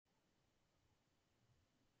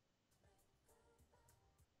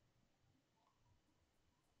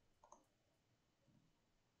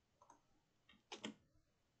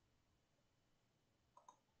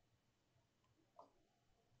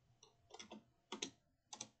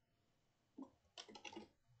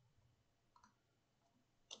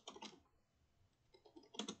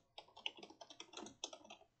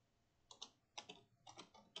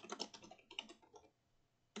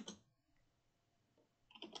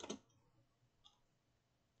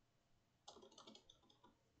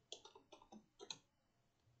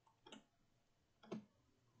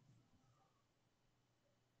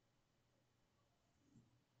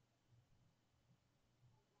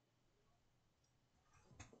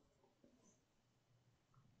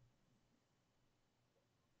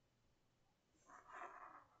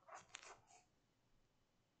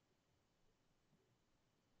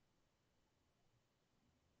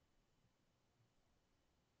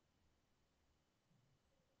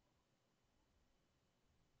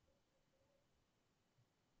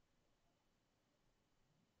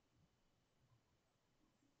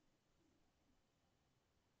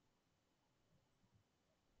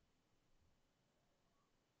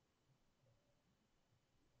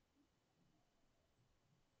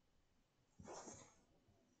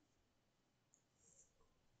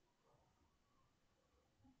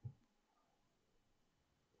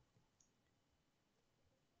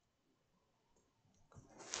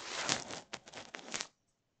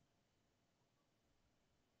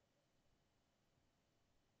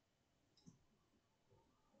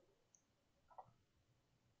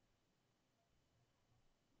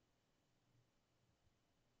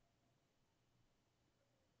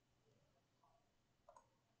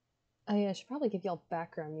Oh yeah, I should probably give y'all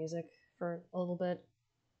background music for a little bit.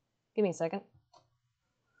 Give me a second.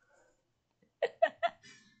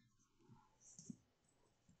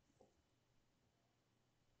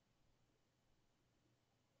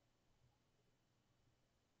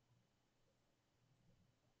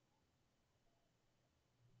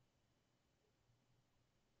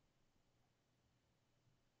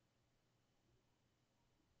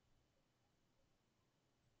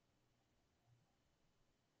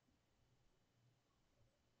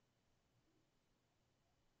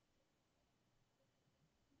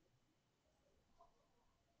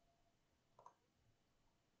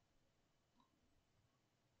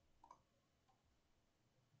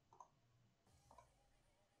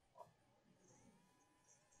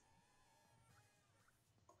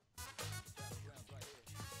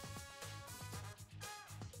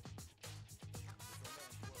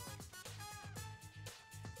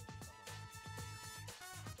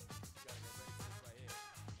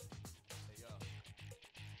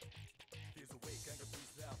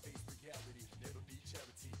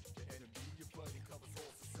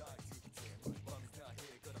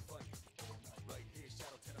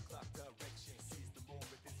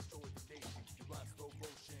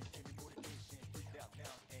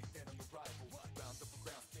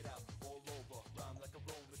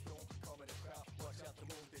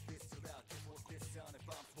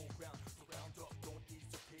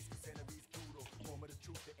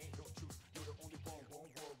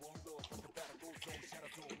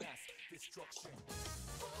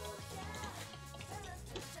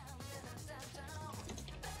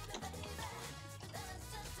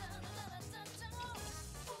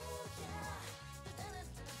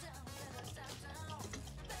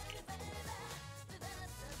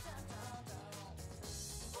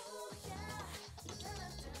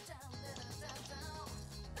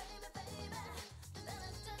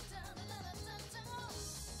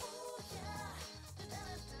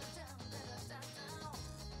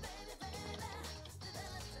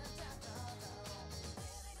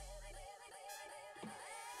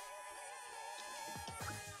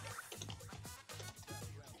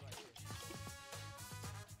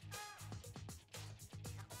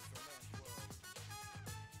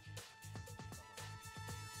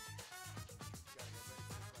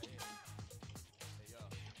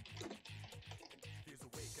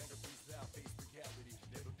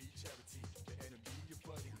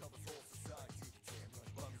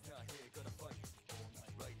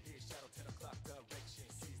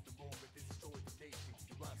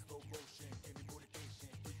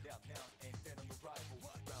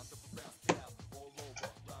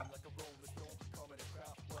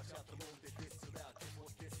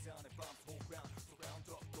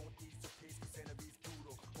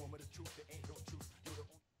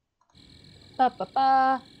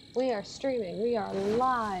 Ba-ba-ba. We are streaming. We are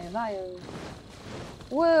live.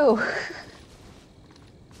 Woo!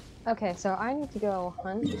 Okay, so I need to go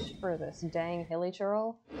hunt for this dang hilly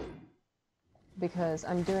churl because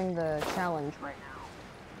I'm doing the challenge right now.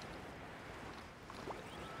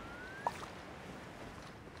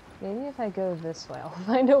 Maybe if I go this way, I'll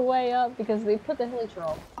find a way up because they put the hilly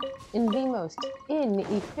churl in the most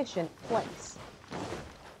inefficient place.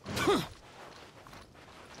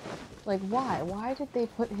 Like, why? Why did they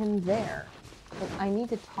put him there? Like, I need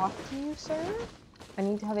to talk to you, sir? I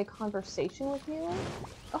need to have a conversation with you?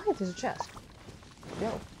 Oh, hey, there's a chest.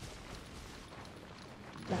 Go.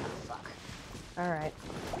 Ah, fuck. Alright.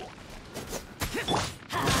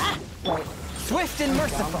 Wait. Swift and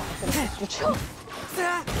merciful! Switch off.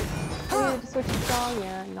 We need to switch the song,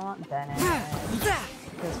 yeah, not Bennett.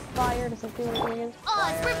 Because fire doesn't do anything against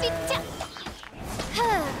fire.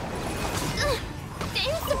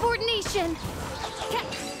 Insubordination!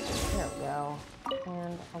 There we go.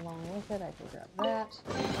 And along with it, I can grab that.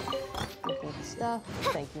 Give me the stuff.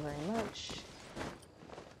 Thank you very much.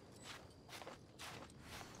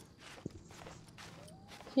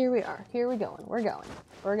 Here we are. Here we going. We're going.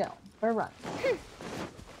 We're going. We're running.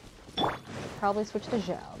 Probably switch to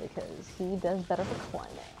Zhao because he does better for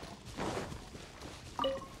climbing.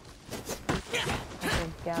 I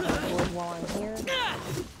can gather wood while I'm here.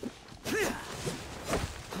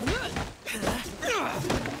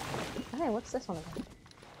 Hey, what's this one about?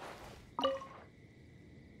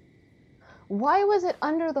 Why was it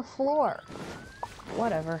under the floor?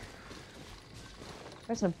 Whatever.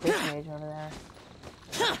 There's a bitch mage over there.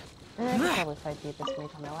 I could probably fight the Abyss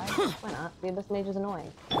Mage on my way. Why not? The Abyss Mage is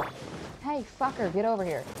annoying. Hey, fucker, get over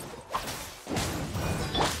here.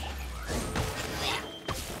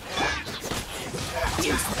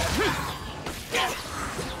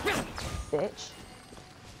 Bitch.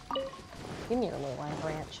 Give me your little line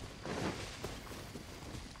branch.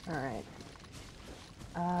 Alright.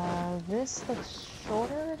 This looks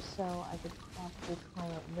shorter, so I could probably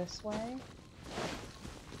climb up this way.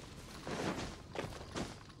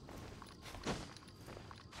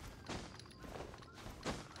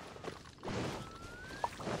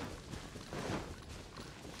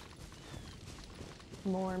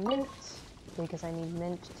 More mint, because I need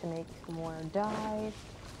mint to make more dye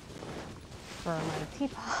for my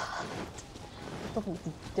teapot. Something's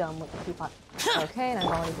dumb with the teapot. Okay, and I've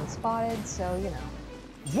already been spotted, so you know.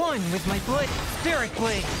 One with my blood, spirit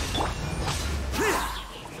blade.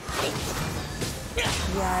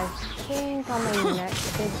 Yeah, I think on my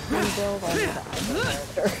next big team build, I'll need the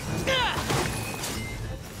character.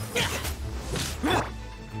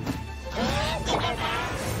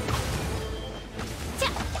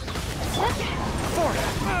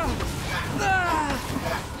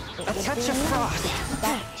 A touch of frost.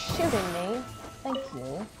 Stop shooting me. Thank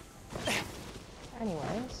you.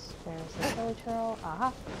 Anyways, there's the Chili Churl.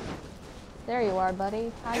 Aha. There you are,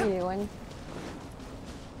 buddy. How you doing?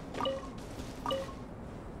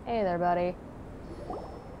 Hey there, buddy.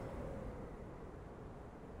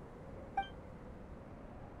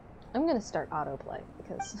 I'm gonna start autoplay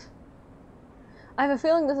because I have a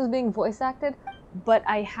feeling this is being voice acted, but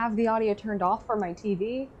I have the audio turned off for my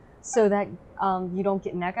TV so that you don't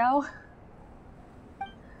get an echo.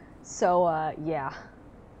 So, yeah.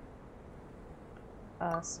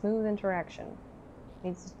 Smooth interaction.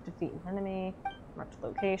 Needs to defeat an enemy. Marked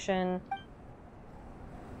location.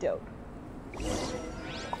 Dope.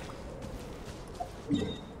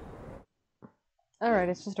 Alright,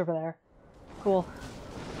 it's just over there. Cool.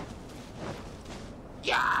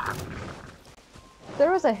 Yeah.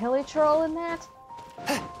 There was a hilly troll in that?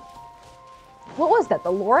 What was that,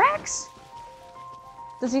 the Lorax?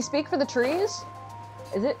 Does he speak for the trees?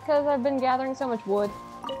 Is it because I've been gathering so much wood?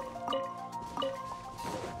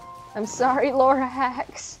 I'm sorry,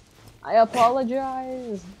 Lorax. I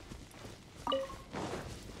apologize.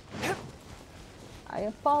 I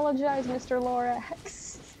apologize, Mr.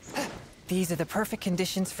 Lorax. These are the perfect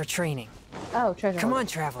conditions for training. Oh, treasure. Come on,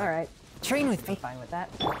 traveler. Alright. Train with me. I'm fine with that.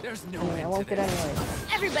 There's no I won't get anyway.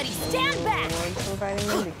 Everybody stand back! Rewards for fighting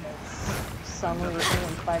me because for some reason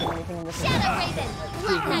when fighting anything in this Shadow Raven!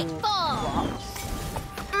 Let night fall!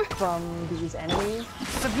 From these enemies.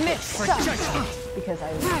 Submit for Sucks, judgment. because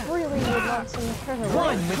I really would want some treasure.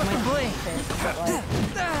 One with my blade.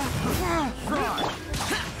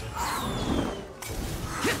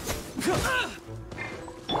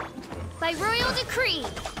 By royal decree!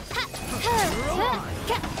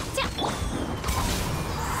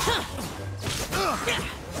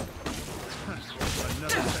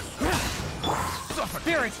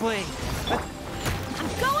 Spirit blade. I'm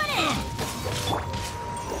going in!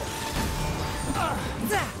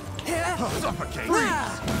 Suffocate!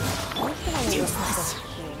 Useless.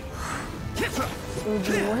 It would be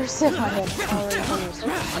worse if I had already done your search.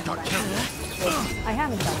 I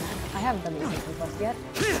haven't done that. I haven't done these search quests yet.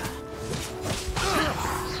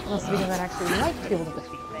 Unless because I'd actually like to be able to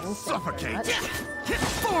defeat things. Suffocate!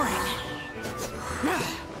 Boring.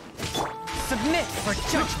 Submit for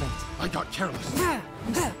judgment. I got careless.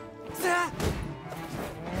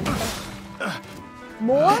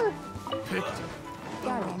 More? Picked.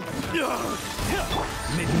 Got him.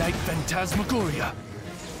 Midnight Phantasmagoria.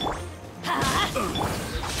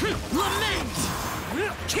 Lament.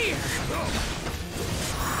 Here.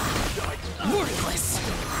 Worthless.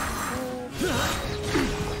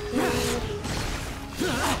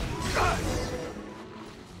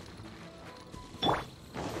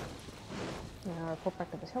 Now report back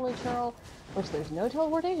to the Hilly Churl, which there's no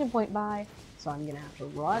teleportation point by, so I'm gonna have to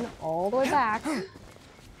run all the way back.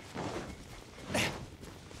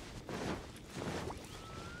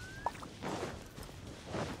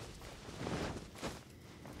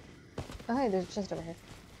 Oh hey, there's a chest over here.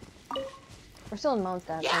 We're still in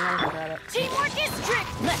Mondstadt, so I'm gonna grab it. Teamwork is trick!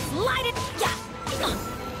 Let's light it!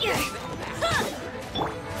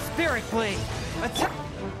 Spirit blade. Attack.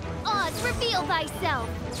 Oz, reveal thyself!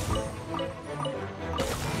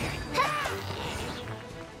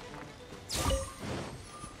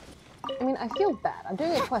 I mean, I feel bad. I'm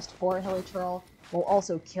doing a quest for Hilly Churl while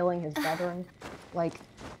also killing his brethren. Like,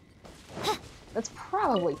 that's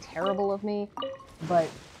probably terrible of me, but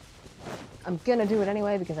I'm gonna do it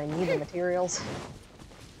anyway because I need the materials.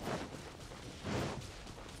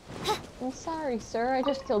 I'm sorry, sir. I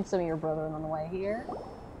just killed some of your brethren on the way here.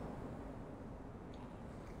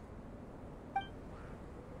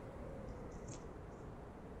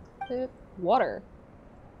 Water.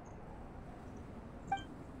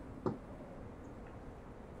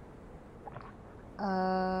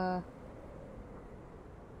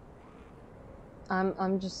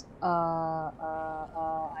 I'm just,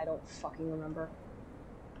 I don't fucking remember.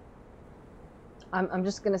 I'm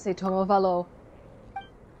just gonna say Tomavalo.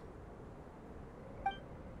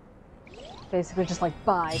 Basically just like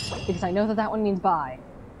bye, because I know that that one means bye.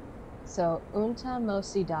 So, Unta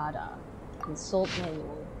Mosidada. Consult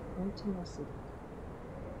manual. Unta Mosidada.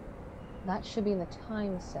 That should be in the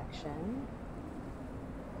time section.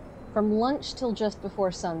 From lunch till just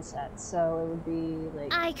before sunset, so it would be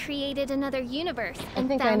like... I created another universe and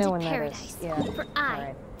think I know founded when that paradise. is. Yeah. For I,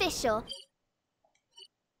 Alright. official.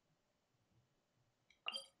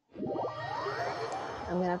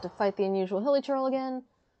 I'm gonna have to fight the unusual hilly churl again,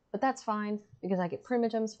 but that's fine, because I get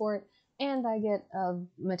primogems for it, and I get a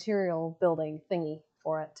material building thingy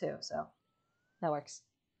for it too, so that works.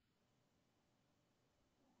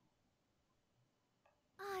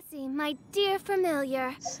 Ozzy, my dear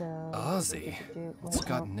familiar. So... Ozzy? What's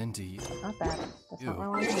gotten into you? Not that. That's not what I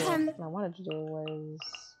wanted to do. What I wanted to do was...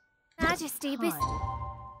 Majesty, time.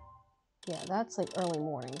 Yeah, that's like early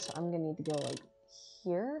morning, so I'm gonna need to go like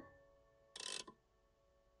here.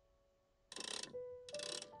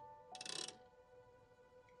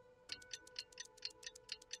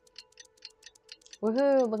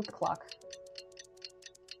 Woohoo! Look at the clock.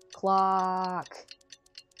 Clock!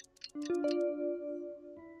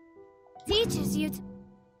 teaches you to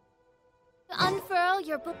unfurl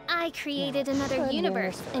your book. I created another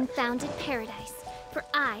universe and founded paradise. For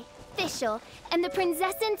I, official, and the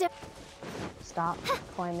princess Stop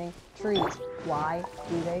climbing trees. Why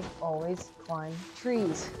do they always climb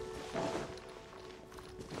trees?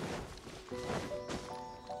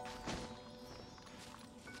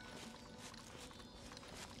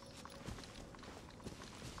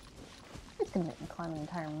 It's gonna make me climb an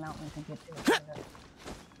entire mountain to get to it.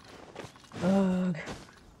 Ugh.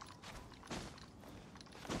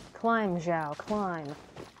 Climb, Zhao, climb.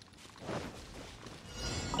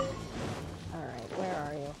 Alright, where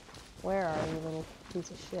are you? Where are you, little piece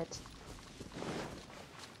of shit?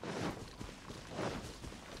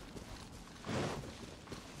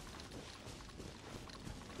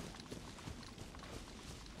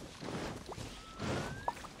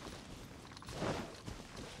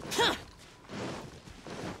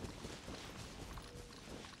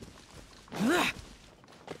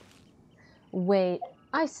 Wait,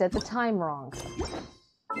 I set the time wrong.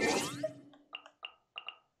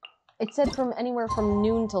 It said from anywhere from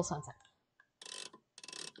noon till sunset.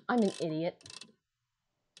 I'm an idiot.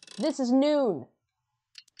 This is noon!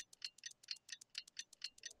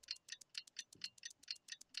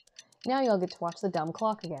 Now you'll get to watch the dumb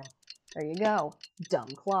clock again. There you go. Dumb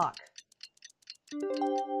clock.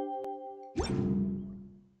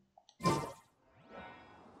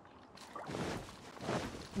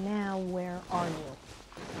 Now, where are you?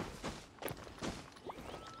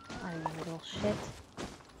 Are you little shit?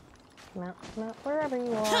 Come out, wherever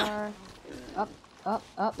you are. Up, up,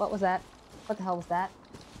 up, what was that? What the hell was that?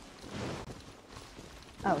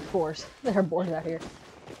 Oh, boars. There are boars out here.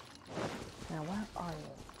 Now, where are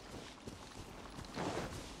you?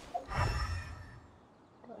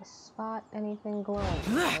 Do I spot anything glowing?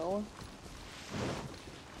 No.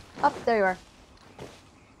 Up, there you are.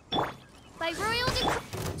 by royal decree.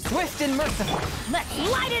 Swift and merciful. Let's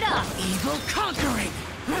light it up! Evil conquering.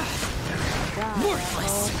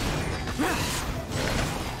 Worthless.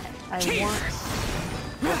 I want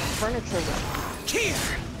the furniture with Here.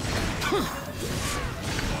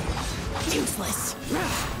 Useless.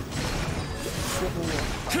 give me your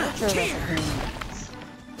furniture Here.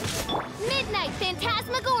 Midnight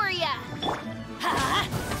Phantasmagoria!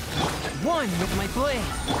 One with my blade.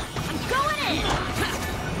 I'm going in!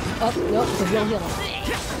 Oh, nope, because you'll heal him.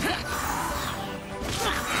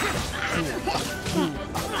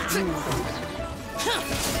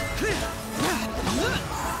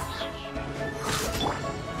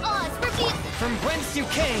 Oz reveal! From whence you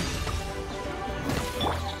came.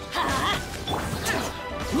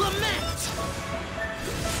 Lament.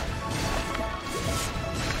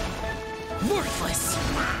 Worthless.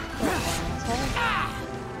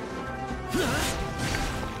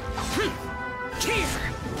 Here.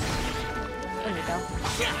 There you go.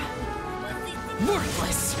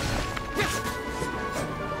 Worthless.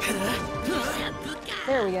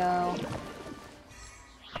 There we go.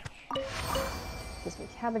 Gives me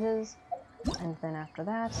cabbages. And then after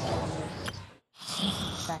that,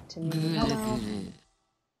 back to New Hello.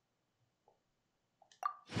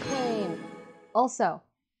 Claim. Also,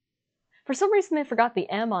 for some reason they forgot the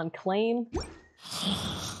M on claim.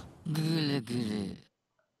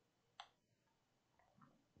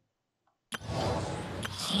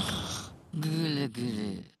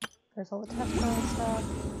 There's all the test stuff.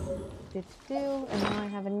 And now I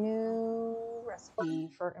have a new recipe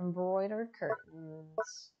for embroidered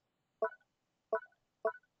curtains.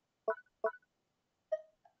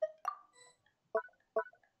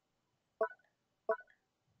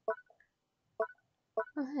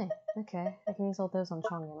 Oh, hey. Okay. I can use all those on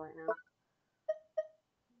Chongyan right now.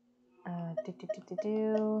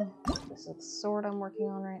 This is the sword I'm working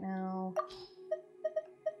on right now.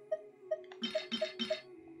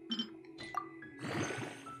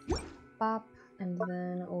 Bop. And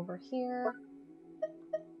then over here.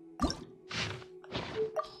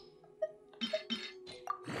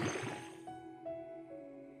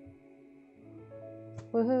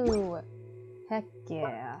 Woohoo! Heck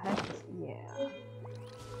yeah. Heck yeah.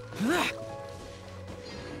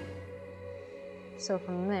 So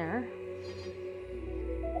from there,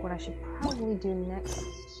 what I should probably do next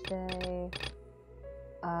day,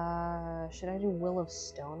 should I do Will of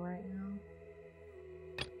Stone right now?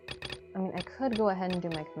 I mean, I could go ahead and do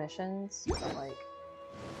my commissions, but like,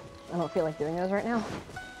 I don't feel like doing those right now.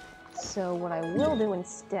 So what I will do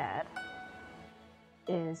instead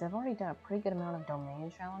is I've already done a pretty good amount of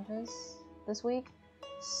domain challenges this week,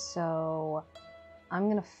 so I'm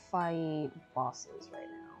gonna fight bosses right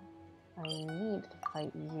now. I need to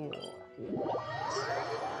fight you a few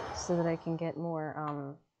times so that I can get more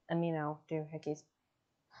amino doohickeys.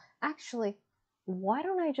 Actually, why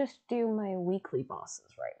don't I just do my weekly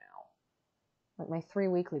bosses right now? Like my 3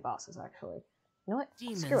 weekly bosses, actually. You know what?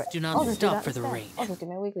 Demons Screw it. do not I'll just do stop that for the instead. rain. I'll just do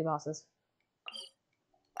my weekly bosses.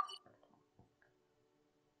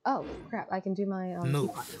 Oh, crap. I can do my Move.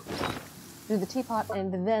 teapot. Do the teapot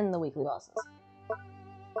and then the weekly bosses.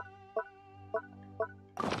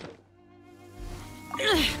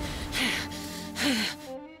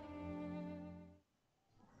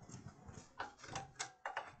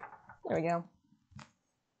 There we go.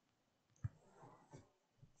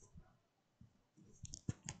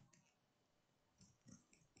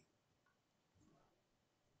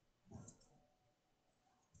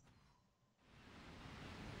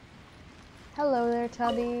 Hello there,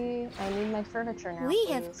 Tubby. I need my furniture now, We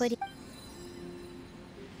please. have put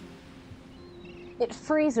It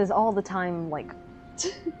freezes all the time, like...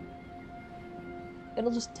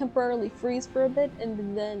 It'll just temporarily freeze for a bit,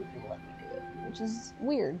 and then it'll let me do it. Which is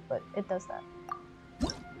weird, but it does that.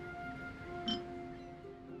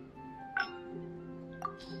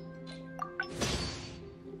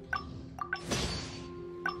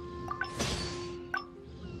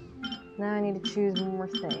 Now I need to choose one more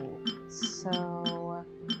thing. So...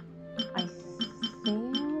 I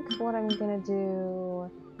think what I'm gonna do...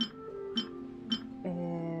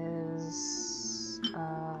 is...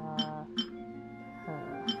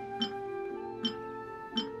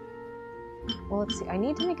 Well, let's see. I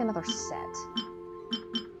need to make another set.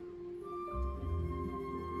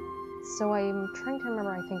 So I'm trying to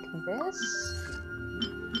remember, I think this,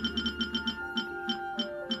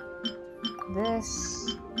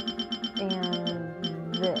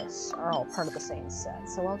 and this are all part of the same set.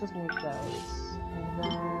 So I'll just make those. And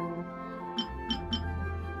then...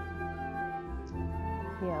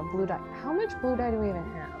 yeah, blue dye. How much blue dye do we even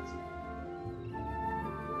have?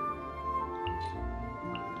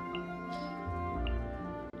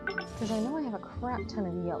 Because I know I have a crap ton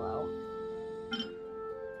of yellow.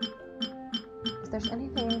 If there's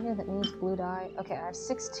anything in here that needs blue dye... okay, I have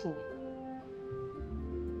 16.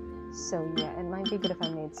 So yeah, it might be good if I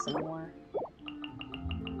made some more.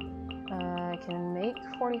 I can make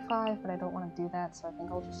 45, but I don't want to do that, so I think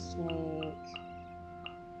I'll just make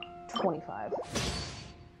 25.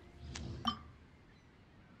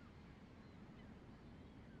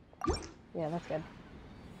 Yeah, that's good.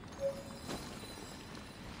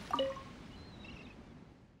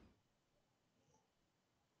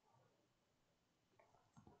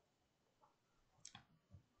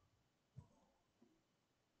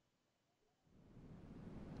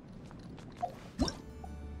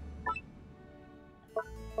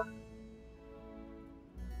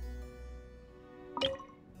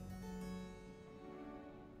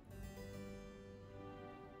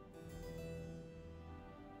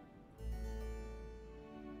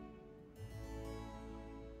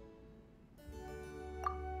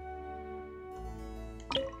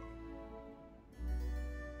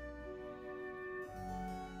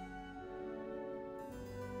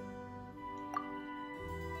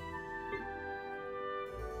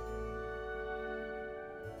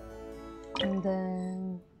 And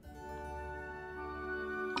then...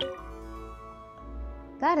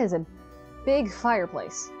 that is a big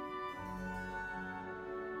fireplace.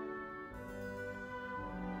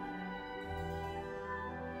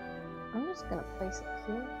 I'm just gonna place it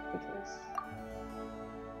here because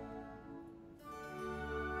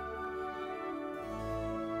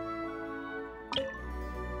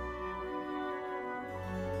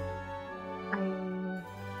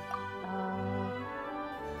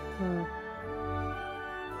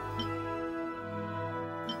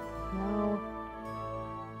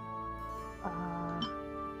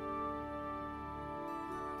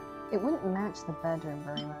It wouldn't match the bedroom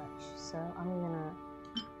very much, so I'm gonna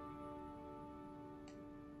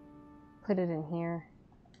put it in here.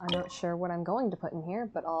 I'm not sure what I'm going to put in here,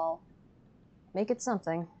 but I'll make it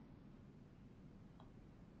something.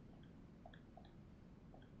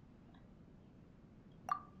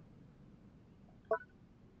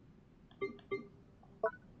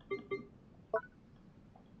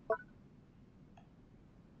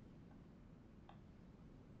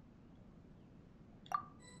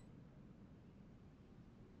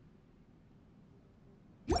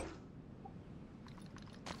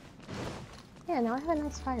 Yeah, now I have a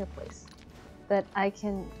nice fireplace that I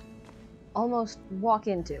can almost walk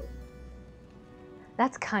into.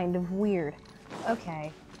 That's kind of weird.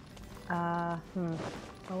 Okay. Well,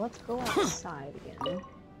 let's go outside again.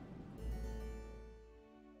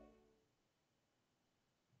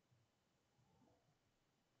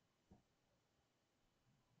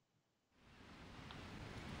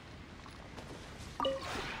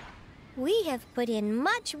 We have put in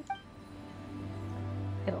much.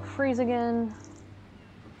 It'll freeze again.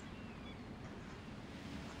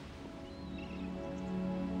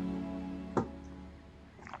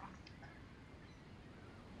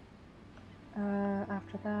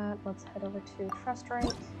 After that, let's head over to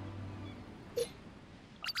Frustrate.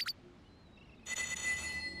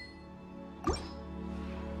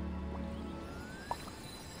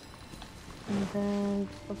 And then...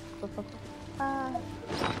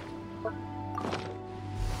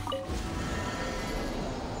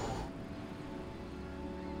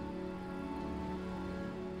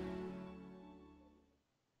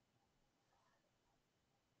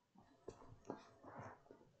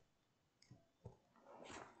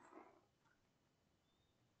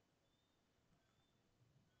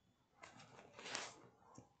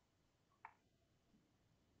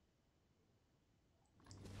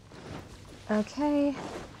 Okay.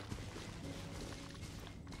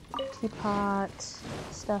 Teapot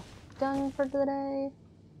stuff done for today.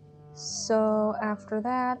 So after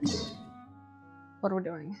that, what are we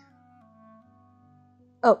doing?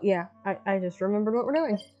 Oh yeah, I just remembered what we're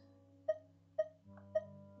doing.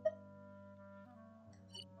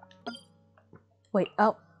 Wait,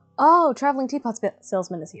 oh, traveling teapot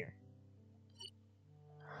salesman is here.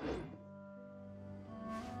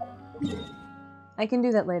 I can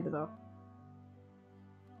do that later though.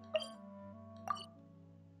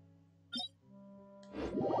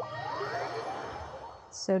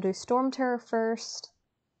 So do Storm Terror first,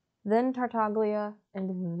 then Tartaglia,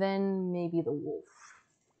 and then maybe the wolf.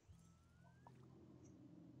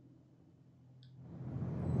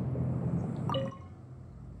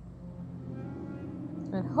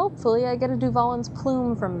 And hopefully I get a Duvalin's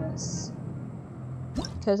plume from this.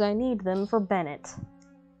 Because I need them for Bennett.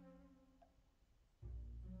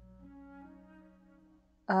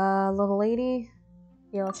 Level 80?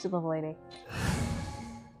 Yeah, let's do level 80.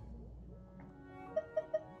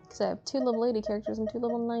 Because I have 2 level 80 characters and 2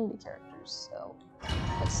 level 90 characters, so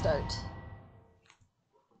let's start.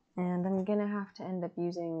 And I'm gonna have to end up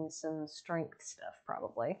using some strength stuff,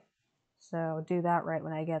 probably. So do that right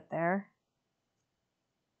when I get there.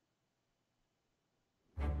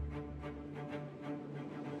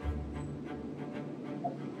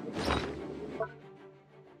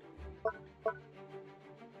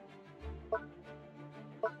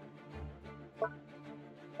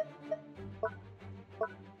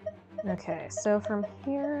 Okay, so from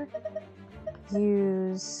here,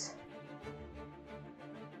 use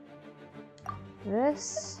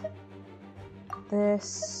this,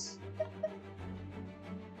 this,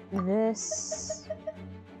 this,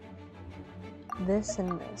 this,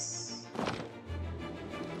 and this.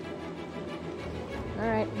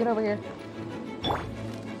 Alright, get over here.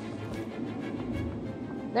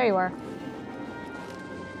 There you are.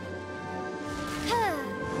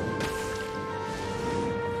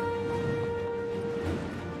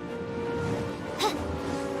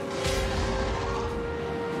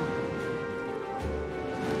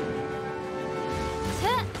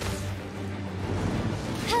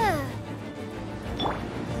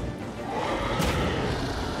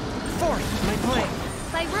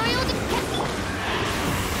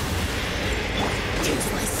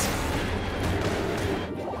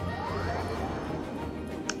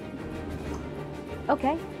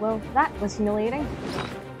 Okay, well, that was humiliating.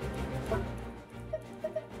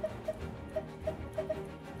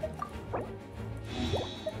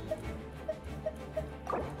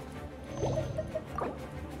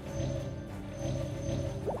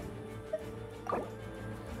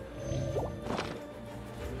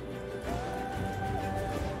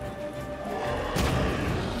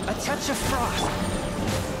 A touch of frost.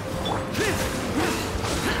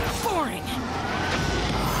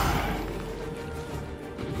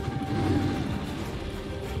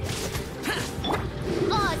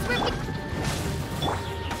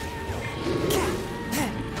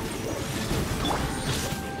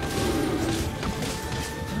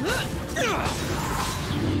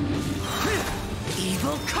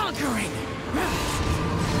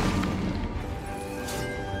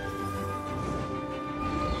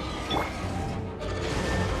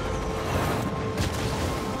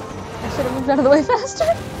 moved out of the way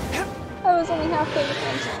faster. I was only half paying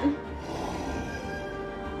attention.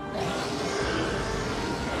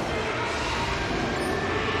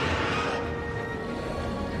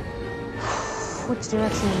 Which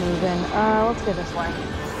direction to move in? Let's go this way.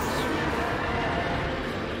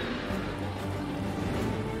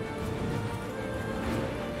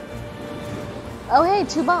 Oh hey,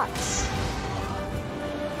 2 bots.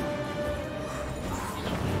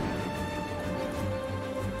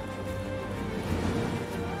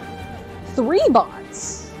 Three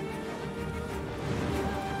bots.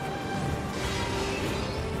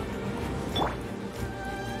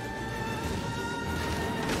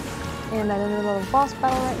 And I'm in the middle of a boss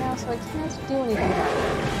battle right now, so I can't do anything about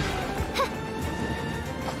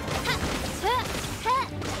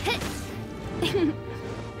it.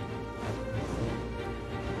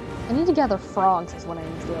 I need to gather frogs is what I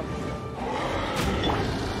need to do.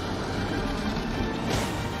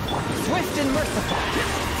 Swift and merciful.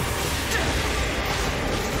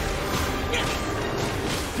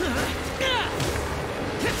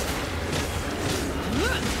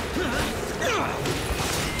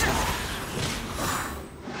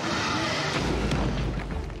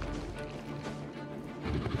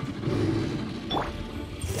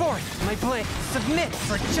 Forth, my blade, submit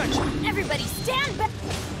for judgment. Everybody stand back!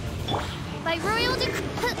 By royal decree...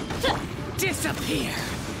 Disappear.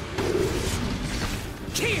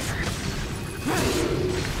 Here.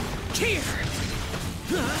 Here.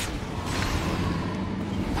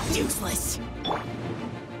 Useless.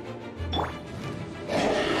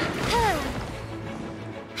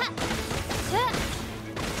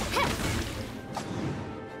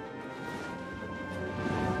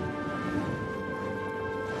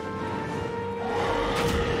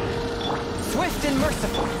 Swift and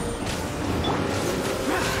merciful.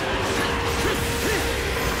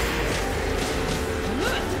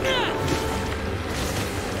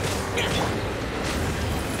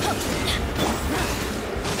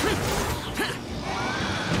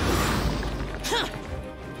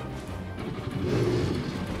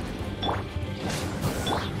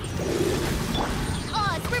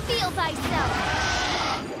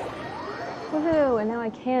 Woohoo, and now I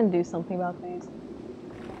can do something about these.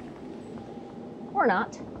 Or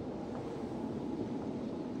not.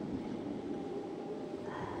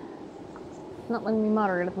 Not letting me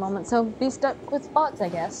moderate at the moment, so be stuck with bots, I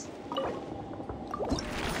guess.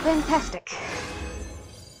 Fantastic.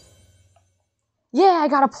 Yeah, I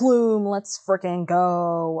got a plume! Let's frickin'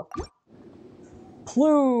 go!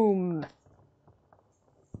 Plume!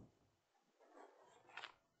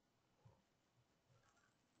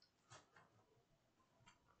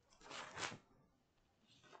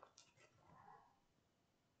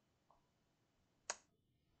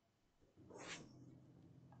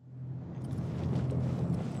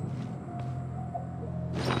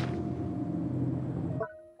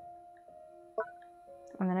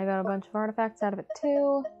 And then I got a bunch of artifacts out of it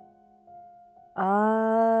too.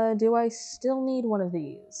 Do I still need one of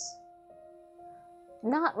these?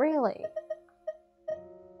 Not really.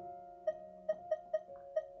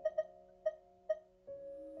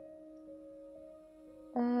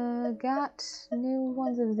 Got new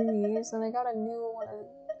ones of these, and I got a new one of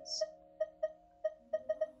these.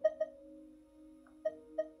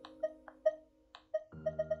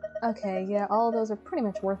 Okay, yeah, all of those are pretty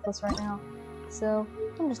much worthless right now. So,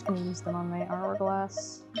 I'm just gonna use them on my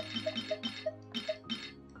hourglass.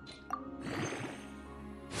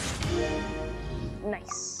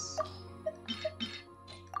 Nice.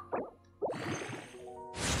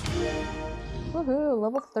 Woohoo,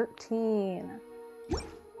 level 13.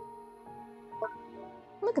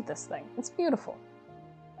 Look at this thing, it's beautiful.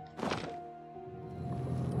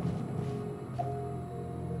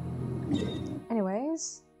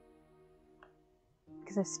 Anyways,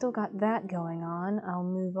 because I've still got that going on, I'll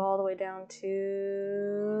move all the way down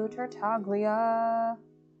to Tartaglia.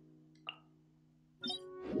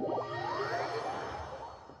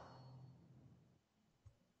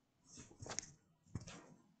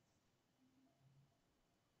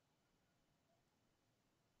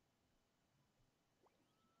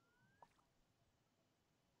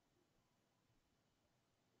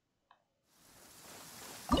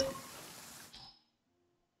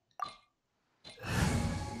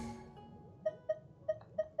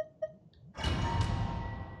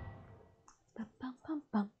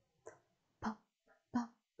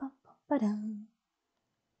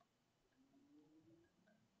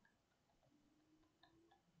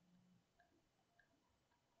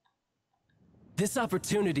 This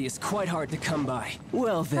opportunity is quite hard to come by.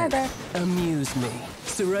 Well then, amuse me.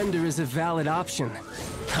 Surrender is a valid option.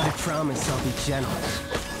 I promise I'll be gentle.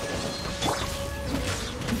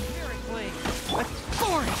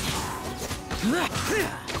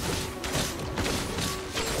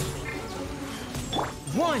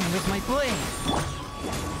 One with my blade.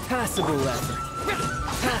 Passable effort.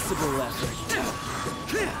 Passable effort.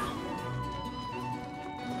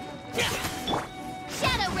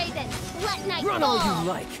 Shadow Raven, let night Run fall. all you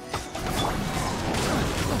like.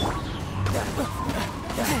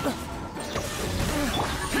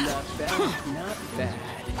 Not bad, not bad.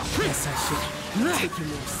 Guess I should take you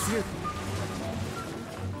more seriously.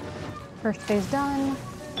 First phase done.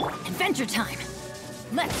 Adventure time.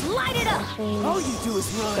 Let's light it up. All you do is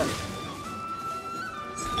run.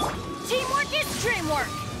 Teamwork is dreamwork.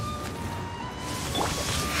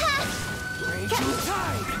 Raging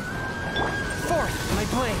tide. Forth, my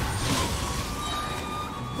blade.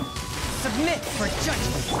 Submit for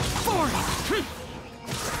judgment. Forth.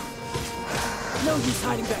 No use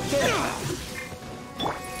hiding back there.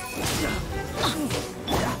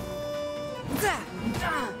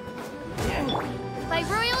 By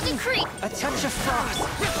royal decree. A touch of frost.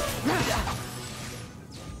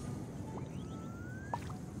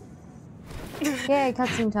 Yay,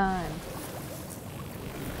 cutscene time.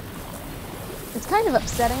 It's kind of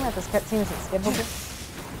upsetting that this cutscene isn't skippable.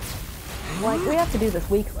 Like, we have to do this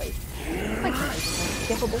weekly. Like,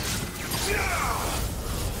 skippable.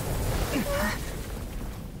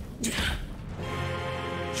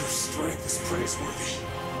 Your strength is praiseworthy.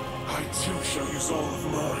 I too shall use all of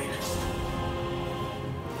mine.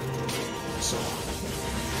 So,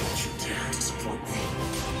 don't you dare disappoint me.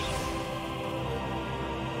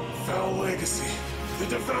 Foul legacy, the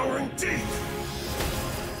devouring deep!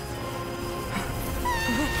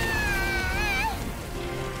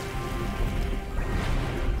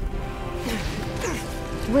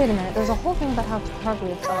 Wait a minute, there's a whole thing about how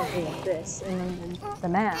topography is probably like this, and then the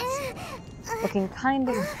mask looking kind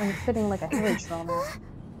of fitting like a hairy trauma.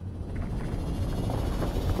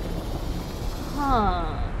 Huh.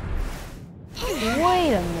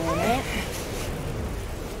 Wait a minute.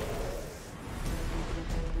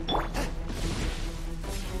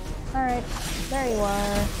 Alright, there you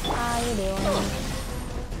are. How you doing?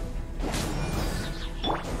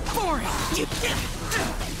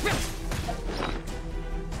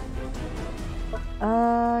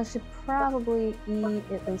 Should probably eat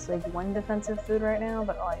at least like one defensive food right now,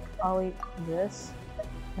 but like I'll eat this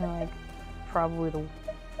and like probably the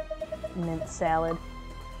mint salad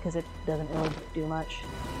because it doesn't really do much.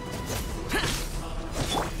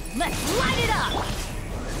 Let's light it up.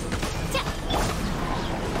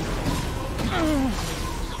 I'm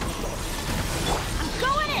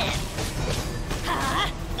going in.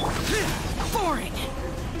 Boring.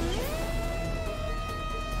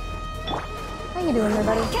 How you doing there,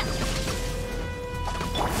 buddy?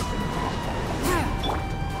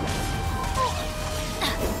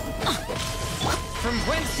 From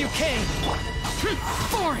whence you came.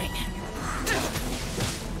 Boring.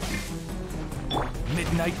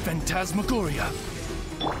 Midnight Phantasmagoria.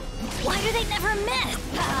 Why do they never miss?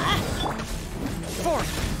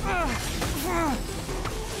 Forth.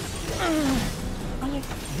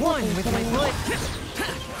 One with my blade.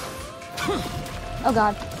 Oh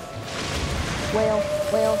god. Whale,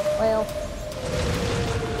 whale, whale.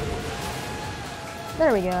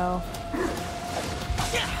 There we go.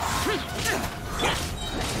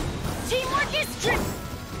 Teamwork is true.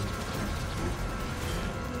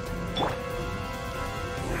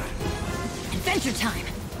 Adventure time.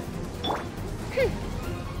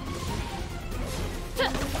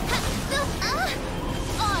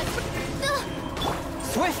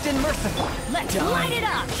 Swift and merciful. Let's light it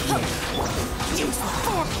up.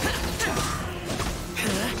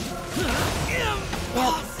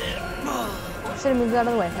 Should have moved out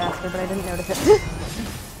of the way faster, but I didn't notice it.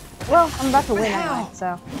 Well, I'm about to win anyway,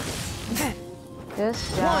 so.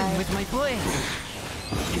 Just die. One with my blade.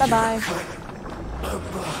 Bye-bye.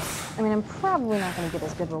 I mean, I'm probably not going to get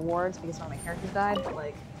as good rewards because one of my characters died, but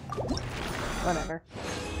like, whatever.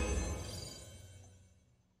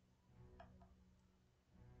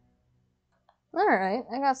 Alright,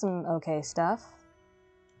 I got some okay stuff.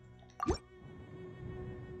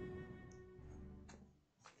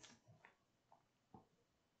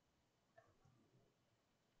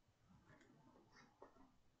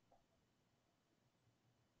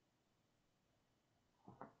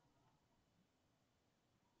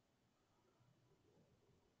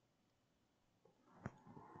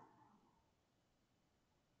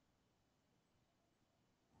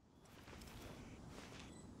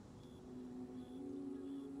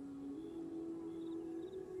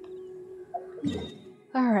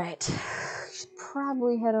 Alright, should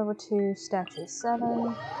probably head over to Statue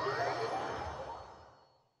 7.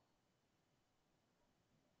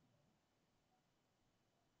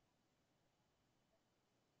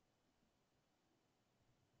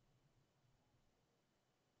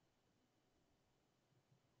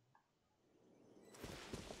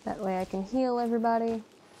 That way I can heal everybody.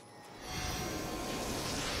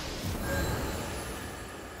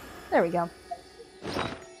 There we go.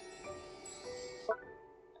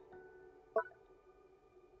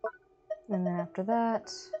 And then after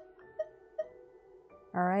that...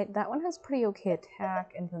 Alright, that one has pretty okay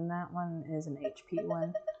attack, and then that one is an HP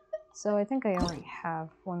one. So I think I already have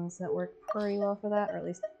ones that work pretty well for that, or at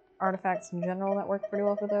least artifacts in general that work pretty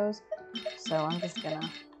well for those. So I'm just gonna...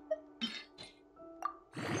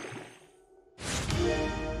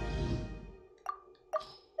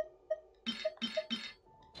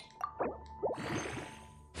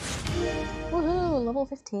 Woohoo! Level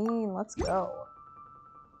 15, let's go.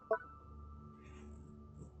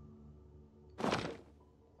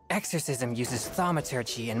 Exorcism uses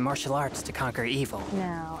thaumaturgy and martial arts to conquer evil.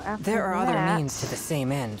 Now, after there are that, other means to the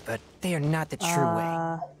same end, but they are not the true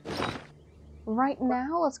way. Right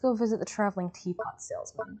now, let's go visit the traveling teapot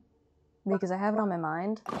salesman. Because I have it on my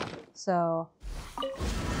mind, so...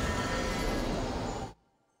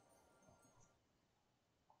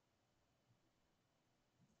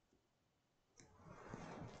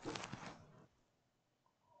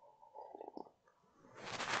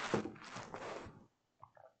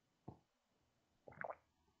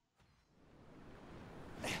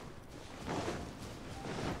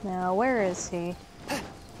 Now, where is he?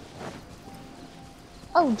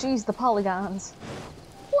 Oh, geez, the polygons.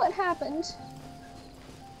 What happened?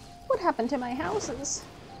 What happened to my houses?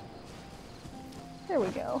 There we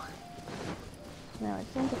go. Now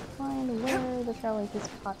I need to find where the traveling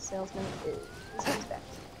pot salesman is. He's back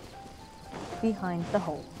behind the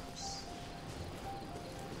holes.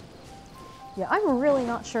 Yeah, I'm really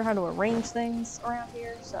not sure how to arrange things around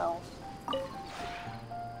here, so...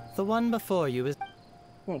 The one before you is...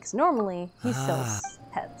 Yeah, because normally he sells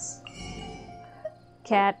pets.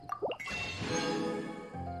 Cat.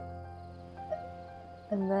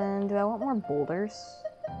 And then, do I want more boulders?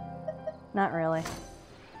 Not really.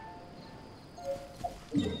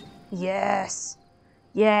 Yes!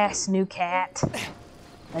 Yes, new cat!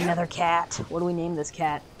 Another cat. What do we name this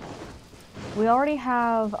cat? We already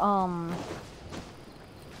have,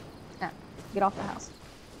 get off the house.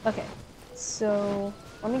 Okay, so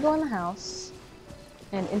let me go in the house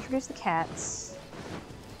and introduce the cats.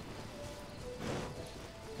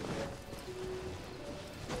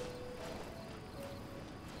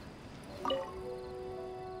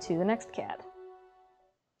 To the next cat.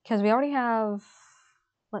 Because we already have...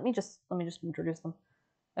 Let me just introduce them.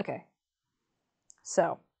 Okay.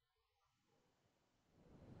 So.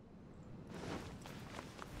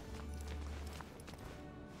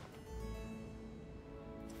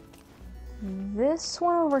 This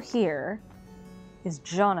one over here is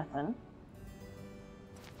Jonathan.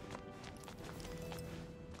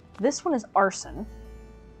 This one is Arson.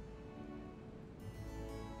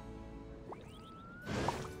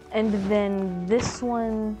 And then this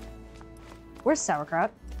one... Where's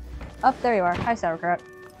Sauerkraut? Up, there you are. Hi, Sauerkraut.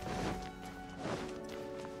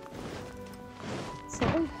 So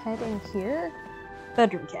we head in here.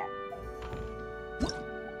 Bedroom cat.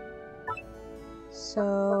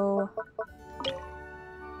 So...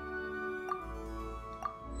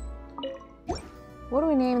 What do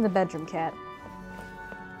we name the bedroom cat?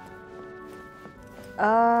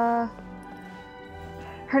 Her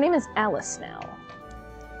name is Alice now.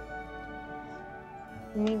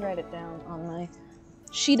 Let me write it down on my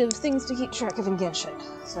sheet of things to keep track of in Genshin.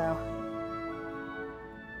 So,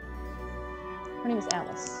 her name is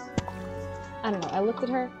Alice. I don't know, I looked at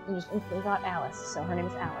her and just instantly thought Alice, so her name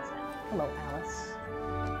is Alice now. Hello, Alice.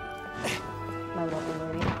 My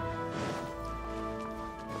lovely lady.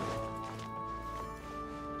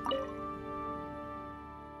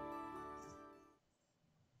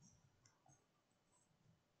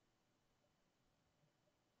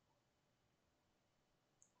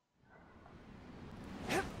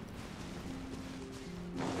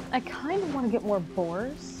 I kind of want to get more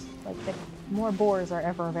boars. Like, if more boars are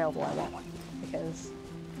ever available, I want one. Because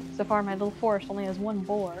so far my little forest only has one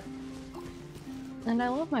boar. And I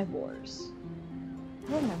love my boars.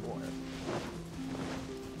 I love my boar.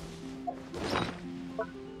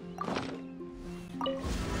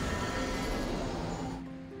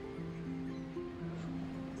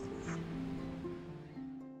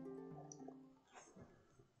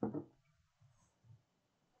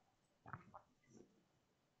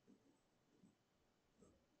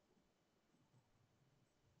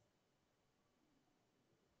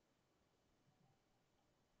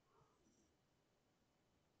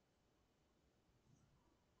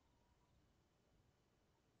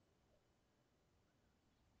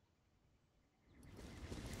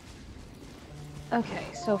 Okay,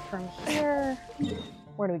 so from here,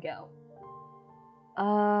 Where do we go?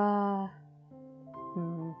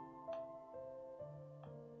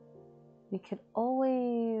 We could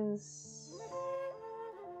always...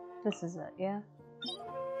 This is it, yeah?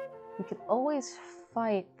 We could always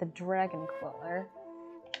fight the Dragon Queller.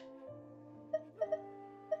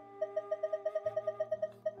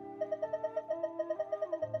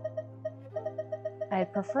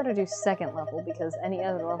 I'd prefer to do second level because any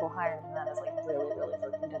other level higher than that is like really, really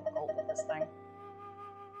freaking difficult with this thing.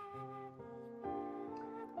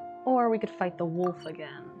 Or we could fight the wolf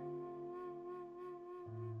again.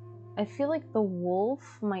 I feel like the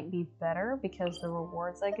wolf might be better because the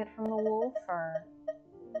rewards I get from the wolf are...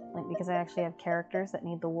 Like, because I actually have characters that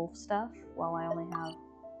need the wolf stuff, while I only have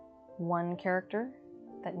one character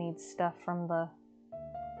that needs stuff from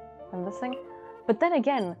this thing. But then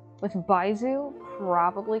again, with Baizu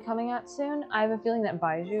probably coming out soon, I have a feeling that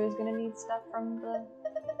Baizu is gonna need stuff from the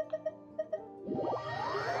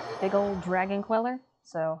big old Dragon Queller,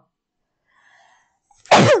 so...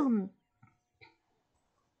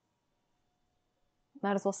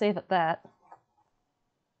 Might as well save at that.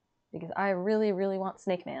 Because I really, really want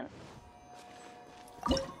Snake Man.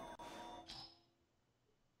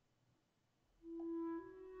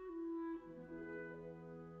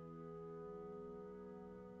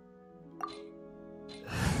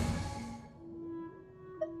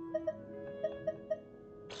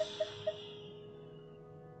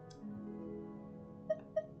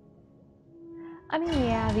 I mean,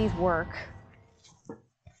 yeah, these work.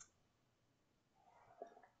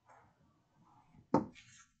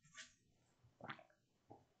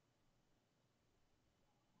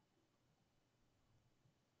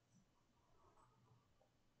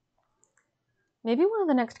 Maybe one of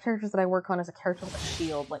the next characters that I work on is a character with a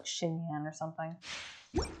shield, like Xinyan or something.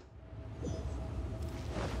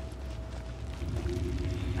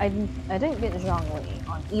 I didn't get Zhongli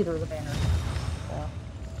on either of the banners, so...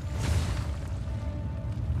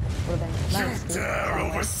 Would've been nice. You dare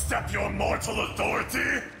overstep your mortal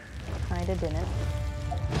authority? Kinda didn't.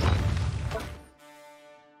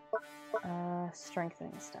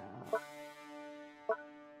 Strengthening style.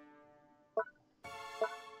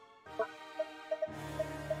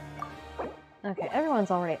 Okay,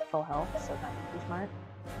 everyone's already at full health, so that would be smart.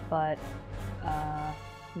 But,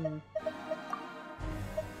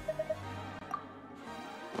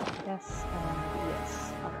 Yes,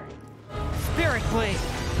 yes, alright. Spirit Blade!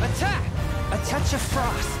 Attack! A touch of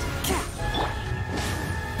frost!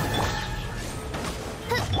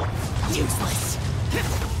 Useless!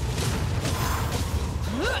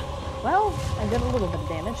 Well, I did a little bit of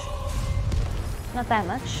damage. Not that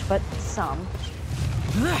much, but some.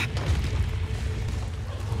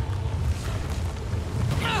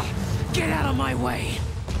 Get out of my way!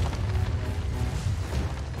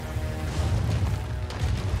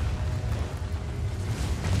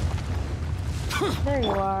 There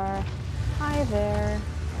you are. Hi there.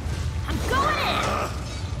 I'm going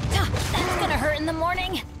in! That's gonna hurt in the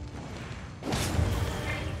morning.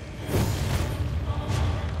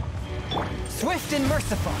 Swift and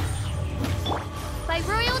merciful! By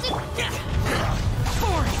royal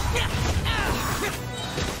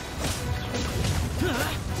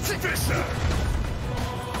Fisher!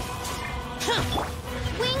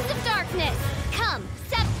 Wings of darkness! Come!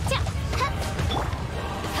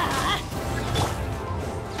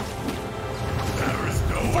 There is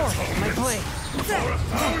no My atonement blade! for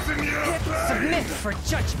 1,000 years Submit for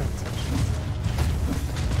judgment!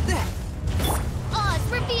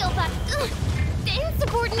 Oz, reveal that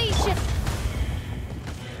insubordination!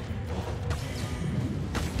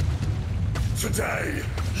 Today,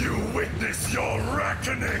 you witness your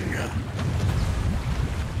reckoning!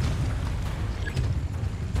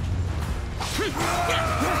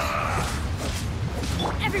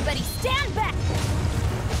 Everybody stand back!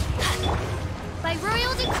 By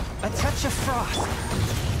royal A touch of frost!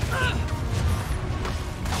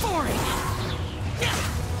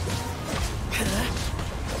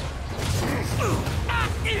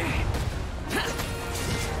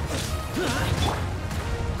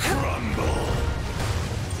 Crumble!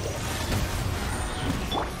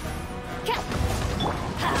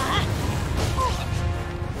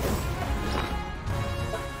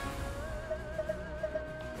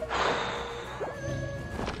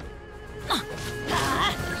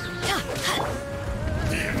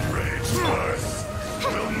 The enraged curse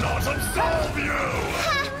will not absolve you!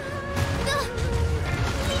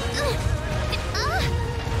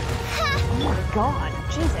 Oh my god,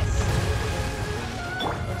 Jesus.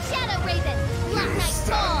 Shadow Raven! Black You Knight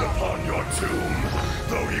stand Fall! upon your tomb,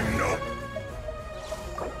 though you know...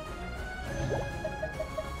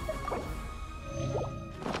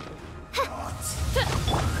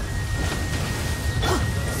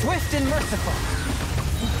 Swift and merciful.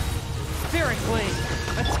 Spirit blade.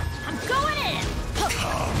 I'm going in!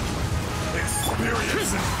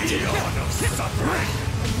 Experience an eon of suffering!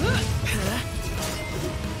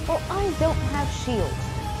 Well, I don't have shields,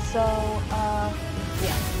 so,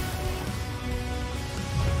 yeah.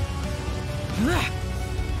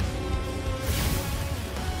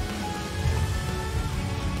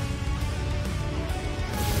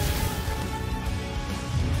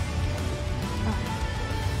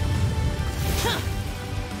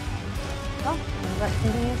 Well, that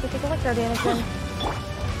continues to take electro damage then.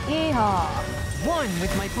 Yeehaw! One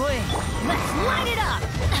with my blade. Let's light it up!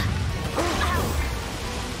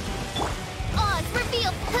 Oz,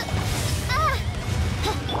 reveal!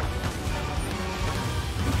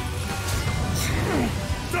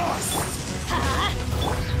 Dust!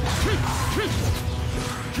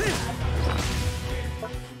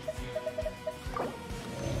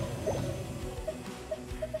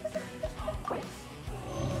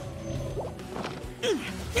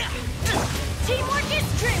 Teamwork is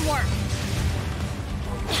dreamwork!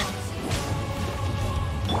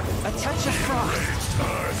 A touch of frost.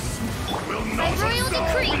 Will By not royal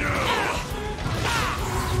decree!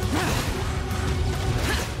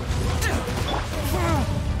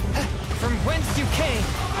 From whence you came.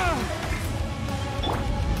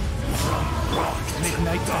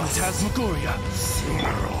 Midnight Phantasmagoria.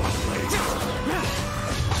 sooner or later.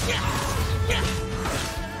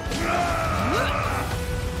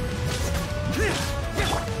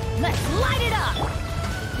 Let's light it up!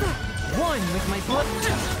 One with my blood.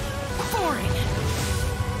 Foreign.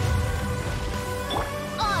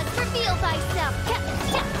 Oz, reveal thyself!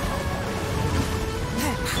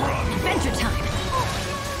 Adventure time!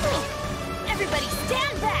 Everybody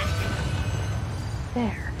stand back!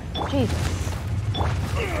 There. Jesus.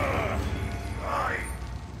 I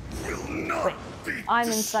will not be I'm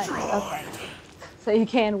inside. destroyed. Okay. So you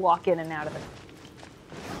can walk in and out of the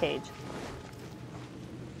cage.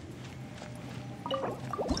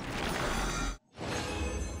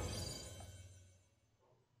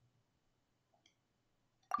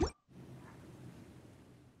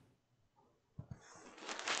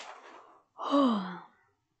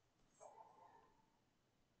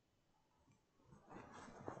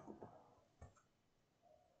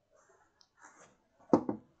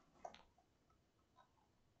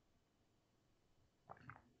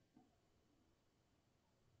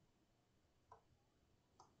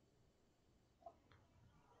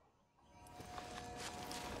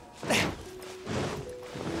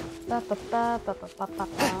 Ba, ba, ba, ba, ba, ba, ba,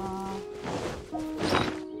 ba.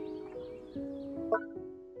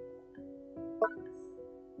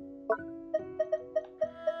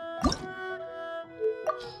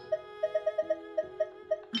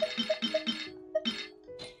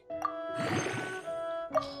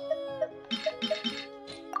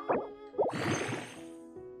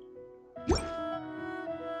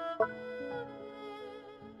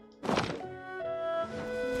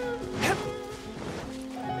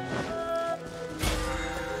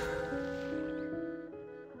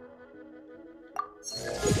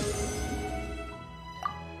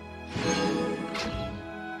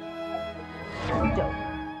 Dope.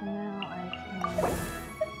 Now I can...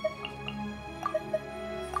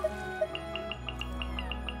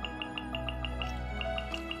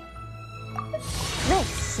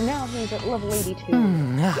 Nice! Now he's at level 82.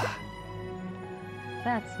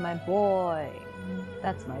 That's my boy.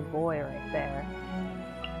 That's my boy right there.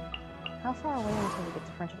 How far away until we get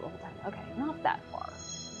to friendship level 10? Okay, not that far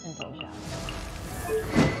until Zhao.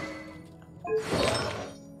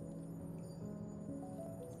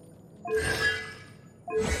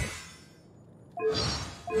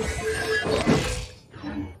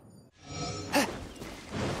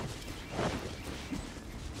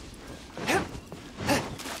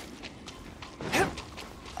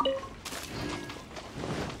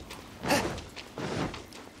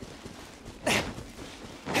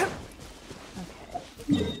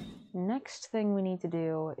 Next thing we need to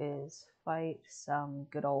do is fight some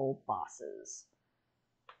good old bosses.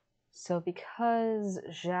 So because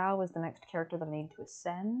Zhao is the next character that I need to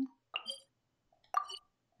ascend,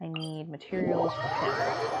 I need materials for him.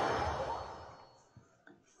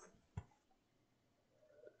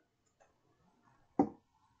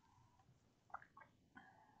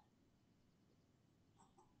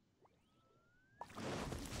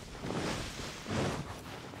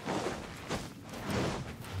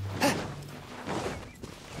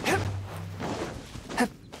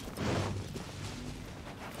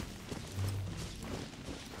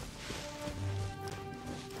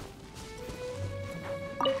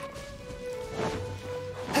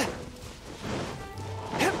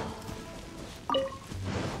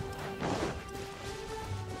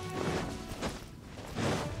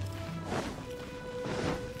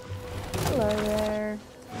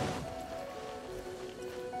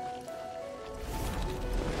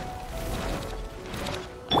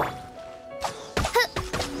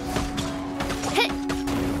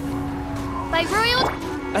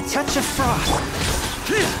 touch of frost.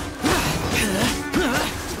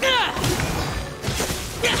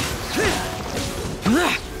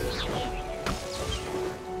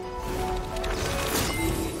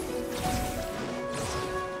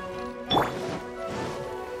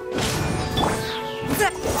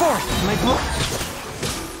 Forth, my book.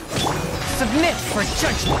 Submit for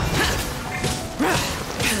judgment.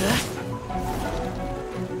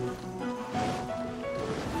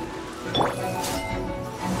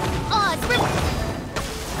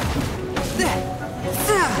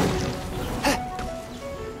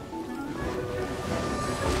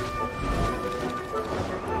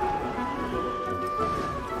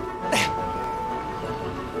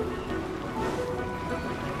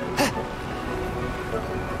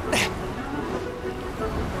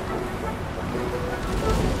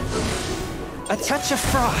 A touch of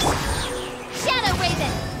frost. Shadow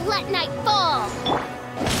Raven, let night fall.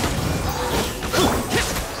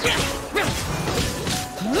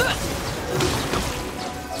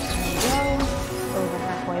 Over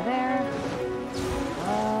halfway there.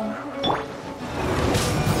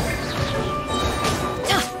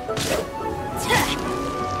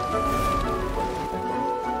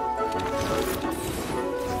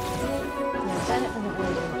 Then it doesn't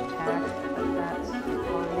really do much attack, but that's fine.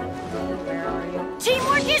 Where are you?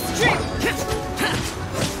 Teamwork is strength.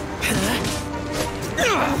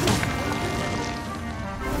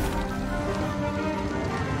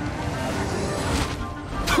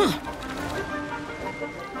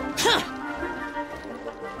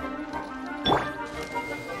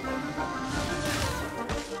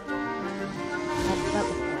 That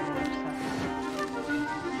was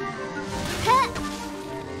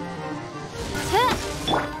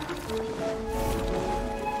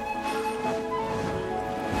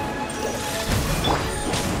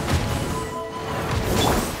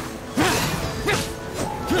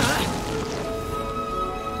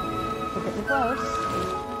we're getting close.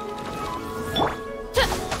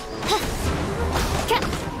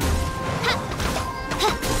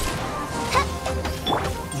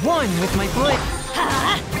 One with my blade.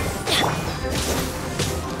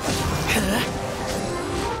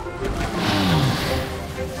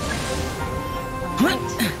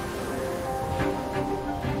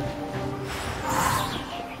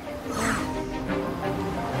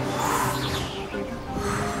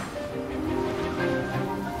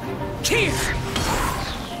 Here.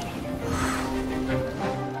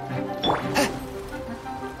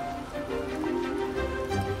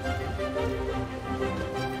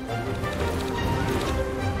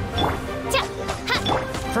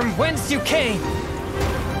 From whence you came.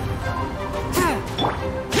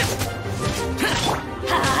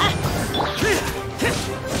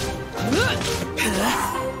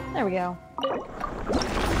 There we go.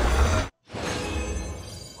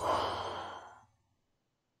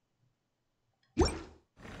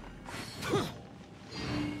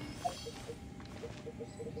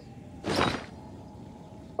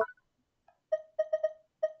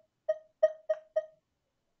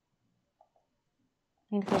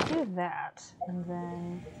 And if I do that, and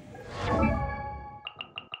then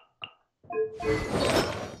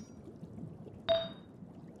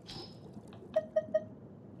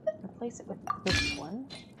replace it with this one.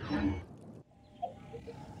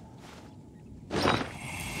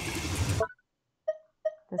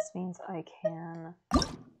 This means I can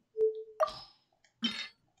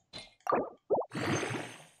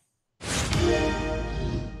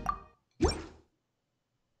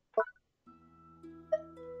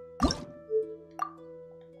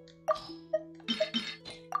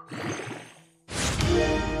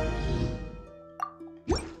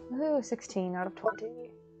Ooh, 16 out of 20.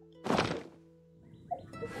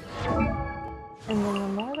 And then the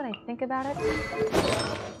more that I think about it,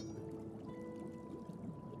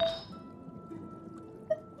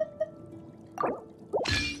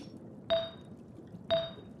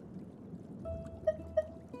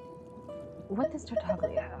 what does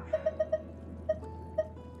Tartaglia have?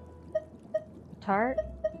 Tart?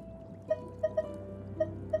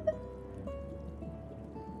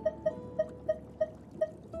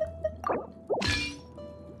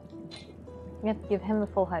 You have to give him the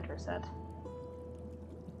full Hydra set.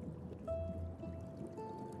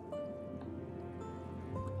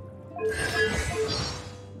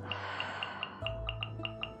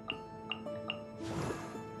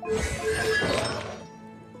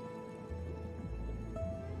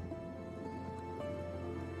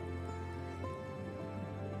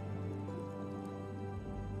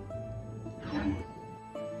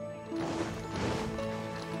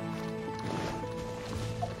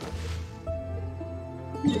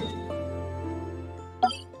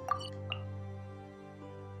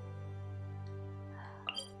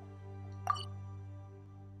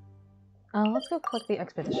 Let's go click the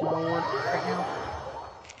expedition reward right now.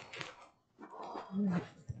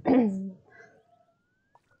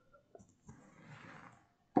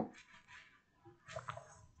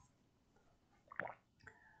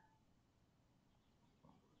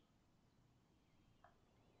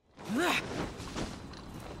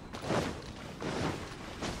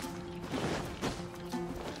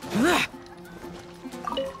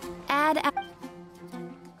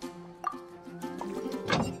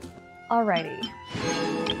 Alrighty.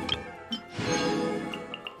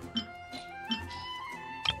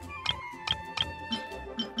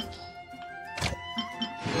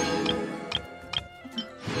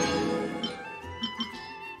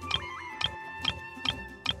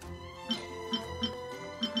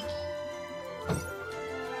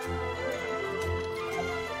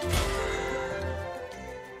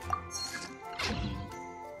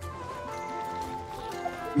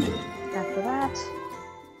 After that,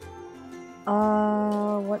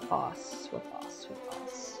 what boss? What boss? What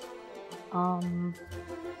boss?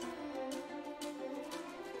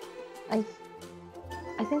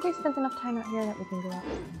 I think we spent enough time out here that we can go out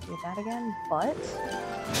and do that again, but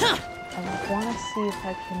I want to see if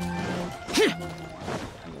I can make some more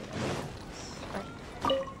right.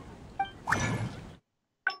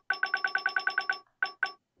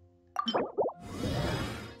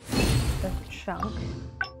 The chunk.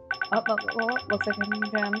 Oh, looks like I need a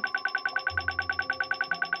gem.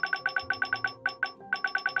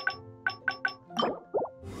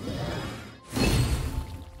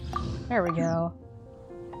 There we go.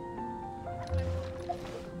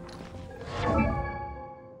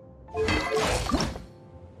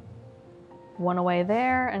 One away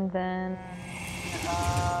there, and then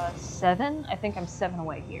 7? I think I'm 7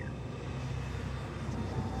 away here.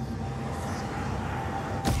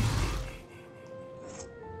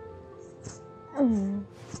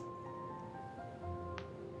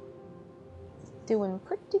 Doing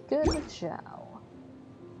pretty good with Zhao.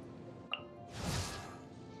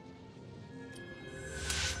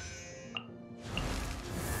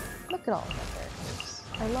 Look at all of the characters.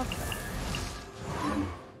 I love them.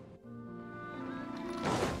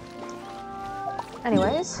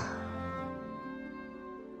 Anyways.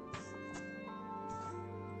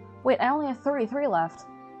 Wait, I only have 33 left.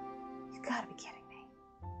 You gotta be kidding me.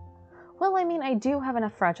 Well, I mean, I do have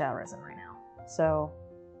enough fragile resin right now. So,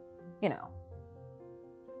 you know.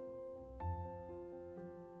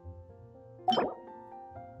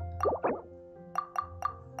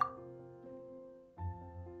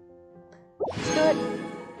 Let's do it.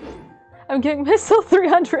 I'm giving myself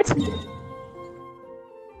 300.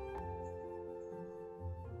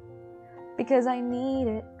 Because I need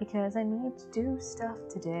it. Because I need to do stuff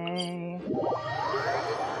today.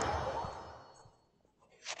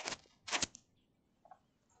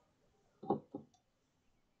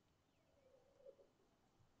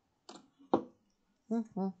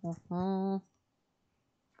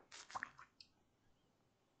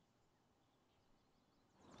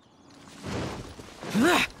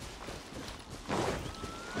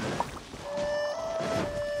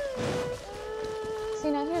 See,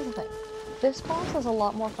 now here's the thing. This boss is a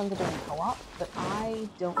lot more fun to do in co-op, but I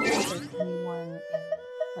don't think there's anyone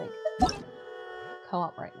in, like,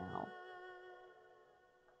 co-op right now.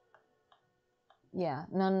 Yeah,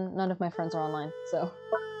 none of my friends are online, so...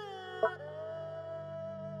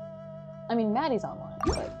 I mean, Maddie's online,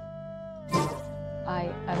 but...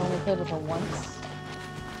 I've only played with her once.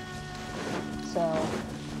 So,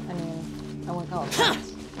 I mean, I wouldn't call her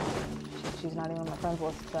friends. She's not even on my friends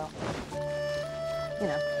list, so... You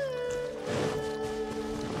know.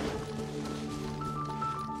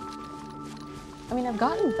 I mean, I've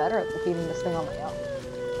gotten better at defeating this thing on my own.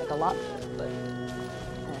 Like, a lot better, but...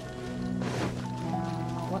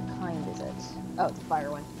 Now, what kind is it? Oh, it's a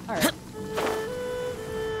fire one. Alright.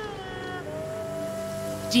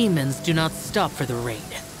 Demons do not stop for the raid.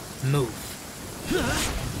 Move.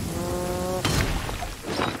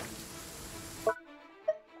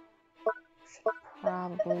 Should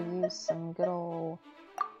probably use some good old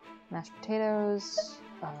mashed potatoes,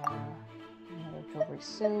 another jewelry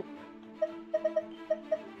soup.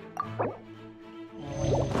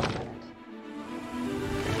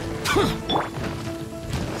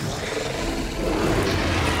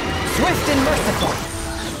 Swift and merciful.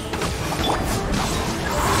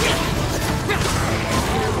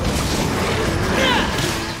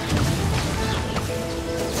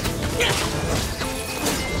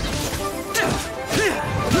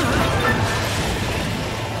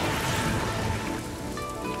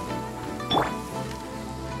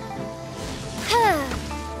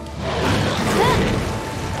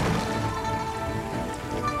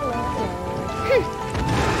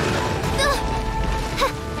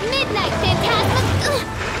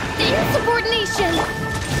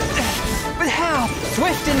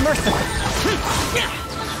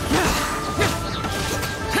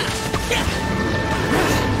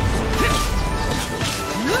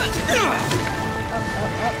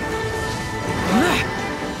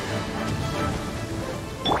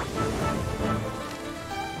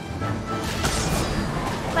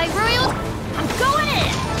 By royal, I'm going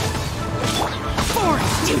in!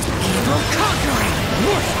 Forced into evil conquering!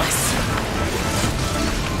 Worthless!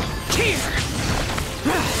 Here!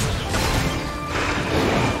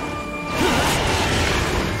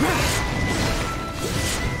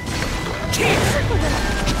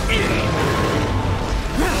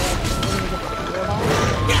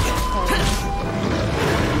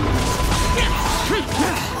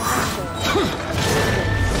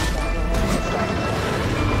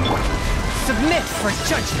 Submit for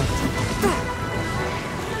judgment!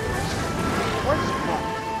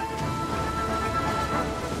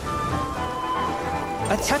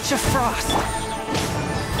 A touch of frost!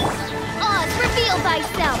 Oz, reveal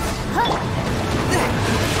thyself!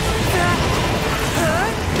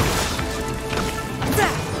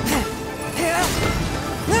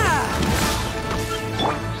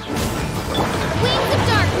 Wings of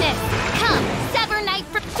darkness! Come, sever night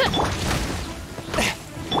for...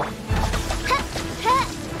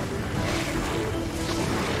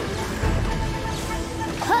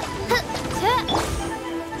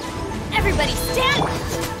 Everybody stand!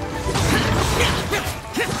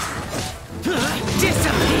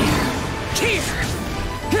 Disappear! Here!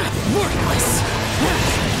 Worthless!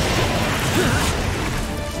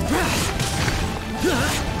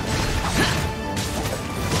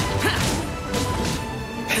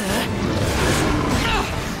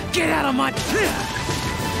 Get out of my...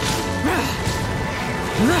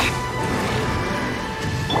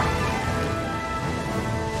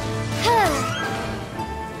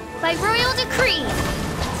 By royal decree!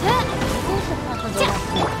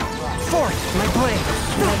 Forth, my blade!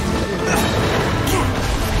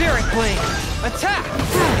 Spirit blade! Attack!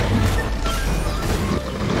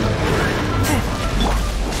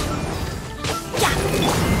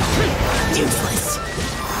 Useless!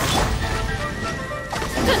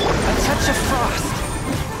 A touch of frost!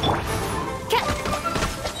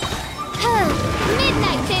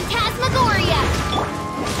 Midnight Phantasmagoria!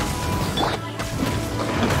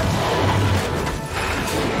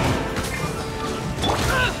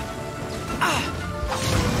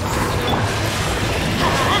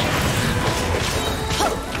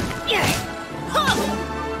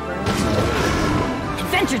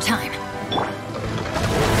 Adventure time!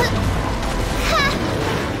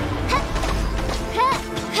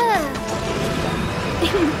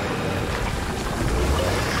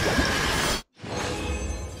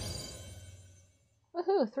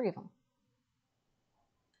 Woohoo, 3 of them.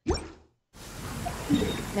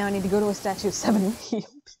 Now I need to go to a statue of 7 wheel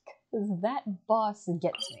because that boss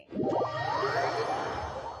gets me.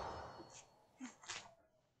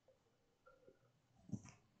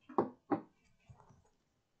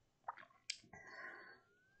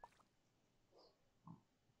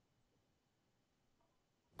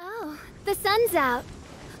 Oh, the sun's out.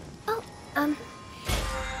 Oh,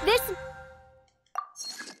 this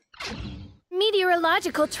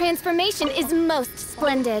meteorological transformation is most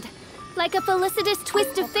splendid. Like a felicitous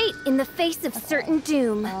twist of fate in the face of certain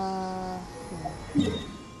doom.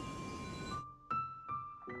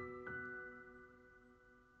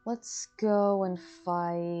 Let's go and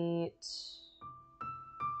fight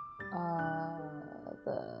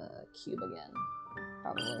the cube again,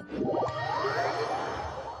 probably.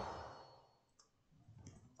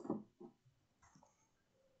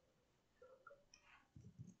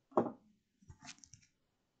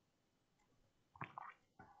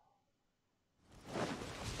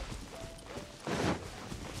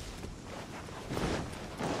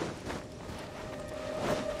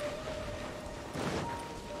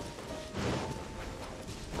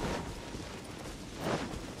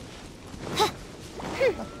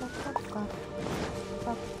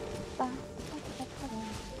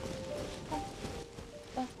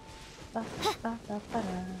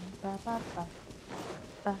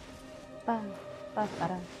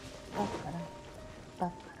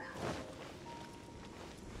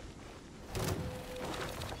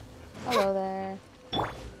 Hello there.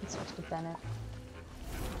 Let's switch to Bennett.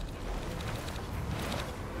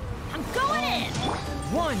 I'm going in!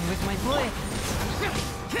 One with my blade!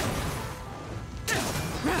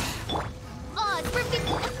 Oz,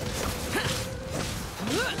 reveal...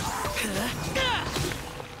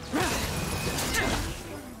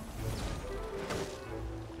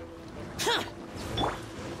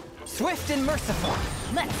 Swift and merciful!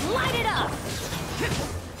 Let's light it up!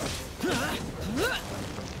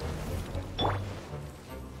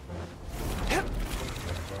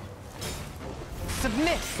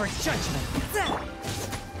 Submit for judgment!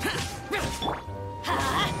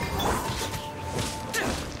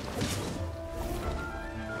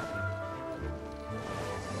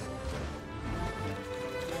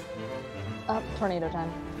 Up, tornado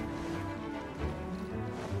time.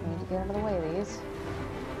 Need to get out of the way of these.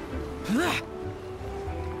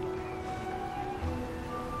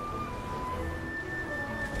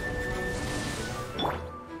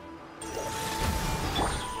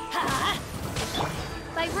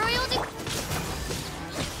 By royal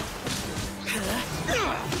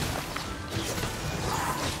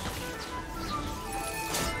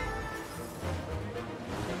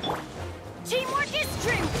teamwork is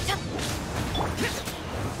strength.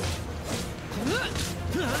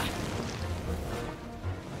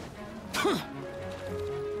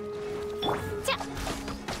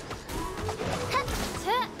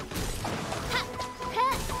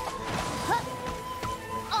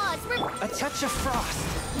 A touch of frost.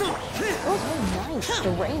 Oh, nice!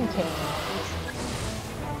 The rain came.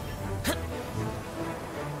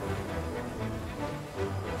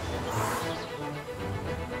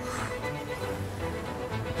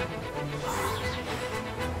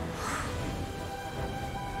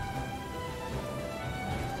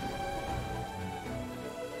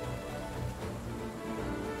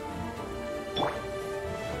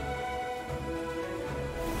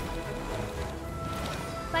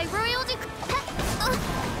 By royal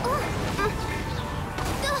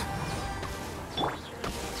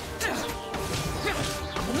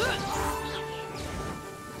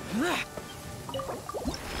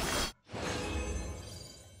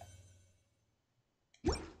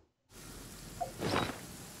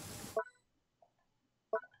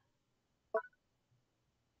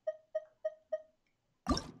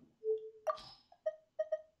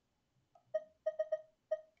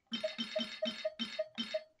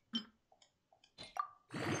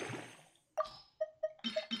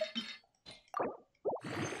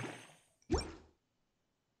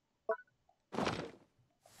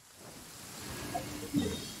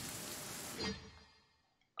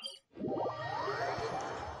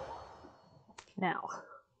Now.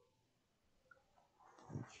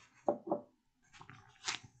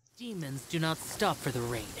 Demons do not stop for the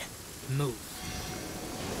raid. Move.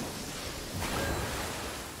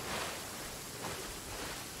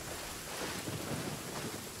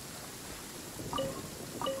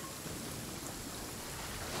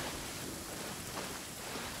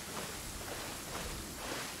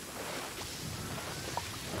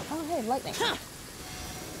 Oh, hey, lightning.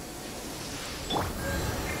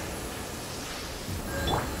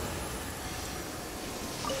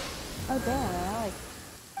 Oh, damn, I like...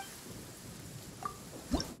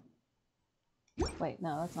 Wait,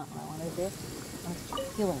 no, that's not what I wanted to do. I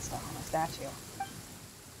was healing stuff on a statue.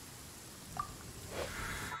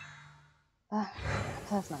 Ah,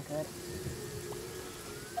 that's not good.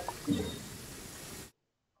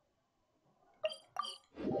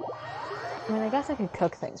 I mean, I guess I could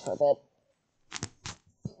cook things for a bit.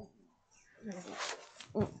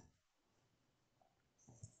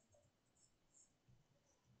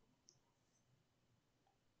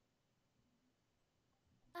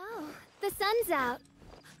 Oh, the sun's out.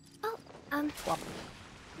 Oh,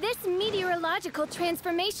 this meteorological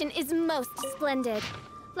transformation is most splendid.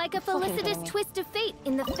 Like a felicitous twist of fate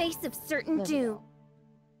in the face of certain doom.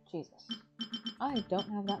 Jesus. I don't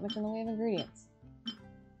have that much in the way of ingredients.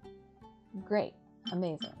 Great.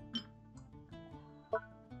 Amazing.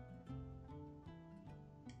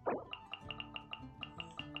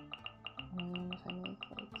 And if I make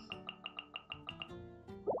like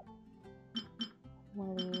one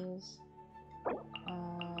of these,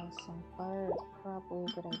 some butter is probably a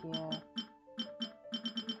good idea.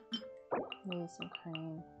 Maybe some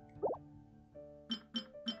cream.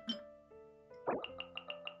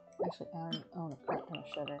 Actually, I already own a crap ton of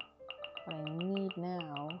sugar. What I need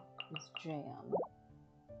now is jam.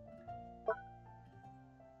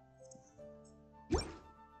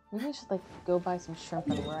 Maybe I should like go buy some shrimp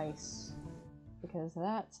and rice, because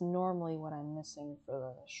that's normally what I'm missing for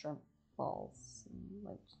the shrimp balls.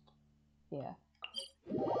 Like, yeah.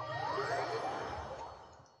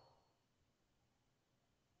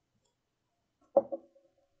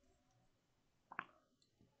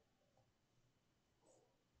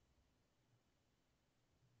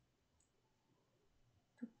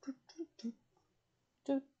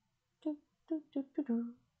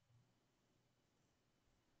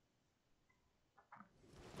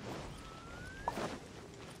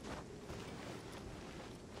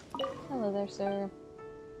 Hello there, sir.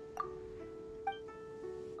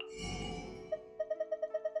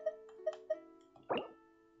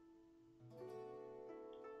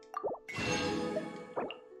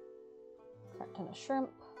 Crap ton of shrimp.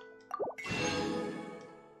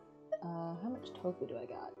 How much tofu do I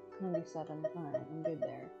got? 97. Alright, I'm good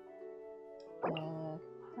there.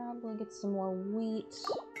 Probably get some more wheat.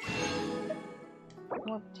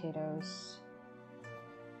 More potatoes.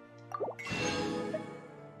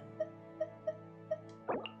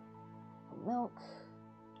 Milk.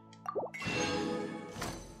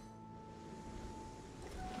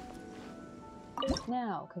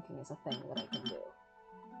 Now cooking is a thing that I can do.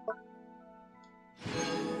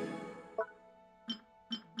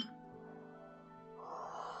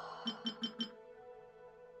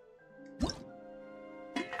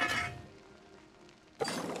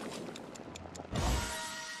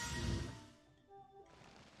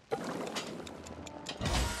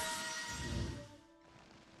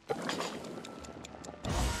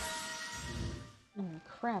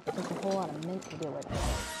 Crap, it takes a whole lot of mint to do it.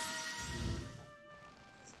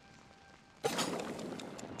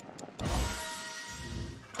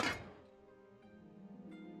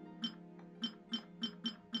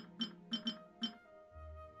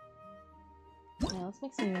 Now let's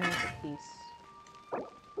make some milk apiece.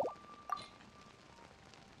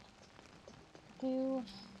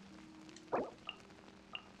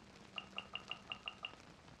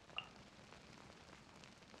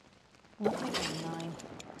 Let's make 9.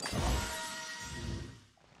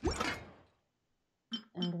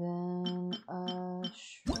 And then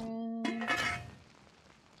shrimp.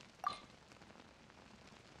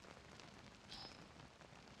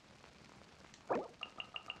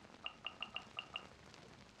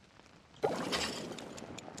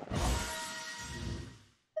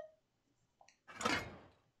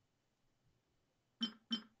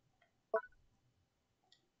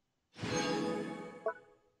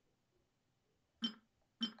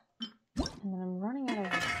 And then I'm running out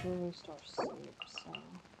of jewelry store soup, so.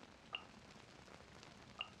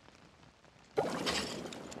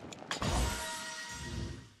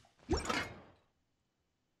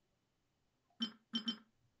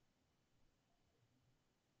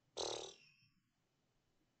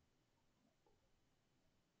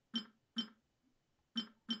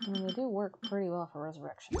 I mean, they do work pretty well for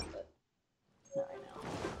resurrection, but not right now.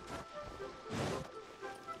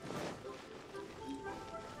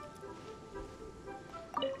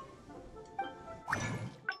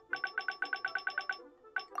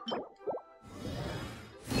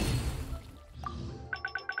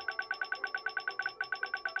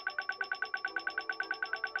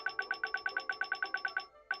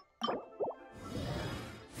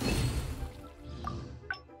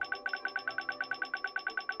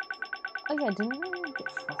 Oh yeah, didn't we get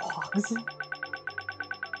frogs? Let's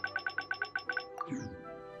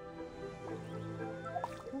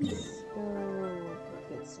go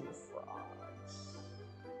get some frogs.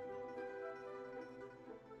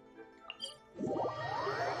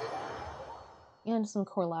 And some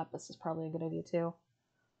core lapis is probably a good idea too.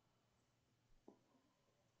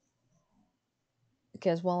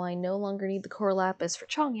 Because while I no longer need the core lapis for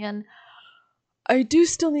Changyan, I do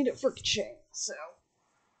still need it for Kaching, so.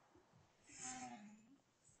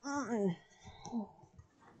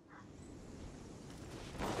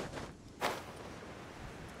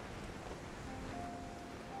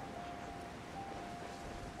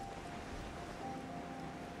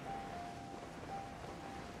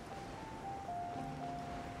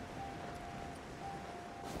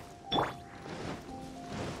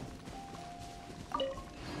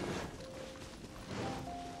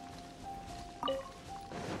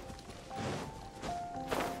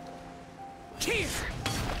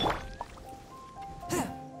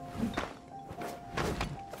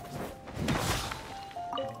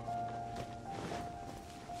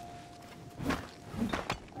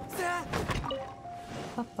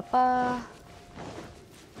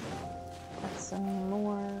 That's some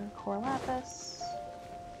more core lapis.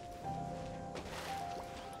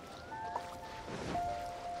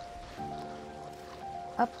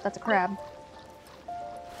 Oh, that's a crab.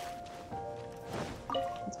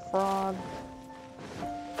 That's a frog.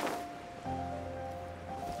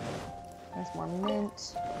 There's more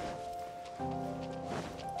mint.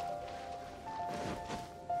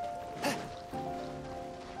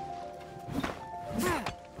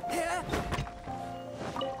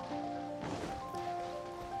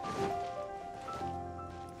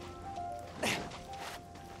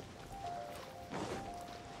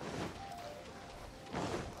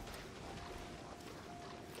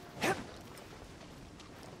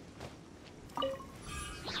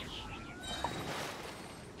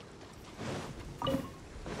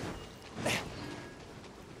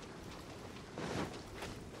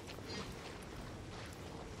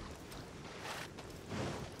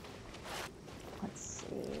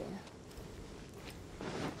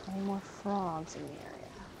 Frogs in the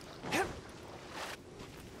area.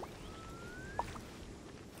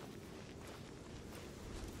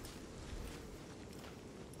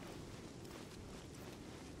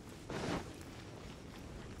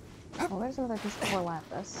 Oh, there's another piece of core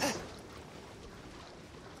lapis.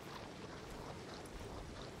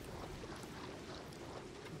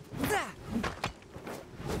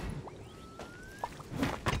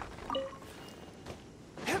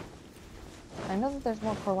 I know that there's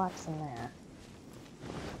more core lapis in there.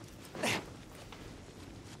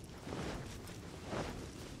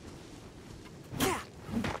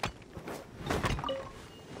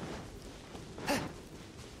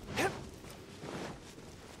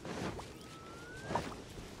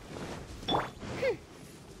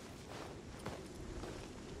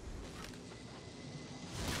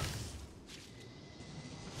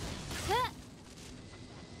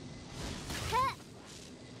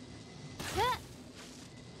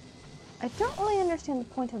 I don't really understand the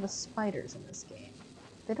point of the spiders in this game.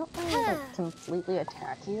 They don't really, like, completely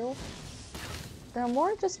attack you. They're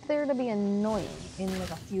more just there to be annoying in,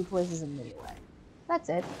 like, a few places in melee. That's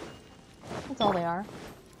it. That's all they are.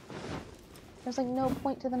 There's, like, no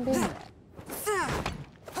point to them being there.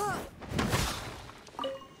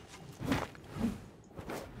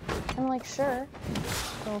 And, like, sure,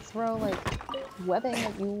 they'll throw, like, webbing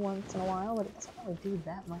at you once in a while, but it doesn't really do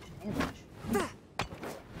that much damage.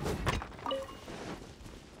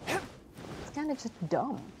 It's kind of just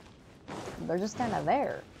dumb. They're just kind of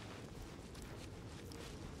there.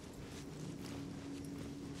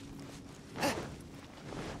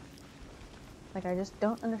 Like, I just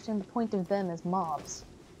don't understand the point of them as mobs.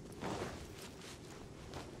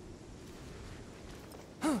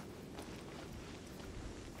 I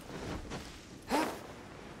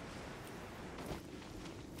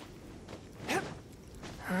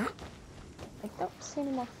don't see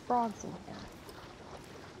any more frogs in here.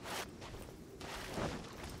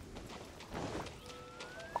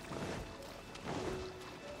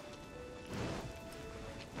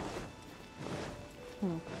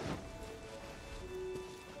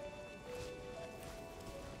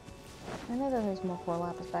 I know that there's more core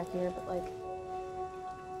lapis back here, but like...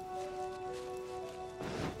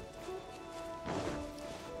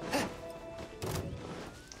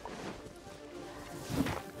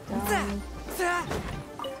 dumb.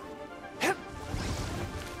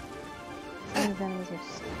 These enemies are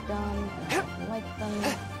just dumb, and I don't like them.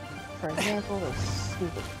 For example, those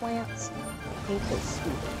stupid plants. I hate those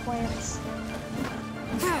stupid plants.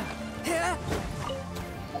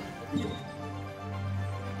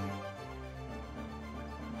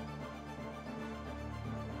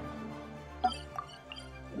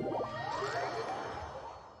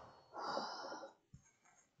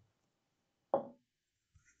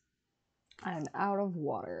 I'm out of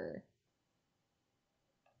water.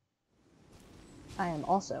 I am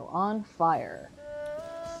also on fire.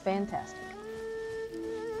 Fantastic.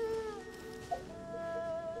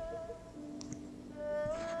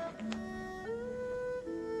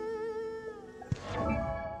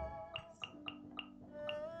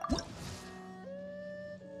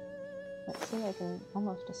 Let's see, I can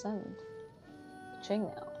almost ascend to Ching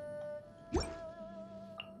now.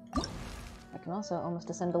 I can also almost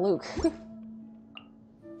ascend to Luke.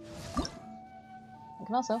 I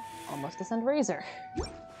can also almost ascend Razor.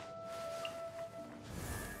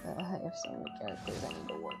 I have so many characters I need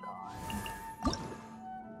to work on.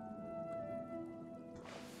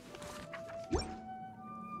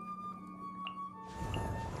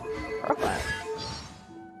 Perfect.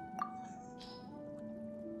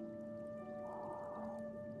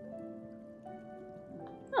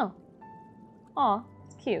 Oh. Aw,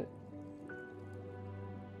 it's cute.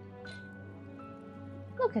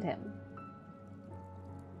 Look at him.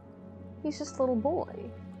 He's just a little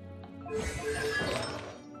boy.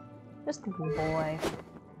 Just a little boy.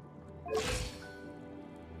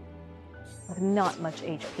 With not much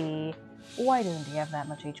HP. Why doesn't he have that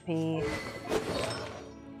much HP?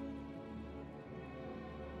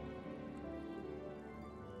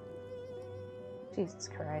 Jesus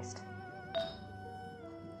Christ.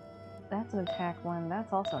 That's an attack one.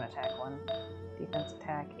 That's also an attack one. Defense,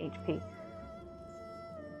 attack, HP.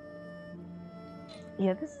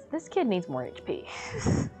 Yeah, this kid needs more HP.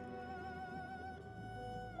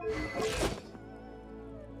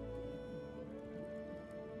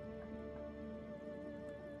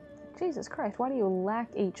 Jesus Christ, why do you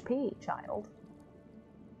lack HP, child?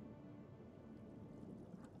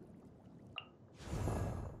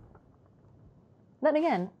 Then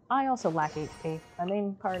again, I also lack HP. My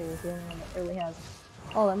main party is the only one that really has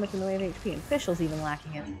all that much in the way of HP, and Fischl's even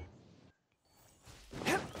lacking it.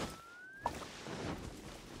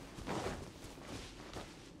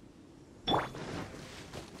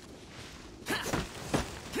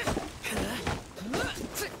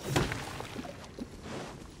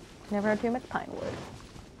 Never had too much pine wood.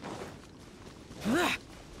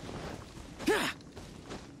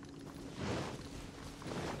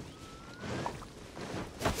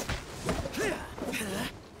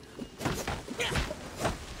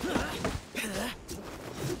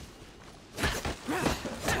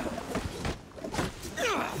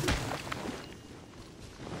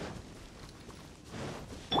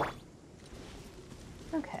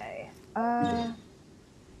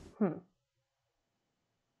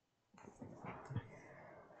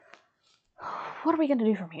 What are we gonna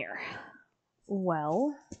do from here?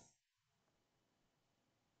 Well,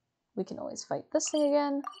 we can always fight this thing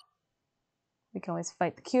again. We can always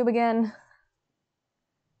fight the cube again.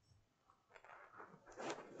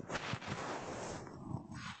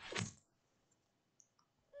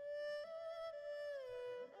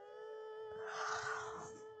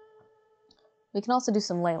 We can also do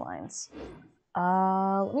some ley lines.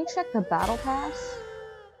 Let me check the battle pass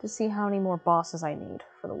to see how many more bosses I need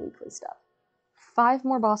for the weekly stuff. 5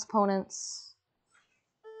 more boss opponents.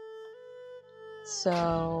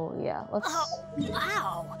 So, yeah, let's... Oh,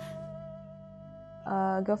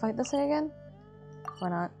 wow! Go fight this thing again? Why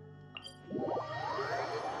not?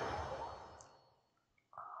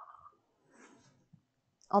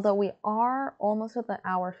 Although we are almost at the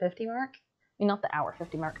hour 50 mark. I mean, not the hour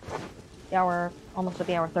 50 mark. The hour, almost at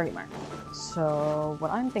the hour 30 mark. So,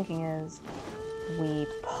 what I'm thinking is we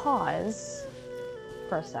pause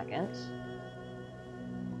for a second,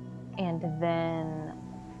 and then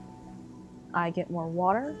I get more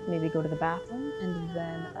water, maybe go to the bathroom, and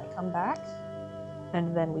then I come back,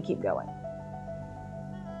 and then we keep going.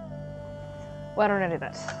 Why don't I do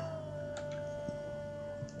that?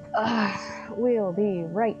 We'll be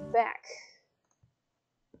right back.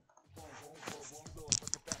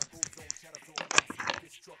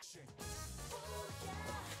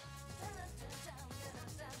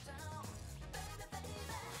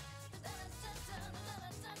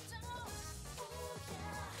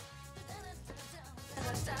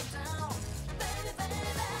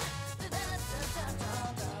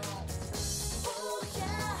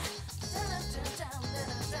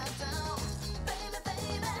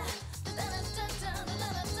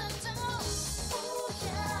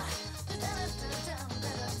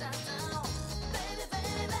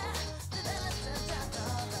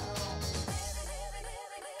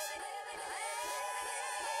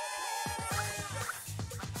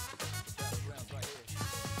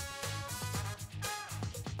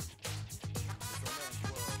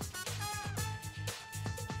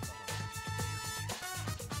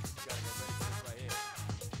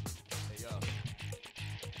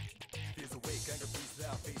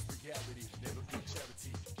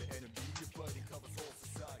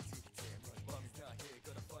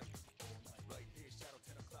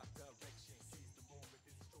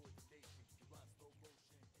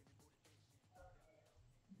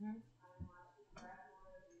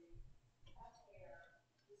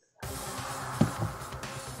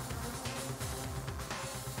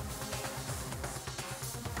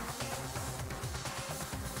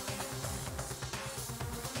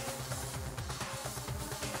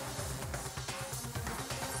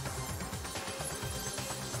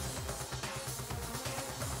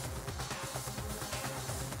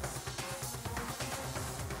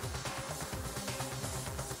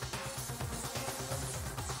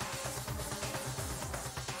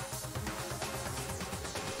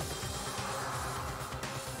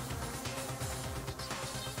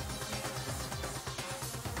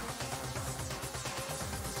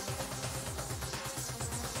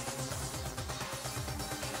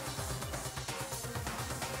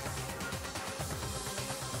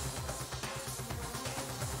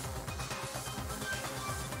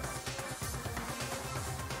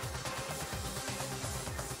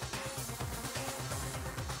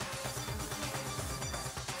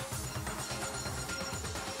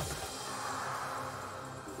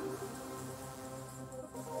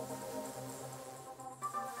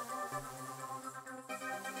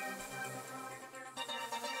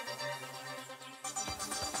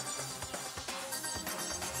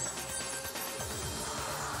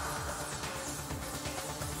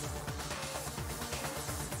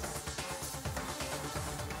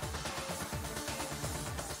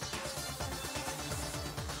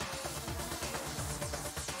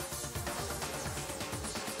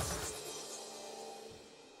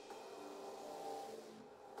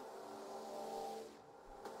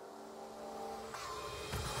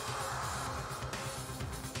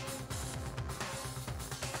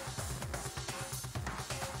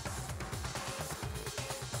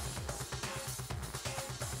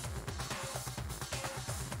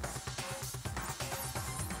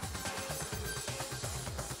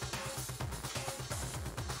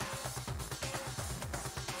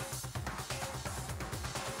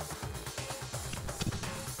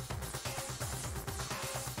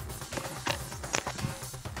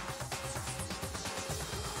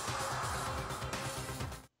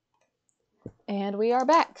 And we are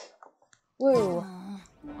back. Woo.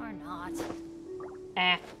 Or not.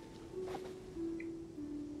 Eh.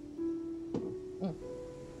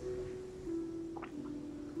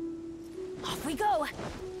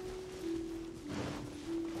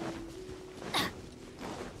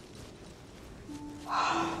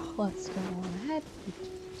 on ahead.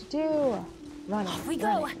 Do running. Off we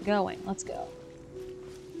running, going. Let's go.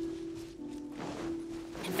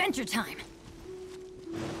 Adventure time.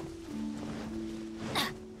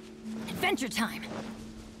 Adventure time.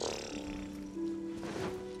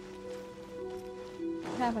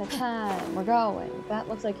 We're having a time. We're going. That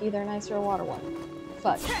looks like either an ice or a water one.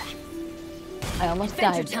 Fuck. I almost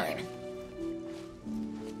died there.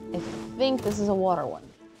 I think this is a water one.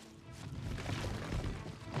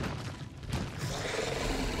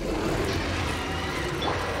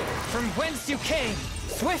 From whence you came,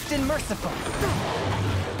 swift and merciful.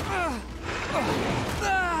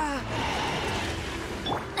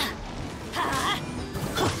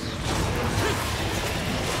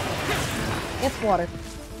 It's water.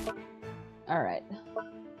 Alright.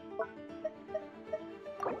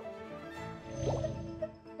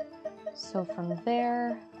 So from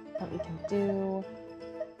there, what we can do,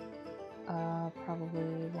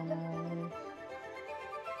 probably one of...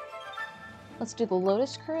 Let's do the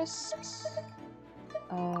Lotus Crisps,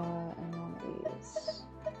 and one of these.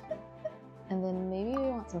 And then maybe we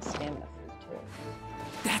want some stamina food too.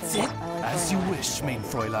 That's So it? I like As going you out. wish, main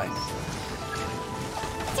Fräulein.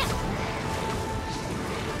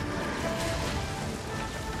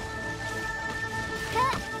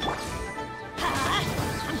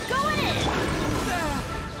 I'm going in.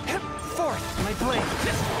 Forth, my blade.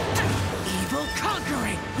 Evil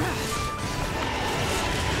conquering!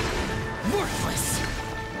 Worthless!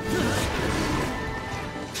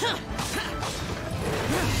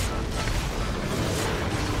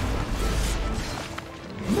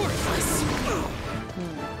 Worthless!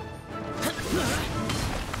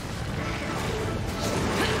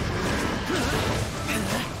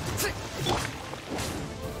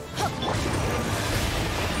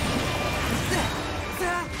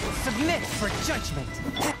 Submit for judgment.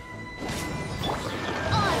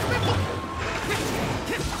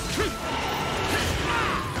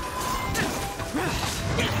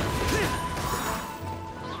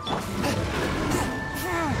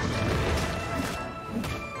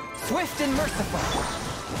 Swift and merciful.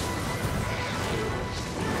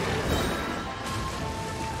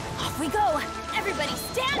 Off we go. Everybody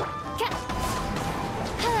stand.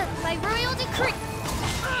 By royal decree.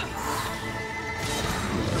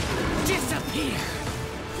 Disappear!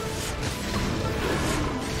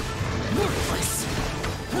 Worthless!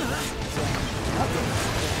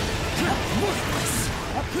 Worthless!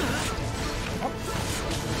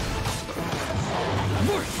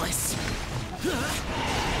 Worthless!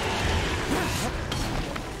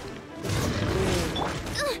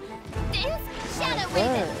 Shadow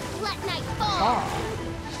Raven, let night fall.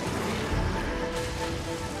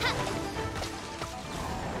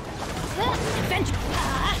 Adventure.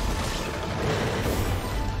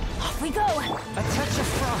 Off we go. A touch of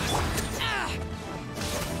frost.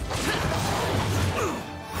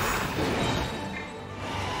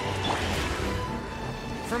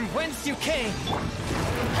 From whence you came.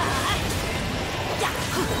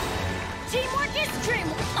 Teamwork is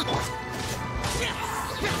dreamwork.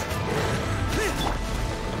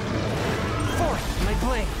 Forth, my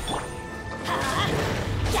blade.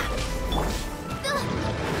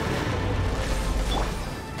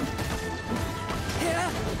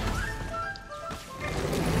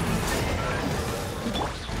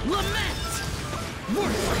 Lament!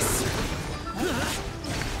 Worthless!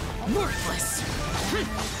 Worthless!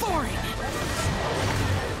 Boring!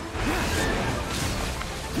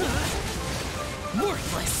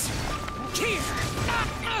 Worthless! Here!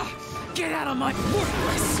 Get out of my...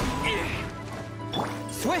 Worthless!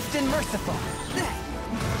 Swift and merciful.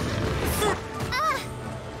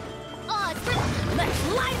 Let's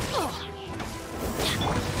light.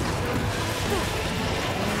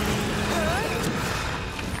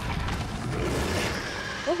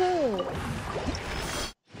 Woohoo!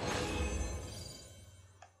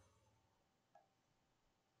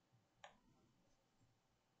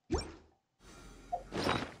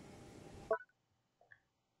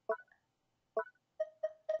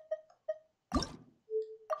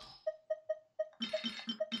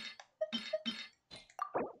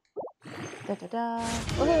 Da da da.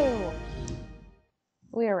 Woohoo!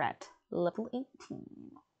 We are at level 18.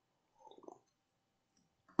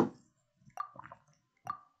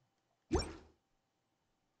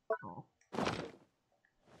 Oh.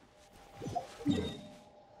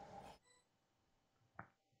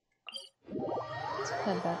 Let's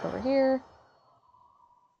head back over here.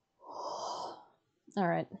 All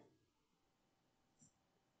right.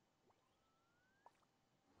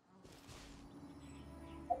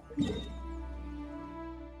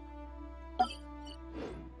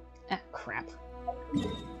 Ah, crap.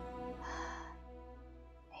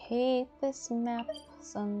 hate this map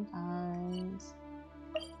sometimes.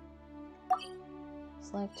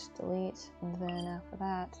 Select, delete, and then after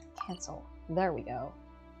that, cancel. There we go.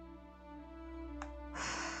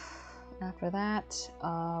 After that,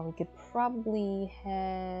 we could probably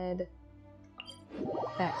head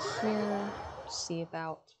back here, see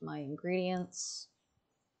about my ingredients.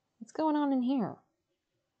 What's going on in here?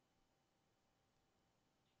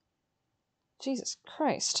 Jesus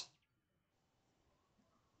Christ.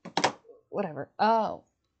 Whatever. Oh.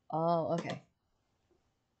 Oh, okay.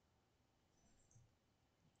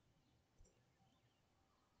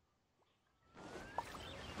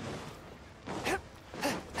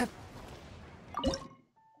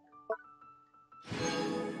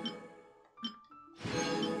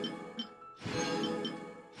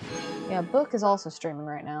 Yeah, Book is also streaming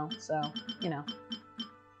right now, so, you know.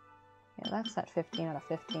 Yeah, that's at 15 out of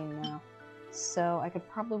 15 now. So I could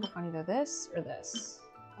probably work on either this or this.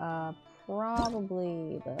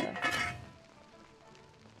 Probably the...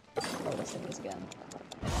 Oh, this thing is again.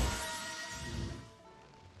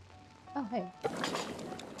 Oh, hey.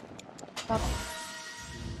 Stop.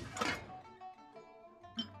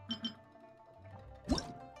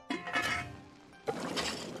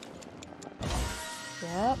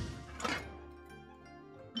 Yep.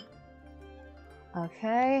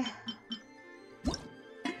 Okay.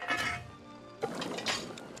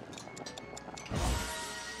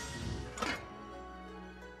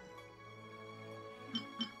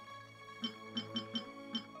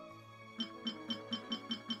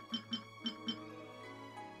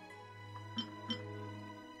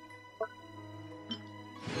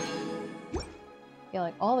 Yeah,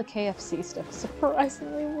 like all the KFC stuff is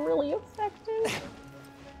surprisingly really effective.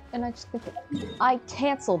 And I just think that I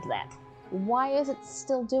canceled that. Why is it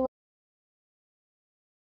still doing?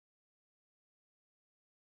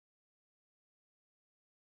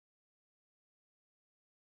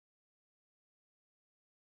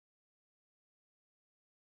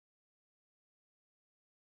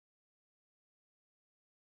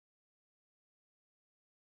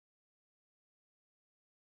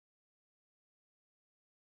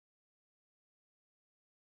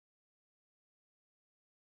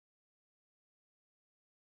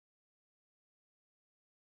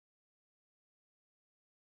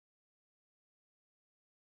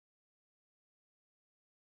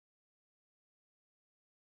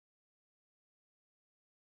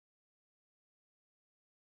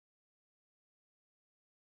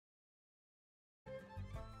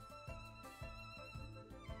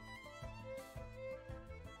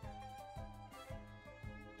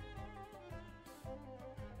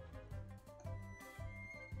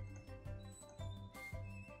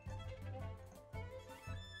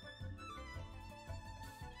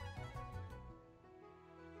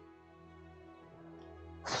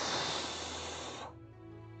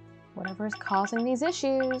 Whatever is causing these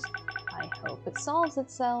issues, I hope it solves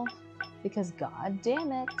itself, because god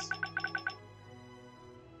damn it.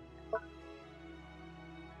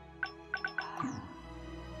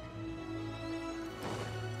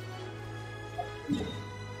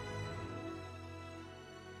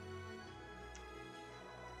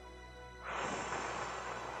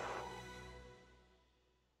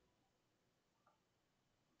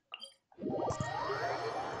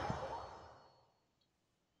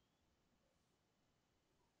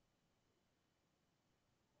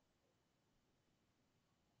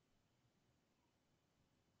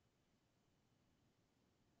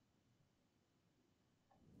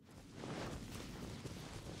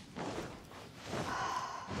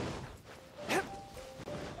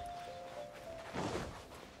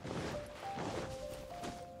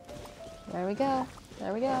 There we go.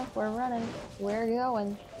 There we go. We're running. We're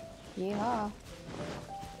going. Yeehaw.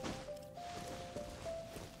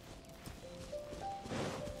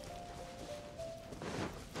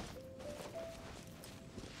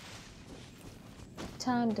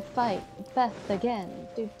 Time to fight Beth again.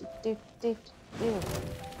 Do do do do do.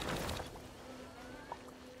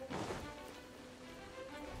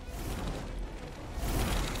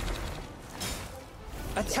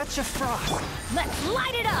 A touch of frost. Let's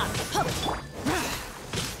light it up!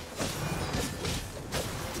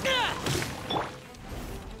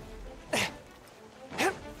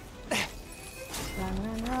 Run,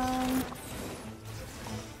 run, run.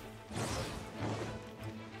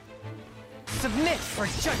 Submit for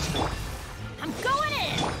judgment. I'm going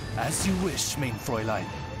in! As you wish, main Fräulein.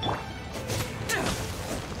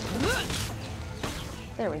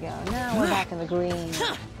 There we go. Now we're back in the green.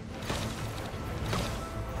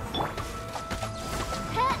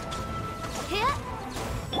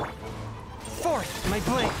 Forth, my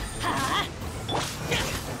blade.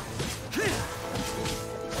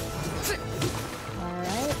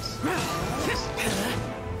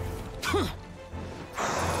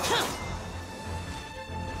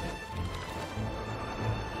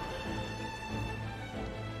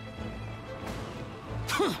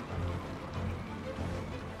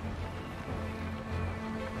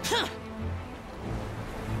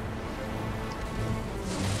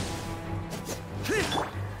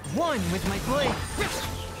 One with my blade.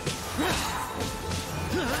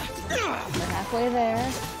 We're halfway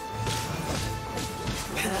there.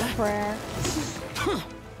 Not a prayer.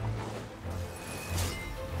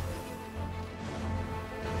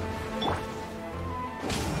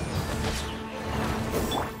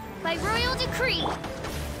 By royal decree.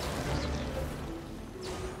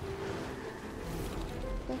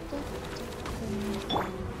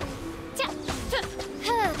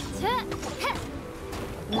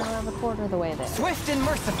 Now we're a quarter of the way there. Swift and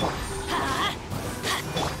merciful.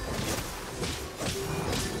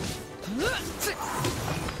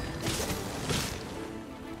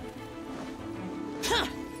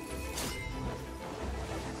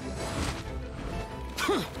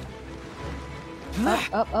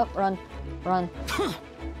 Up, run, run.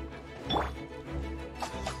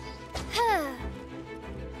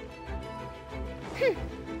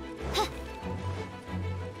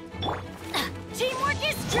 Teamwork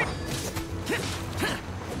is true.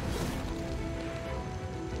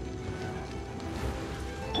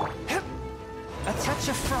 A touch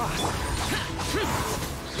of frost.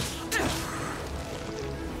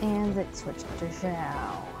 And it switched to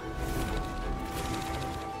Zhao.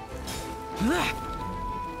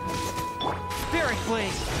 Spirit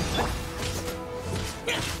blade.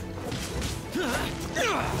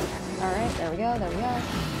 Alright, there we go, there we go.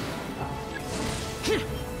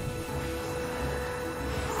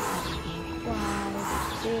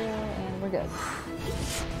 Fly here, and we're good.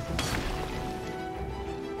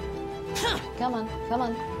 Come on, come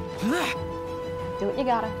on. Do what you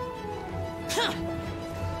gotta.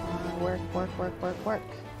 Work, work, work, work, work.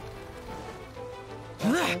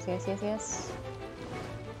 Yes, yes, yes, yes.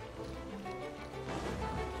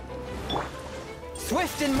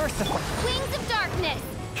 Swift and merciful. Wings of darkness.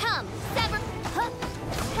 Come, sever.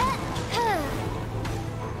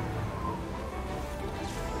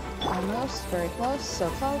 Almost, very close, so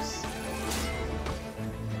close.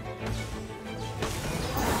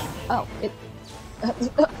 Oh, it...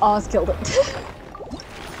 Oz killed it.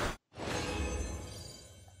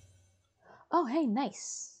 Oh, hey,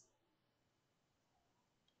 nice.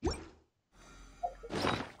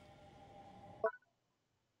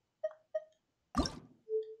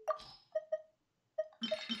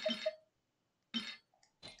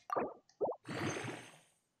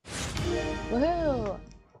 Woohoo!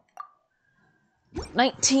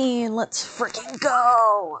 19, let's freaking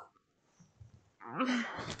go!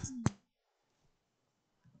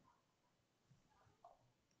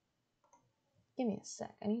 Give me a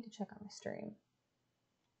sec, I need to check on my stream.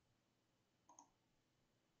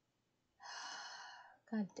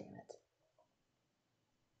 God damn it.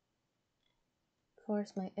 Of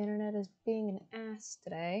course, my internet is being an ass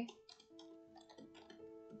today.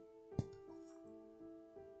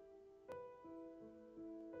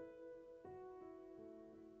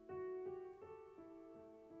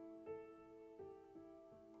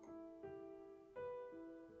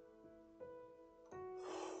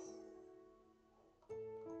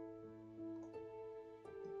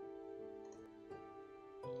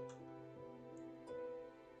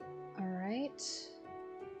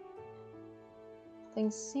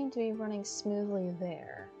 Things seem to be running smoothly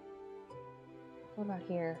there. What about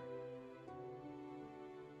here?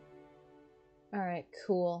 Alright,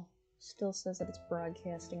 cool. Still says that it's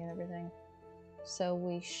broadcasting and everything. So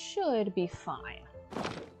we should be fine.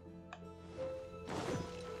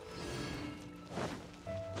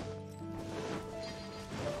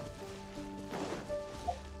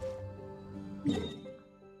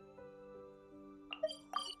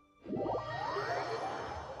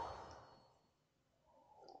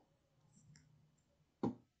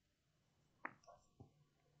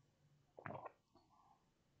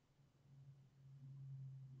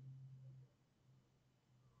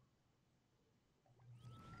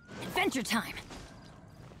 Adventure time.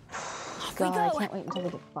 God, I can't wait until we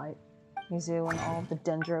get fight Mizu and all of the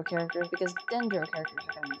Dendro characters, because Dendro characters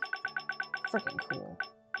are gonna be freaking cool.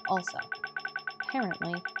 Also,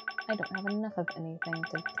 apparently, I don't have enough of anything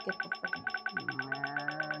to get the freaking...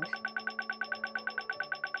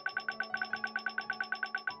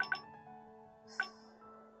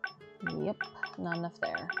 Yep, not enough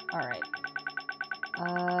there. Alright.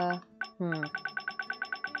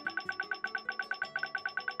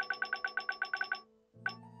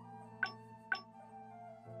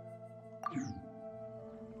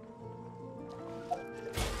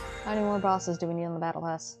 How many more bosses do we need on the battle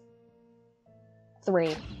pass?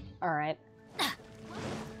 3. Alright.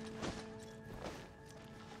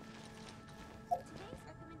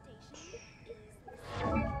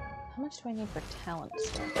 much do I need for talent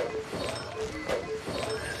stuff?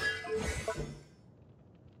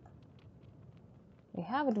 We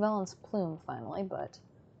have a Dwelling's Plume finally, but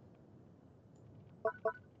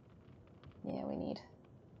yeah, we need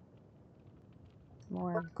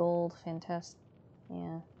more gold. Fantastic.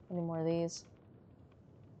 Yeah, we need more of these.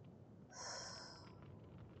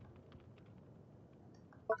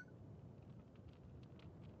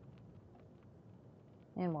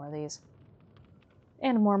 And more of these.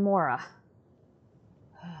 And more Mora.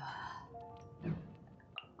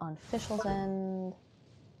 On Fischl's end.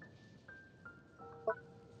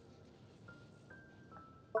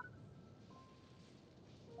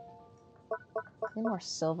 Need more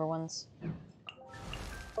silver ones.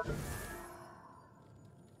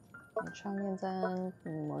 On Changyan's end.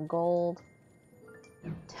 Need more gold.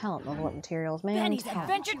 Talent level up materials, man. Benny's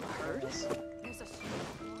adventure.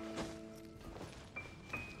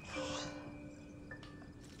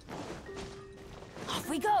 Off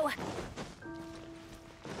we go.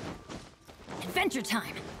 Adventure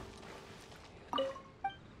time.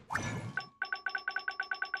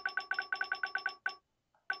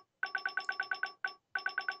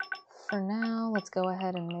 For now, let's go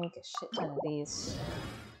ahead and make a shit ton of these.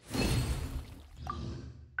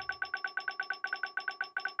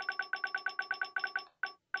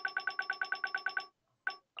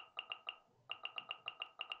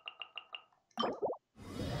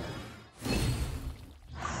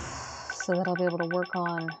 So that I'll be able to work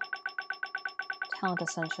on talent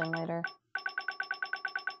ascension later.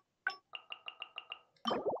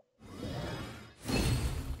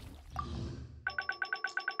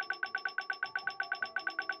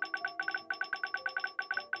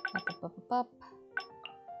 Up.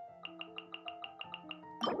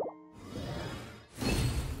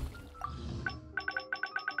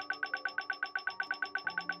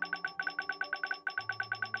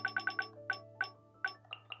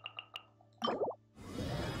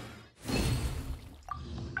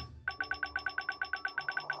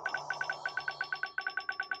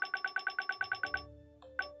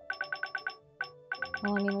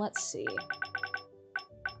 Well, I mean, let's see.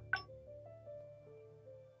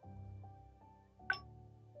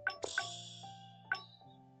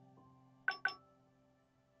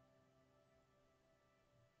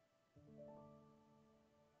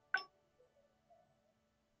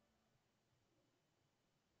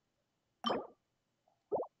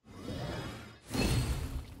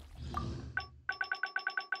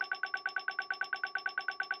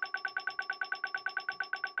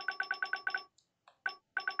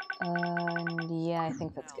 Yeah, I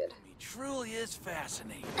think that's good. It truly is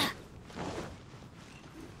fascinating.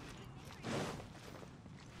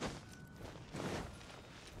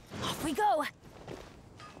 Off we go.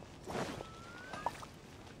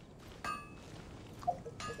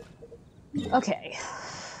 Okay,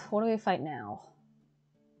 what do we fight now?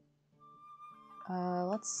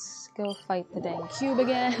 Let's go fight the dang cube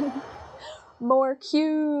again. More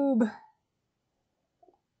cube!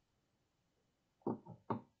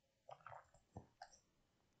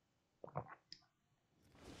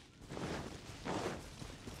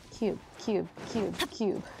 Cube, cube, cube,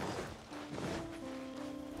 cube.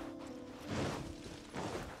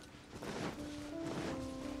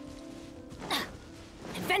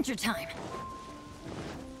 Adventure time.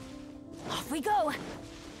 Off we go.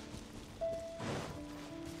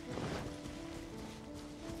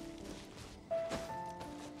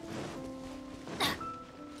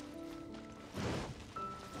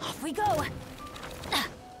 Off we go.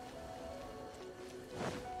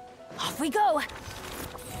 Off we go.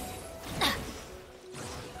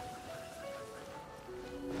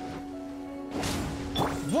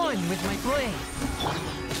 One with my blade.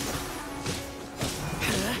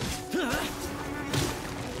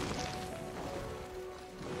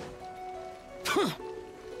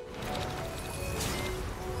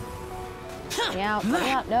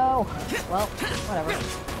 Yeah, no. Well, whatever.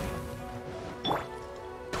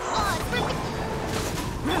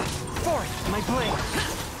 Forth, my blade.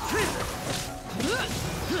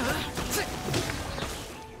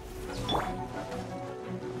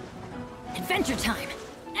 Adventure time.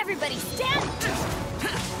 Everybody stand.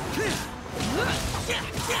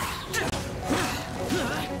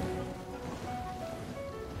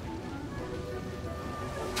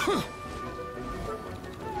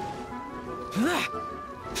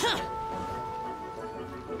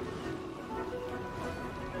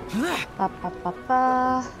 Ba, ba, ba, ba.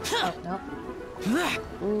 Oh, no.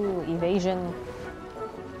 Ooh, evasion.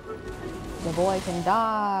 The boy can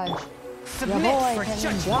dodge. Submit Your boy for can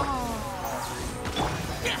judgment. dodge.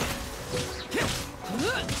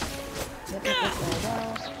 Yep, there we go.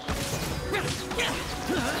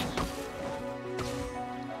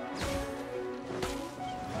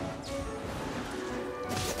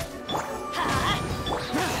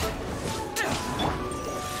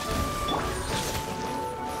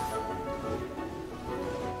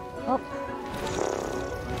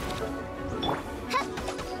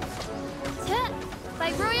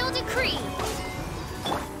 By royal decree.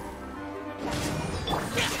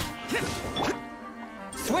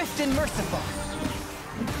 Swift and merciful.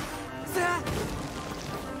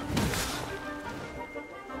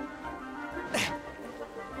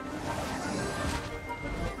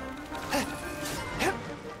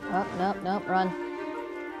 Oh, nope, nope, run.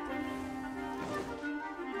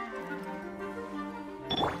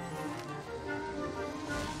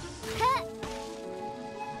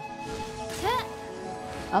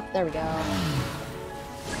 Up, there we go.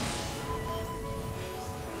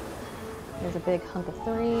 There's a big hunk of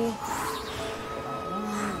 3.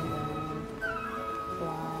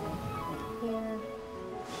 Fly right here.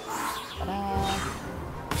 Ta-da!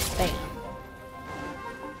 Bam!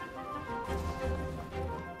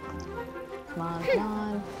 Come on, come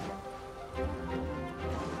on.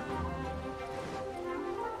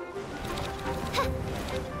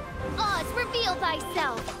 Oz, reveal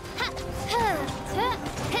thyself!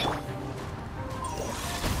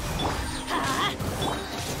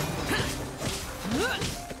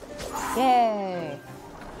 Yay!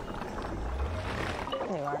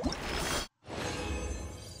 There you are.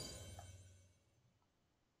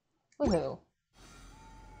 Woohoo!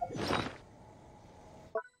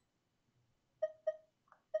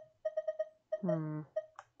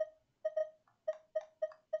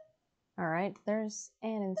 Alright, there's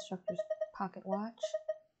an instructor's pocket watch.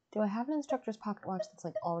 Do I have an instructor's pocket watch that's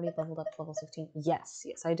like already leveled up to level 16? Yes,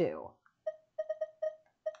 yes I do.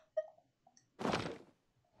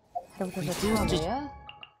 Head over to Talia.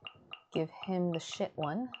 Give him the shit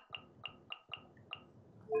one.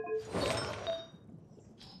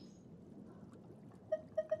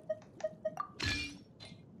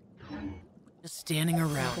 Just standing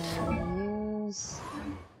around. Then use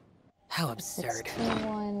How absurd. 16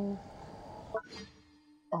 one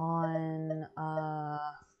on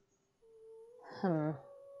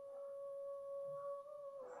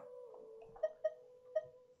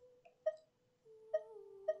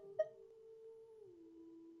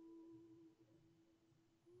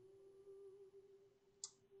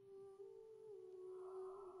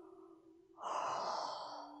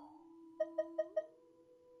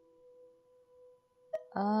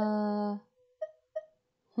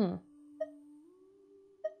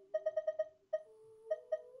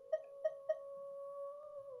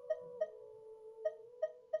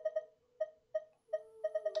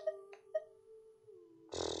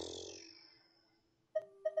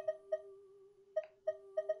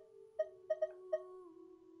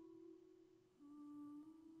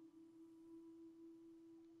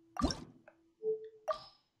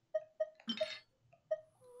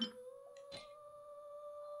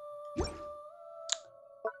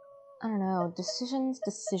I don't know. Decisions.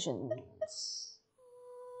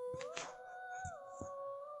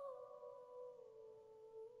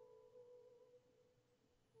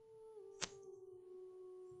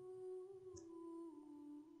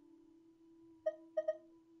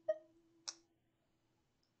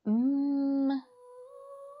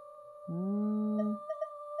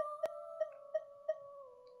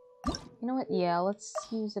 You know what? Yeah, let's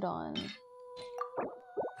use it on.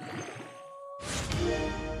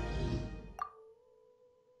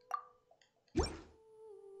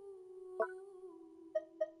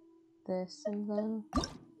 This and then.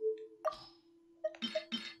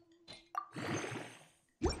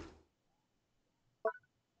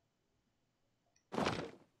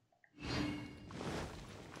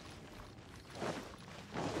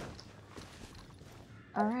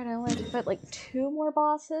 Alright, I only have to fight like 2 more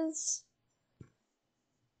bosses.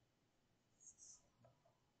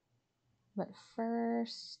 But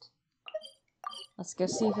first, let's go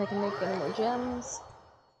see if I can make any more gems.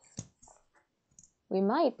 We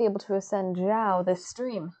might be able to ascend Zhao this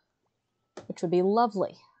stream, which would be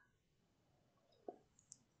lovely.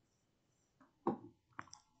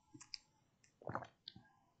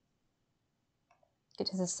 Get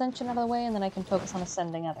his ascension out of the way, and then I can focus on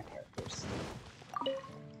ascending other characters.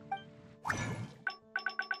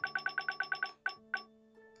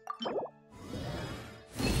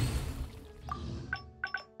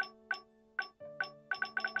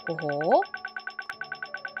 Oh.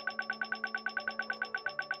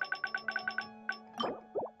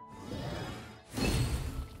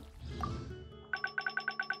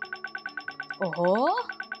 Oh.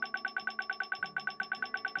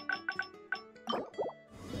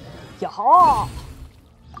 Yaha!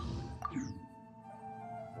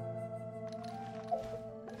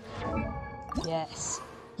 Yes.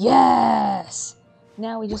 Yes!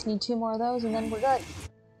 Now we just need 2 more of those and then we're good.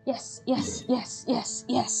 Yes, yes, yes, yes,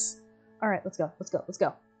 yes! Alright, let's go, let's go, let's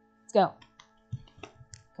go. Let's go.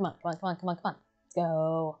 Come on, come on, come on, come on, come on. Let's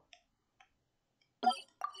go.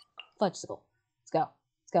 Fudgesicle. Let's go.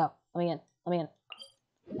 Let's go. Let me in. Let me in.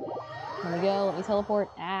 Let me go. Let me teleport.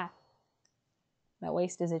 Ah. My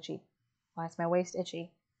waist is itchy. Why is my waist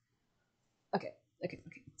itchy? Okay. Okay.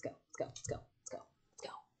 Okay. Let's go. Let's go. Let's go. Let's go. Let's go.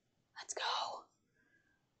 Let's go.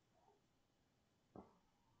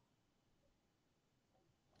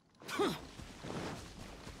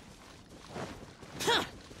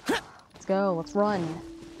 Let's go. Let's run.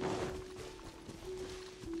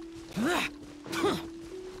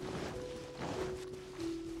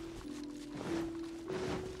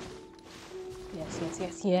 Yes, yes,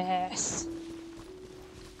 yes, yes.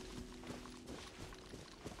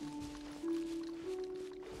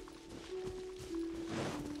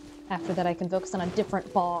 After that, I can focus on a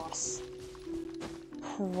different boss.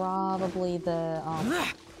 Probably the,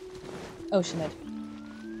 Oceanid.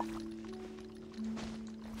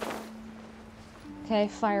 Okay,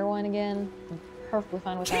 fire one again. I'm perfectly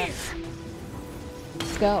fine with that.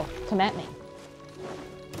 Let's go. Come at me.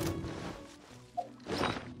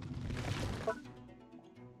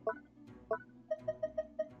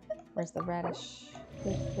 Where's the radish?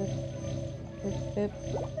 Boop, boop, boop, boop.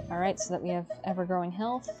 Alright, so that we have ever-growing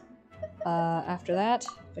health. After that,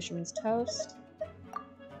 Fisherman's Toast.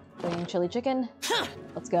 Bringing chili chicken.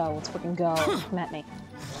 Let's go. Let's freaking go. Come at me.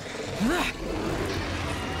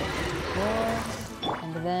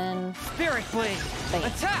 And then... Spirit Blade! Bam.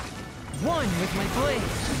 Attack! One with my blade!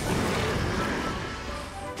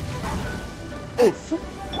 Oof.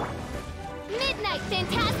 Midnight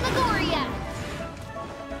Phantasmagoria!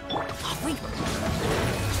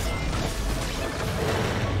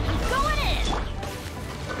 I'm going in!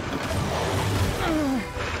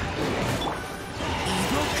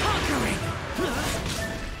 Evil conquering!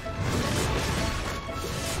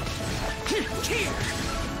 Here!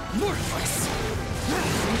 Worthless!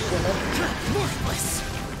 Worthless!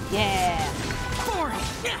 Yeah! Boring!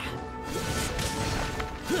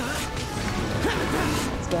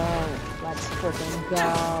 Let's go. Let's freaking go.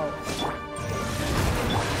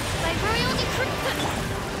 By royal decree...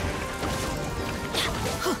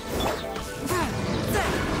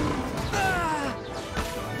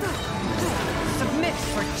 Submit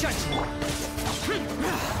for judgment!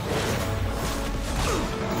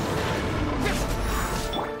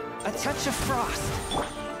 A touch of frost!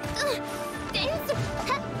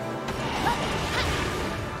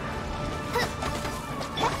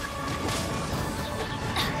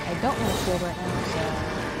 I don't want to shield right now, so...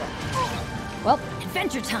 Yeah. Well,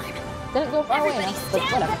 Adventure time! didn't go far away enough, but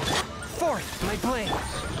whatever. Forth my blade!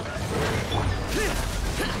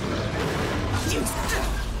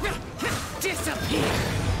 Disappear!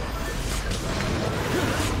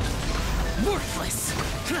 Worthless!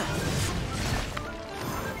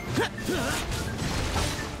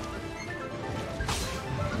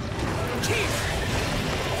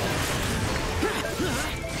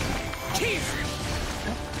 Here!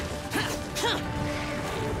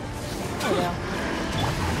 There we go.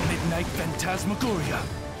 Midnight Phantasmagoria!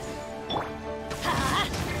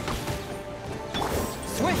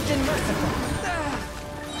 Swift and merciful!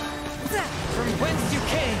 From whence you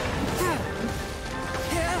came!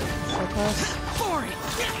 So close. Boring!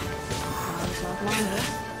 Come on, and...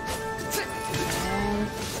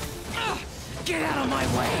 Get out of my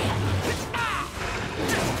way!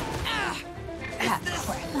 Ah, crap.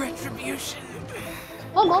 Retribution!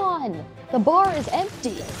 Come on! The bar is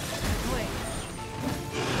empty!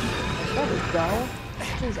 There we go.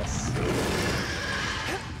 Jesus.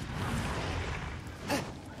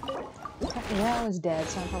 Yeah, I was dead,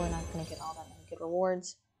 so I'm probably not going to get all that many good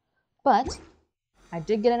rewards. But, I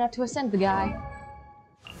did get enough to ascend the guy.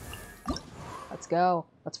 Let's go.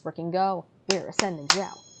 Let's freaking go. We're ascending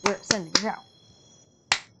Zhao. We're ascending Zhao.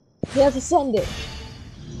 He has ascended!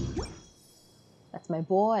 That's my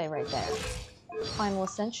boy right there. Final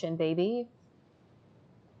ascension, baby.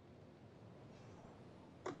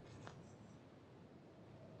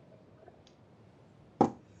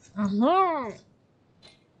 Now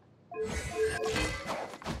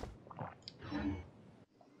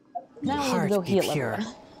we need to go heal everyone.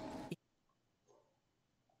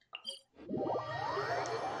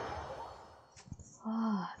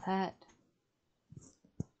 Ah, that.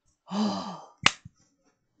 Oh.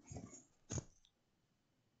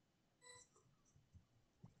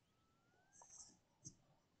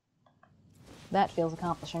 That feels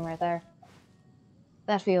accomplishing right there.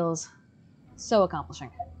 That feels so accomplishing.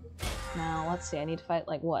 Now, let's see, I need to fight,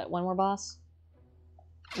 like, what? One more boss?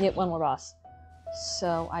 Yep, one more boss.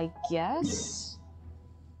 So, I guess...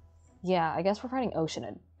 Yeah, I guess we're fighting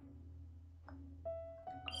Oceanid.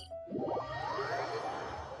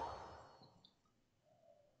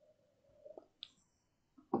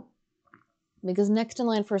 Because next in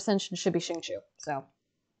line for Ascension should be Xingqiu, so...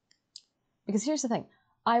 Because here's the thing.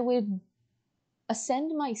 I would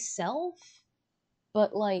ascend myself,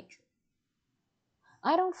 but, like...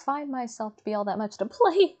 I don't find myself to be all that much to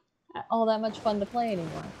play... all that much fun to play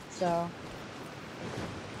anymore, so...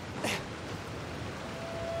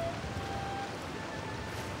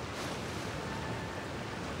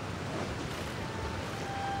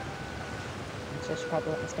 I should probably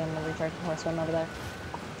let this game and recharge before I swim over there.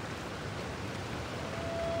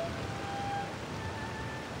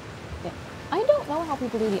 Yeah. I don't know how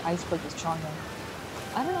people do the iceberg is charming.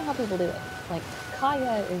 I don't know how people do it. Like,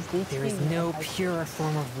 Kaya is the There is no purer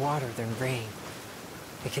form of water than rain.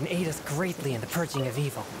 It can aid us greatly in the purging of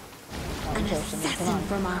evil. An assassin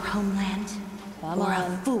from our homeland? Come or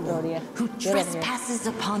on, a fool Rhodia. who Get over here. trespasses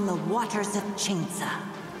upon the waters of Chinza?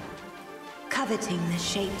 Coveting the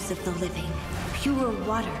shapes of the living, pure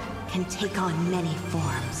water can take on many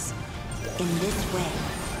forms. In this way,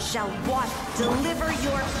 shall water deliver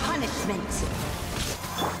your punishment.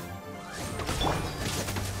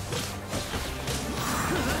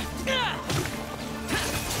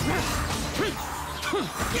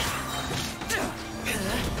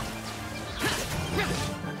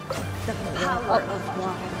 The power of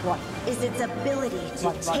water is its ability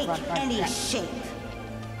to take any shape.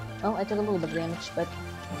 Oh, I took a little bit of damage, but...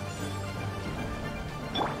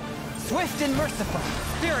 Swift and merciful,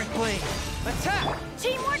 Spirit Blade, attack!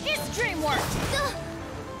 Teamwork is dreamwork!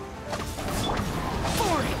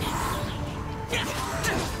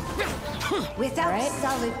 Without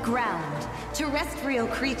solid ground, terrestrial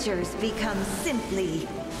creatures become simply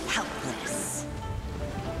helpless.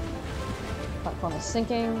 Platform is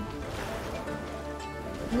sinking.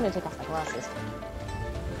 I'm gonna take off my glasses.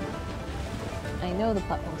 I know the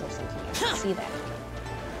platforms are sinking. I can see that.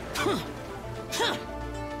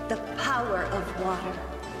 The power of water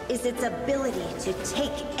is its ability to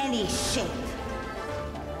take any shape.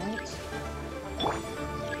 Alright.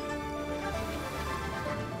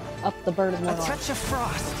 Up the bird is more A touch of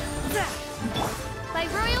frost. By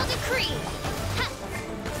royal decree!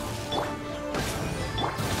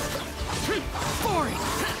 Boring!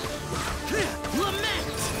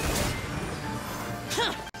 Lament!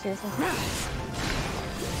 Seriously?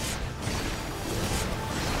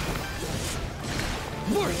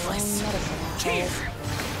 Worthless! Here!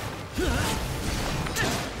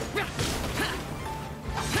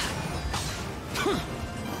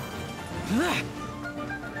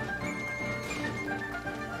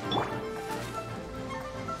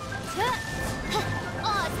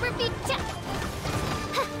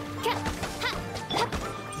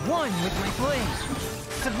 One with my blade.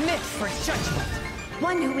 Submit for judgment.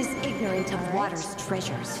 One who is ignorant of water's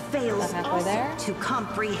treasures fails halfway also there? to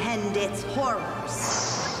comprehend its horrors.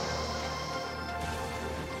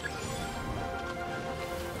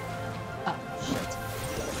 Oh, shit.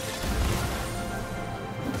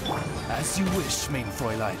 As you wish, main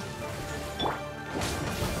Fräulein.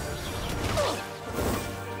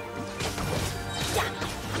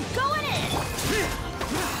 I'm going in!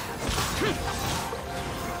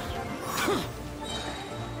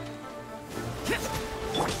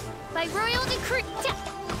 By royal decree!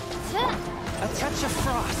 A touch of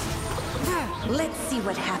frost. Let's see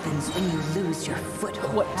what happens when you lose your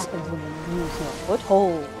foothold. What happens when you lose your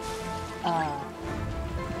foothold?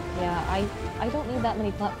 Yeah, I don't need that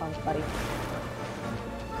many platforms, buddy.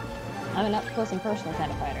 I'm an up-close and personal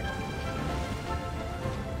kind of fighter.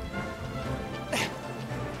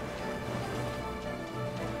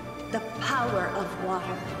 The power of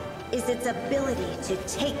water is its ability to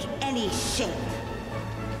take any shape.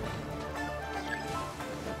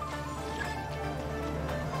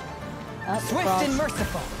 Up, Swift cross, and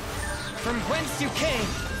merciful. From whence you came.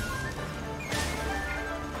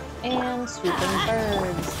 and sweeping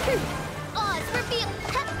birds. Oz reveal!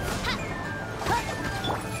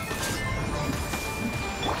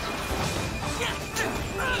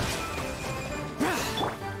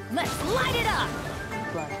 Let's light it up!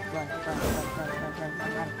 Run, run, run, run, run, run, run,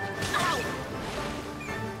 run, run. Ow!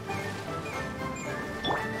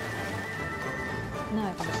 Now I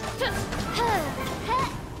can just...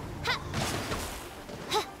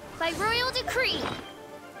 By royal decree!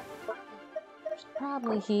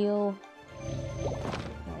 Probably heal.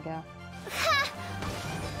 There we go.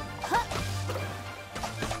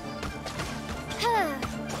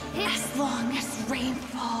 rain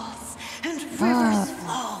falls and rivers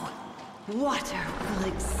flow, water will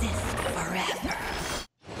exist forever.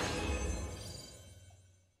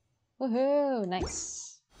 Woohoo!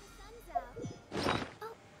 Nice. Sun's out.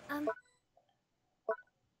 Oh,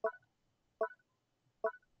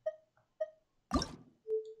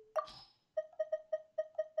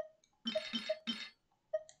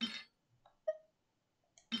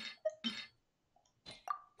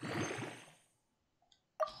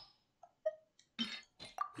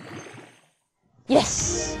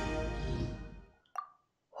 Yes!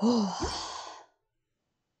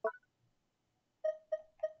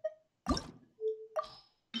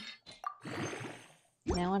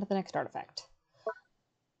 Now on to the next artifact.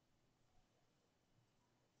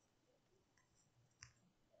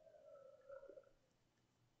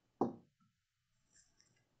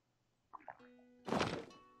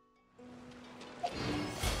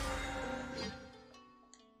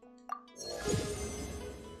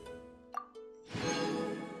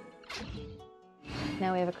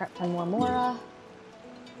 Now we have a crap ton more Mora.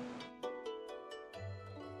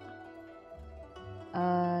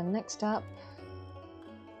 Next up,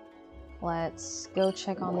 let's go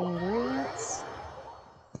check on the ingredients.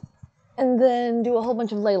 And then do a whole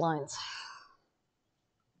bunch of ley lines.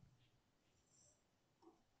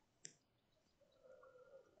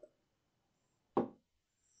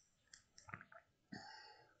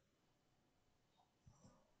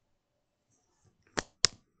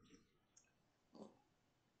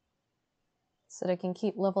 So that I can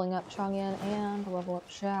keep leveling up Chang'an and level up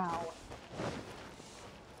Xiao.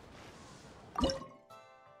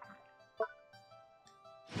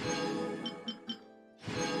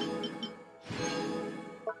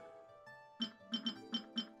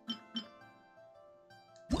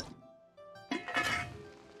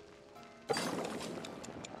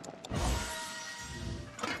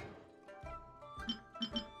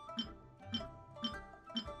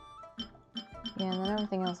 Yeah, and then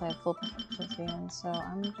everything else I have full proficiency in, so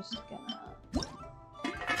I'm just gonna...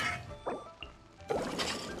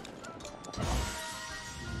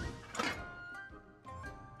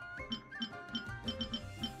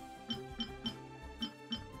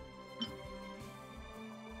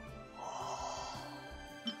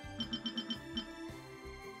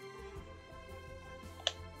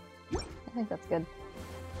 I think that's good.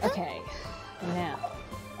 Okay, now,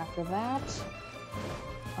 after that...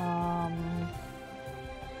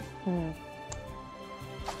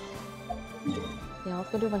 Yeah,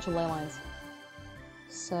 let's go do a bunch of ley lines.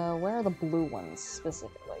 So, where are the blue ones,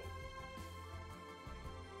 specifically?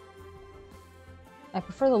 I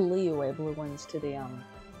prefer the Liyue blue ones to the,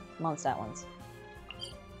 Mondstadt ones.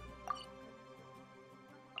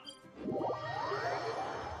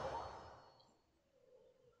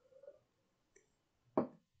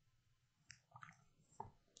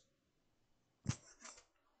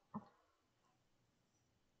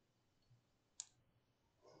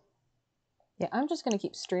 Yeah, I'm just gonna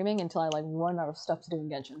keep streaming until I, like, run out of stuff to do in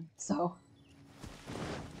Genshin, so...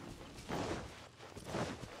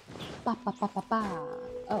 Ba ba ba ba ba!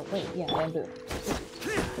 Oh, wait, yeah, bamboo.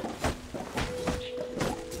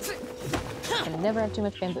 Can never have too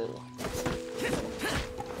much bamboo.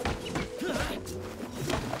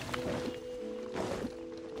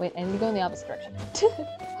 Wait, I need to go in the opposite direction.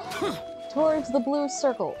 Towards the blue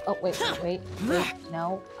circle! Oh, wait,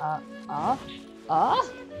 no,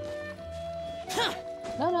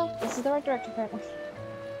 No, this is the right direction, apparently.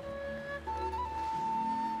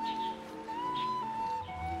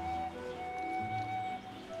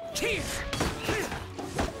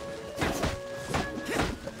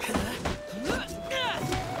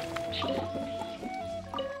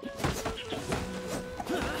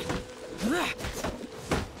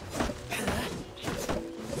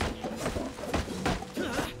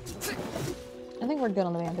 I think we're good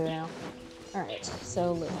on the bamboo now. Alright,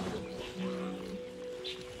 so Luna.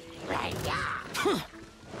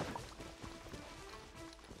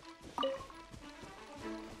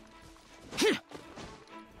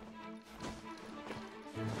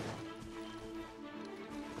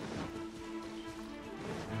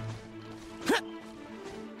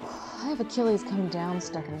 I have Achilles come down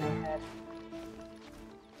stuck in my head.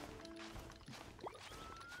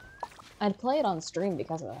 I'd play it on stream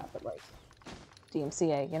because of that, but like,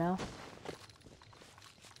 DMCA, you know?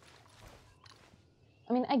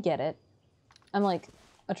 I mean, I get it. I'm like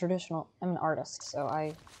I'm an artist, so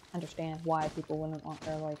I understand why people wouldn't want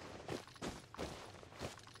their like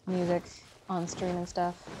music on stream and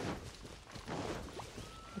stuff.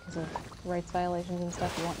 Because of rights violations and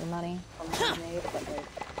stuff, you want your money from what you made, but like...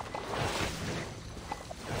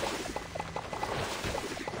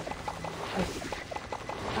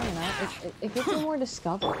 it gives me more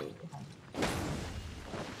discovery.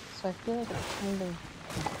 So I feel like it's kind of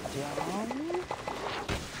dumb.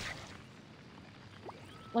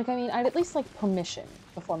 Like, I mean, I'd at least like permission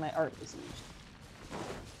before my art is used.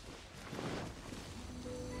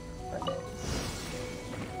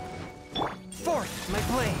 Forth, my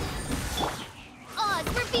blade! Oz,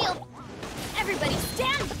 reveal! Everybody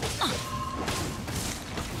stand!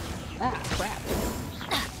 Ah, crap.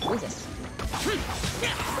 Jesus.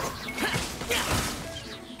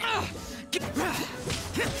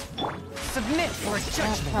 Submit for That's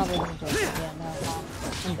judgment! probably the joke. Yeah, no,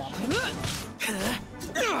 I'm done.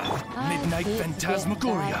 Midnight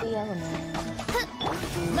Phantasmagoria.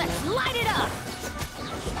 Let's light it up!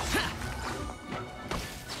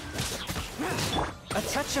 A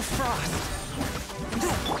touch of frost!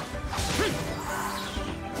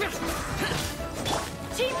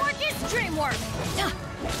 Teamwork is dreamwork!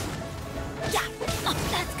 Yeah,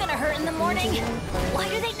 that's gonna hurt in the morning. Why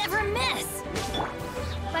do they never miss?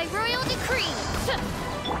 By royal decree!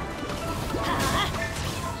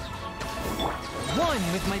 One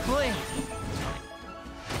with my blade!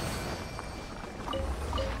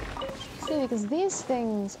 See, because these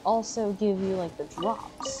things also give you, like, the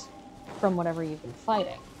drops from whatever you've been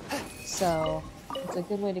fighting. So, it's a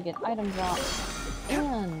good way to get item drops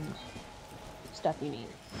and stuff you need.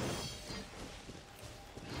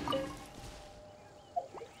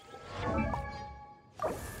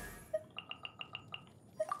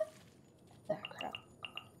 Ah, crap.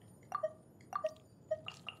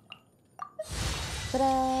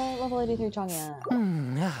 Ta-da! Level 83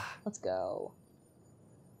 Chang'an. Let's go.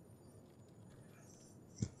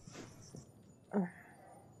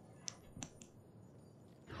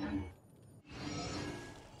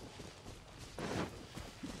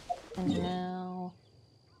 And now...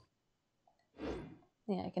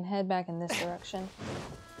 yeah, I can head back in this direction.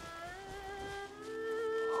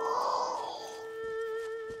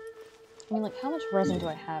 I mean, like, how much resin do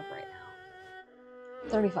I have right now?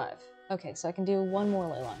 35. Okay, so I can do one more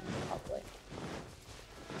ley line, probably.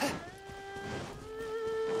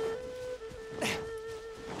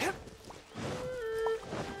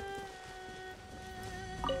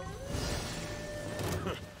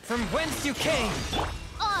 From whence you came!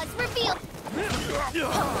 Oz, reveal!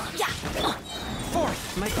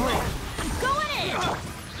 Forth, my blade! Going in!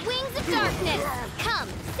 Wings of darkness! Come,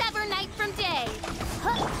 sever night from day!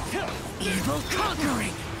 Evil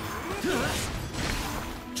conquering!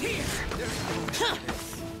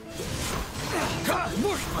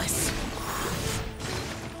 Worthless!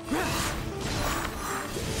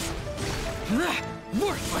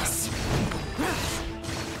 Worthless!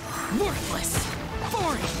 Worthless!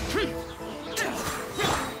 Foreign!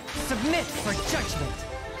 Submit for judgment!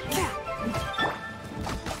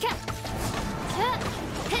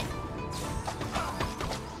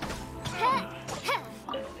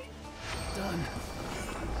 Done.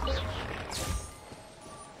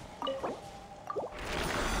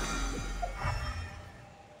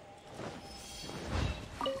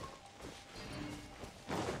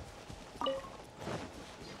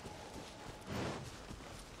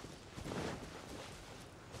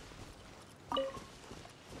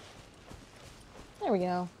 There we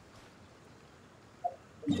go.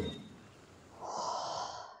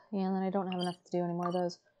 Yeah, and then I don't have enough to do any more of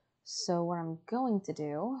those. So what I'm going to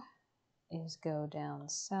do is go down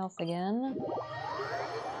south again.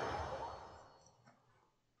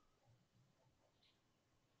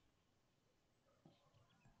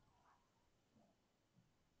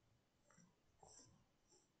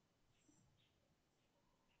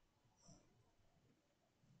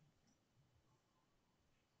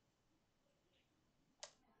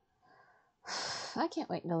 I can't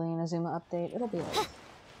wait until the Inazuma update. It'll be like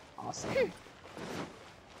awesome.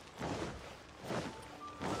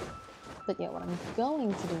 But yeah, what I'm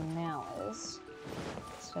going to do now is,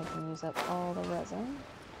 so I can use up all the resin,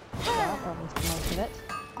 well, or at least most of it.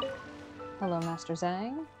 Hello, Master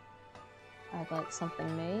Zhang. I'd like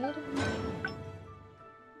something made.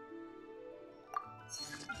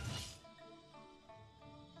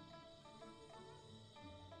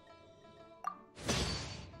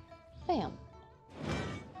 Bam.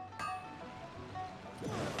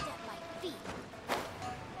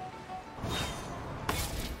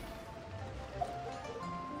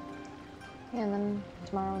 And then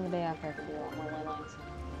tomorrow and the day after I can do a lot more ley lines.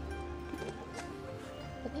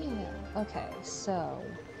 But yeah, okay, so...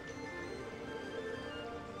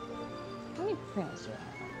 how many pruners do I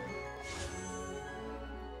have?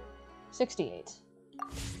 68.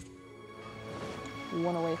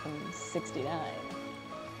 One away from 69.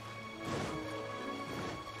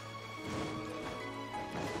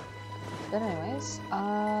 But anyways,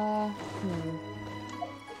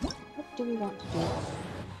 what do we want to do?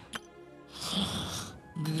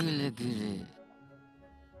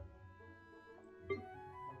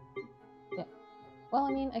 Yeah. Well,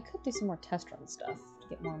 I mean, I could do some more test run stuff to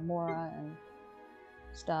get more Mora and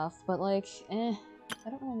stuff, but like, I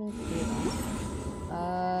don't really need to do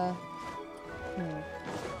that.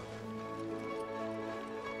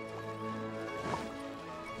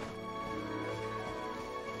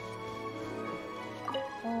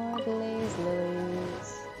 More glaze lilies.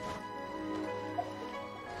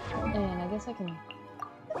 And I guess I can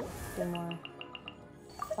do more.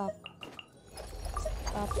 Pop.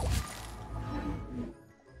 Pop.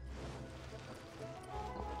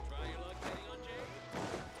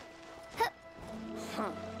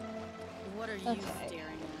 What are you Okay,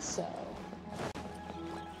 staring at? so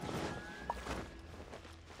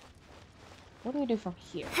what do we do from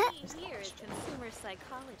here? Here is consumer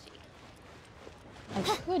psychology. I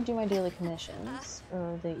could do my daily commissions,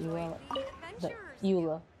 or the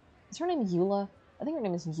Eula. Is her name Eula? I think her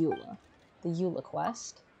name is Eula. The Eula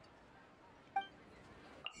quest.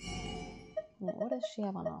 Yeah, what does she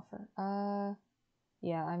have on offer?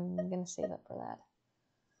 Yeah, I'm gonna save up for that.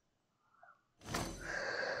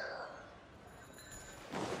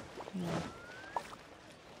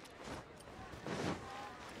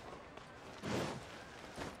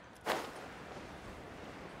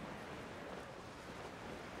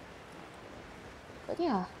 But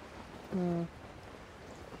yeah,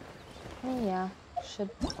 yeah, should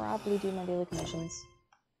probably do my daily commissions.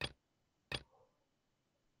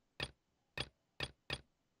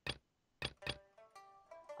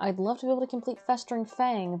 I'd love to be able to complete Festering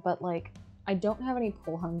Fang, but like, I don't have any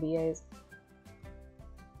pull-hung BAs.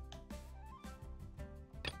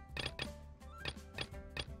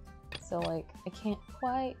 So like, I can't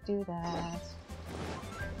quite do that.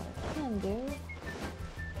 What I can do is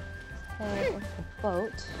head over to the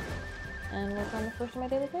boat and work on the first of my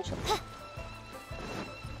daily missions.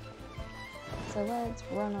 So let's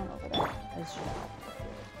run on over there as usual.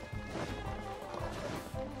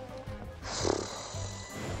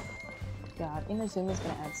 God, Inazuma's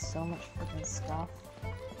gonna add so much freaking stuff.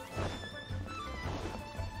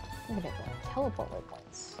 I'm gonna get teleport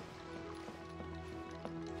waypoints.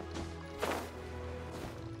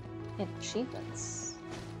 And achievements.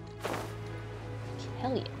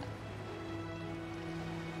 Hell yeah.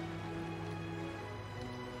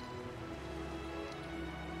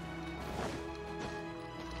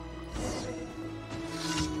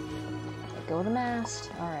 Let go of the mast.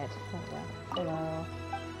 Alright, there we go. Hello.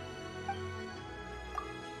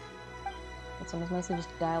 It's almost mostly just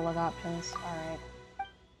dialogue options. Alright.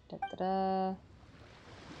 Da-da-da.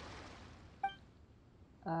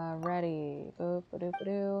 Ready.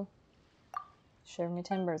 Boop-a-doop-a-doo. Shiver me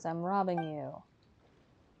timbers, I'm robbing you.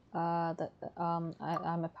 I'm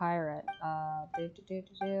a pirate.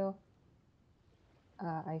 Do-do-do-do-do.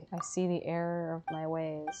 I see the error of my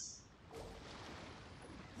ways.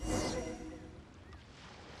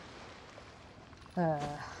 I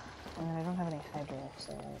mean, I don't have any Hydra,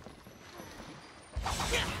 so...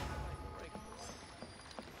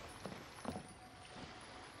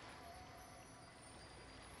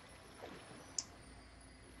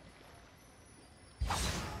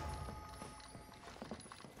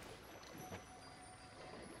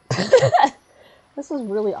 This is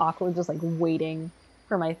really awkward, just like waiting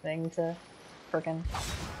for my thing to frickin'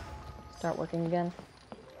 start working again.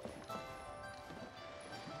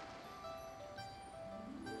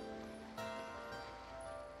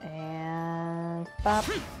 And bop.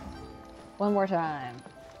 One more time.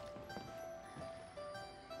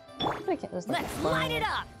 I can't just like Let's light it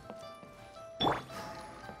up.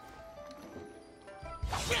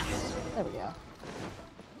 There we go.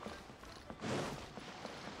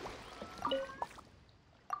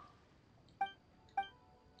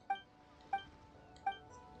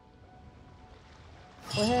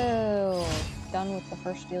 Woohoo! Done with the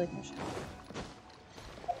first daily mission.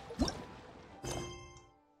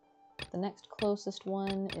 The next closest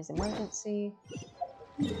one is emergency.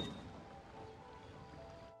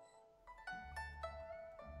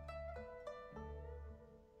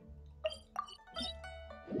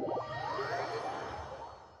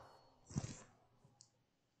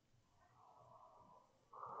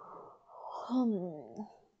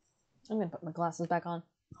 I'm gonna put my glasses back on.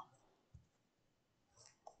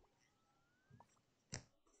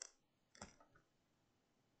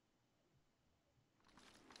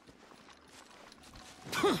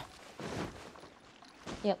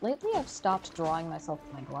 Yeah, lately I've stopped drawing myself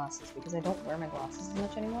with my glasses because I don't wear my glasses as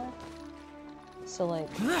much anymore. So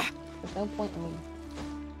like, there's no point in me,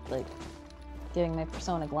 like, giving my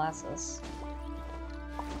persona glasses.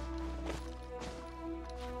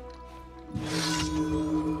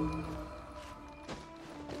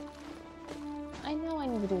 I know I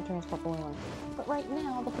need to do a transport balloon, but right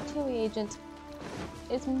now the Fatui agent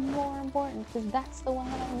is more important because that's the one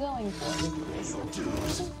that I'm going for.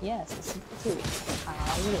 Yes, this is Fatui. I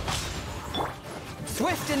will.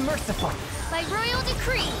 Swift and merciful! By royal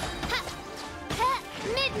decree! Ha! Ha!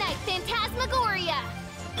 Midnight Phantasmagoria!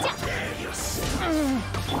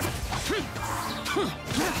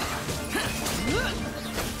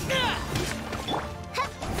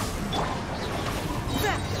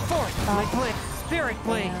 Forth, my blade! Spirit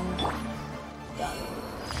blade! And done.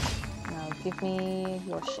 Now give me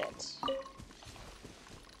your shit.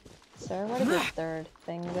 Sir, where did the third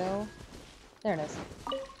thing go? There it is.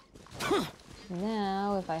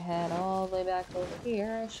 Now, if I head all the way back over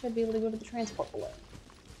here, I should be able to go to the transport balloon.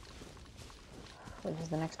 Which is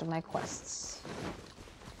the next of my quests.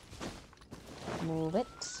 Move it.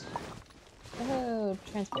 Oh,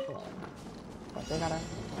 transport balloon. But they gotta...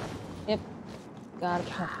 Yep. Gotta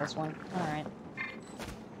protect this one. Alright.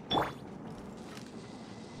 Ah,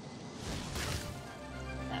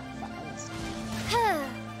 fuck, I missed.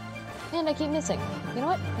 And I keep missing. You know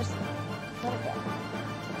what? Just let it go.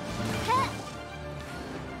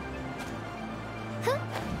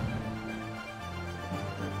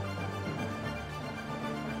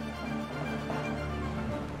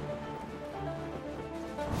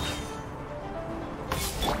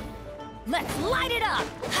 Let's light it up!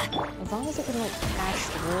 As long as it can, like, pass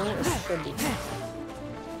through, it should be fine.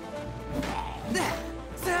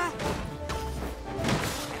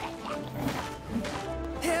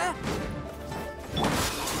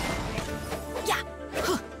 Yeah!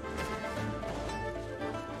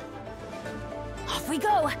 Off we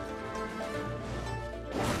go!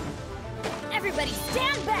 Everybody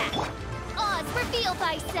stand back! Oz, reveal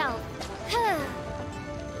thyself!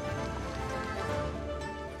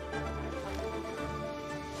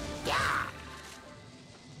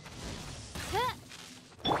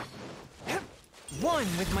 One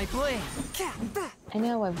with my blade! I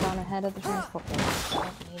know I've gone ahead of the transport balloon.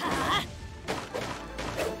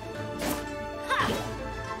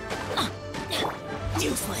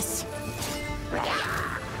 Useless!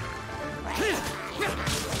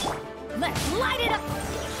 Let's light it up!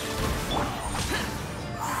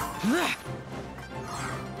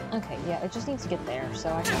 Okay, yeah, it just needs to get there, so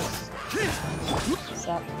I can just...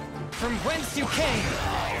 Stop. From whence you came!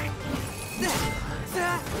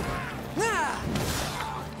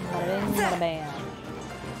 Bada bing, bada bam.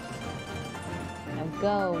 Now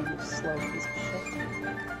go, you slow piece of shit.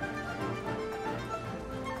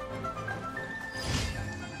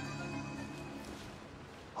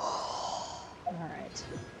 Alright.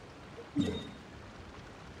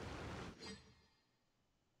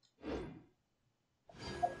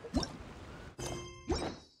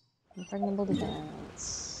 Impregnable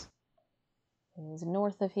defense is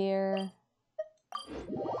north of here.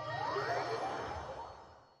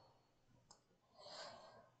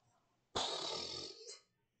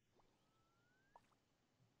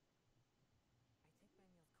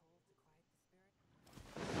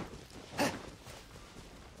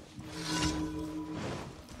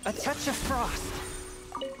 A touch of frost!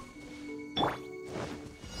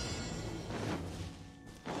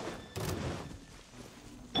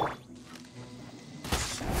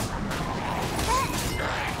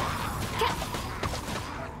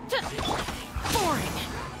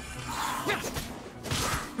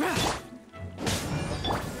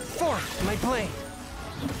 Forth, my blade!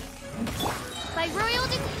 By royal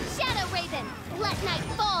Shadow Raven, let night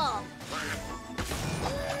fall!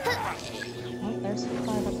 Oh, there's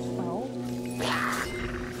 5 up to 12.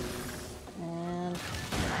 And...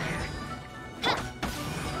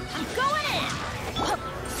 I'm going in!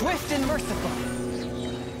 Swift and merciful!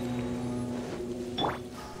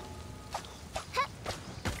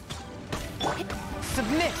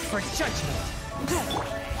 Submit for judgment!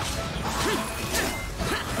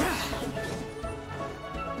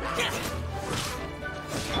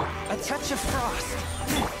 A touch of frost!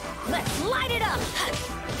 Let's light it up!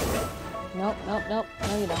 Nope, nope, nope.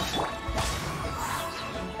 No, you don't.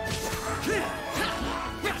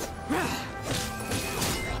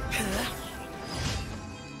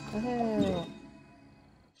 Woohoo!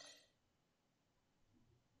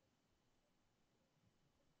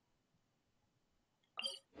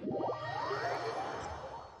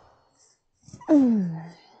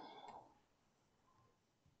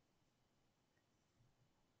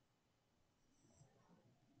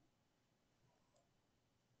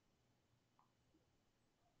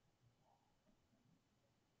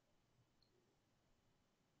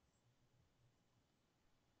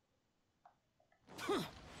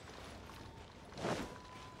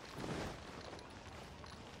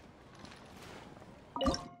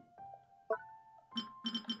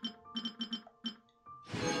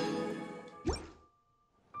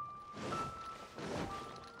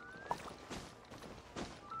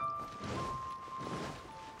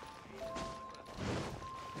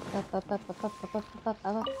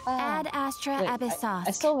 Ad Astra Wait, Abyssos.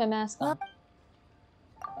 I still have my mask on.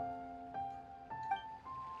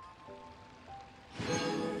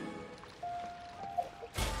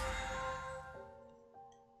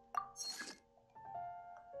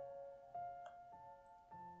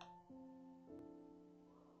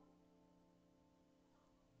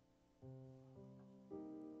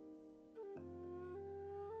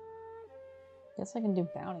 Guess I can do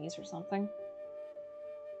bounties or something.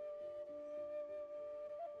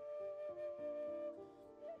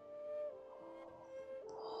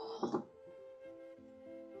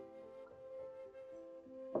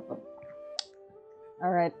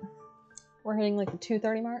 Alright. We're hitting like the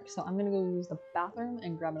 2:30 mark, so I'm gonna go use the bathroom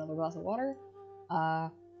and grab another glass of water.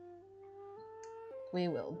 We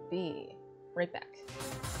will be right back.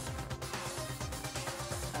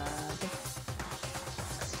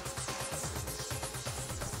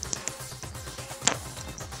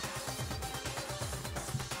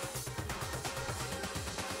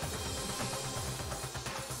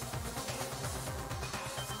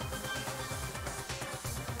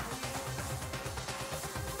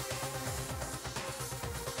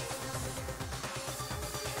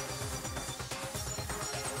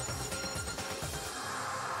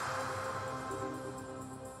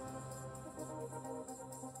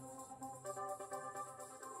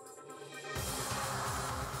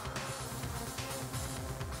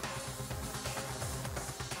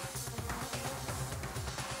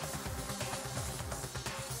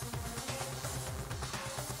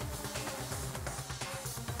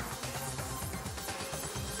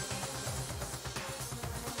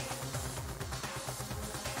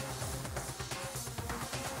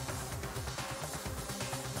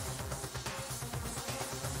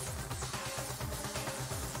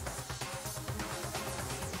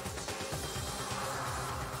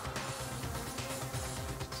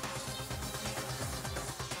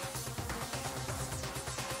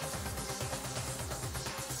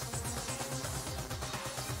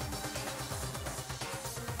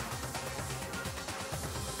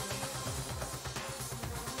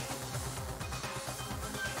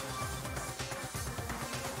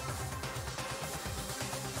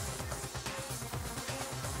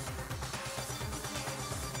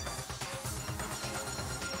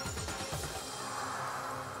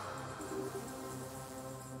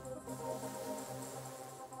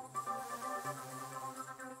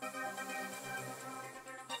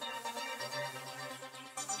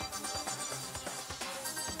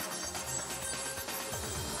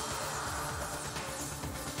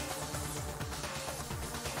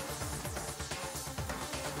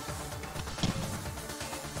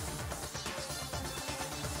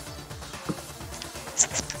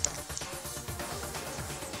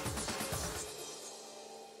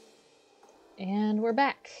 And we're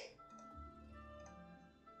back.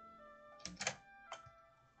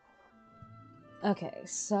 Okay,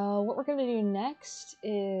 so what we're gonna do next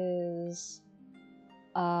is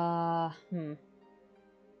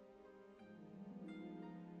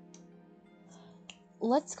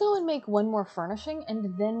let's go and make one more furnishing,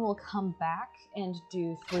 and then we'll come back and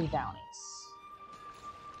do 3 bounties.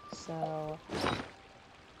 So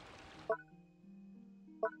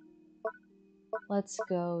let's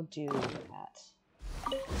go do that.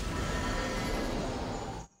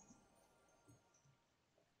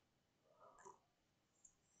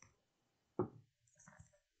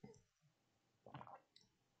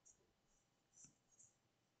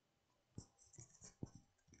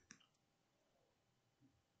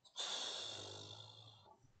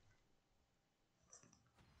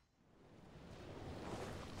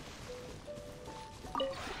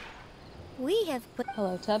 We have put.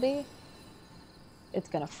 Hello, Tubby. It's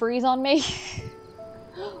gonna freeze on me.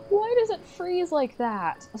 Why does it freeze like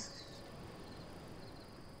that?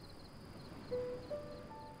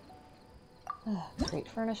 Great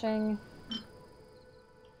furnishing.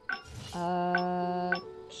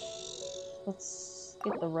 Let's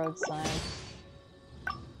get the road sign.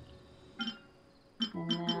 And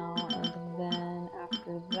now, and then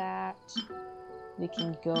after that, we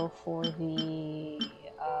can go for the,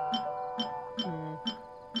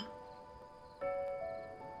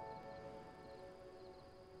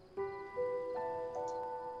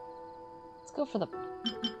 let's go for the...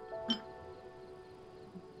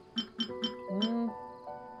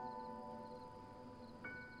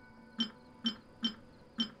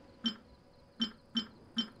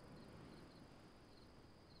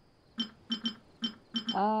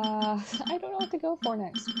 to go for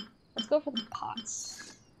next? Let's go for the pots.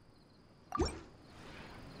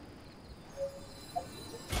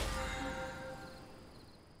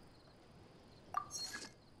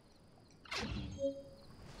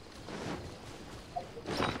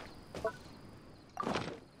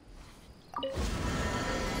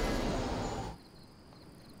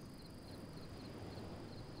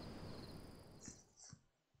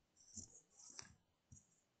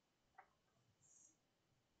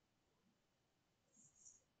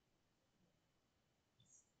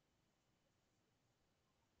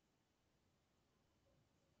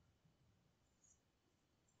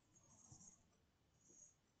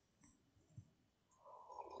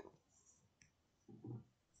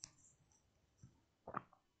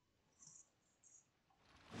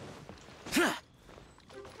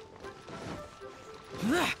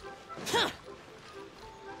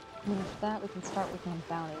 And after that, we can start working on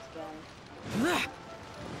bounties again.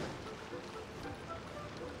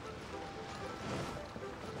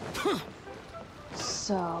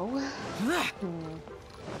 So...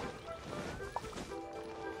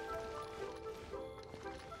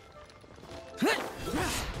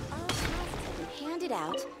 Hand it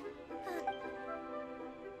out.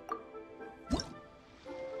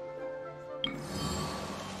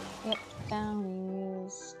 Yep,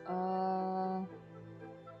 bounties.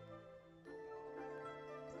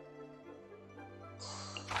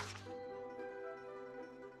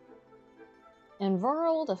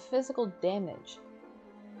 Invulnerable to physical damage.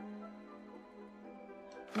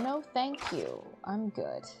 No, thank you. I'm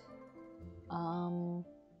good.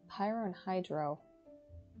 Pyro and Hydro.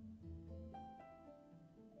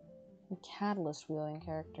 And Catalyst wielding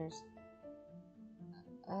characters.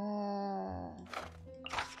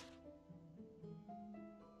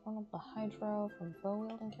 One of the Hydro from bow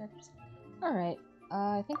wielding characters. Alright,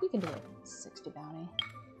 I think we can do it. 60 bounty.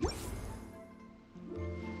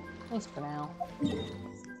 At least for now.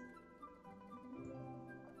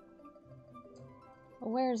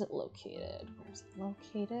 Where is it located? Where is it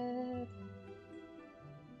located?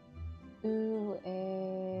 Ooh,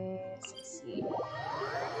 let's see.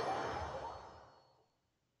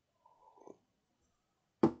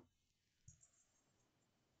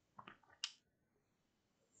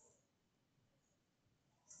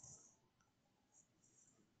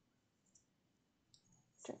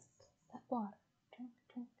 Drink that water. Drink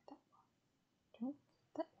that water. Drink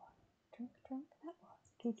that water. Drink that water.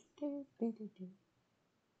 Do do do do do.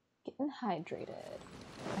 Getting hydrated.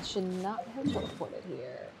 I should not have teleported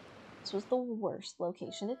here. This was the worst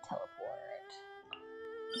location to teleport.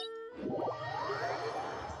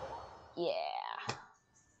 Yeah.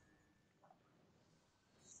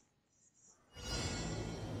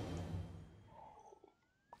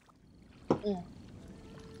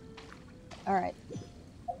 Alright.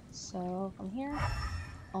 So from here,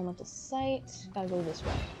 elemental sight. Gotta go this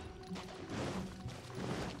way.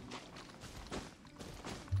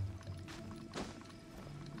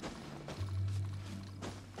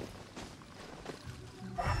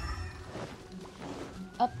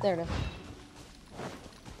 Up there to...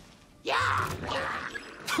 Yeah!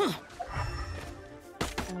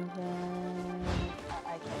 And then...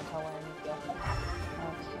 I can't tell where I need to go. Okay.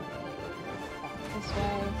 Back this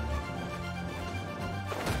way.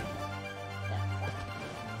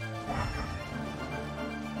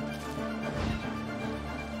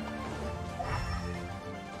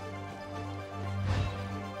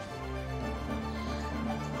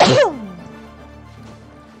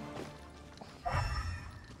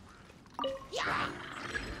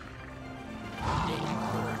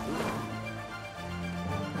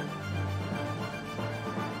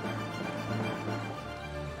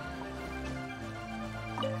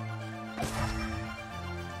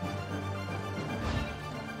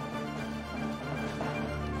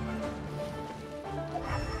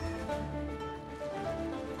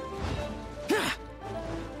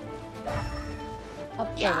 Up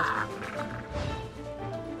there.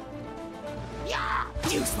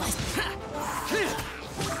 Useless.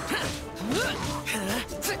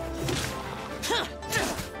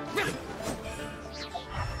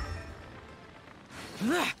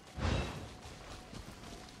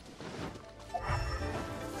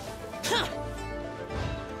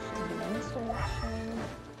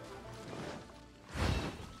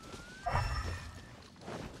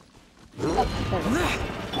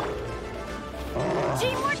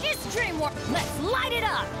 Teamwork is dreamwork. Let's light it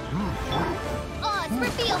up. Odds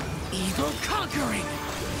reveal. Eagle conquering.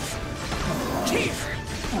 Here.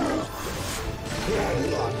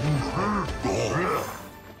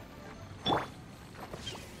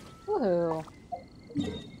 Woohoo.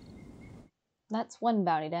 That's one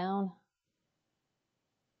bounty down.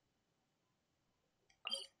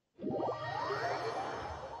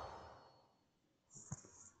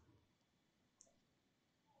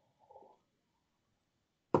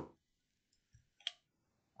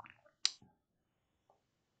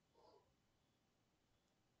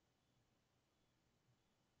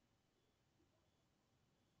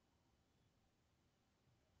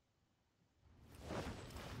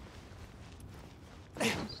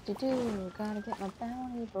 Do gotta get my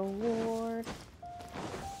bounty reward.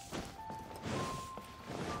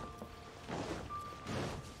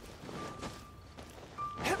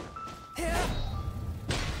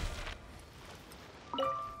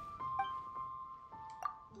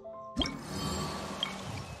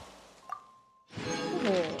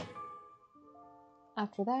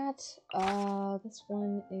 After that, this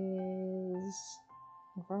one is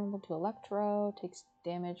vulnerable to Electro, takes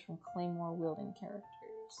damage from Claymore wielding characters.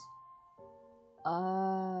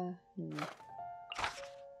 You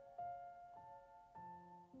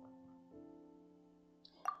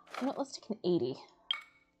know what, let's take an 80.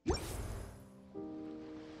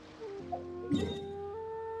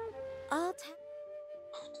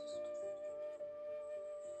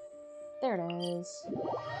 There it is.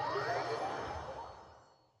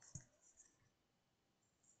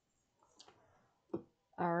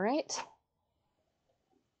 All right.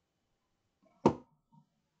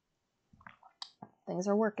 Things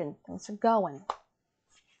are working. Things are going.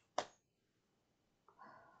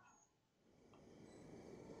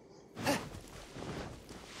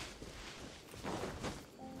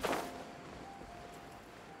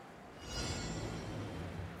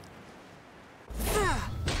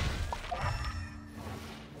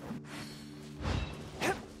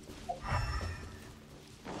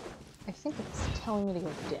 I think it's telling me to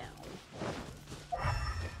go down.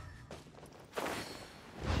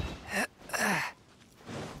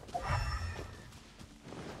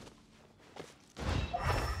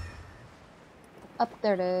 Up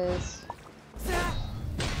there it is.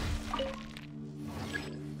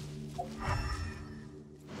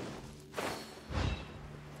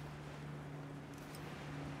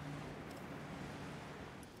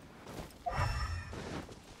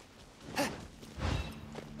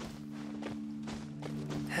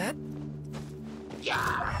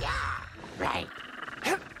 Right.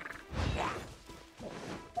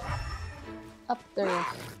 Up there.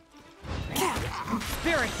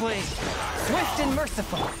 Spirit Blade! Swift and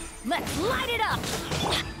merciful! Let's light it up!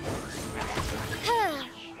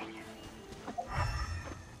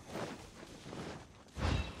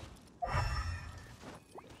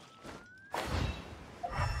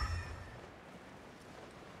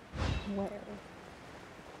 Where?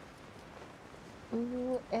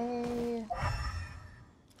 Ooh, a...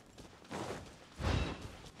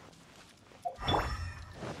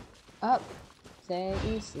 Up. Say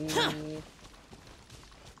easy.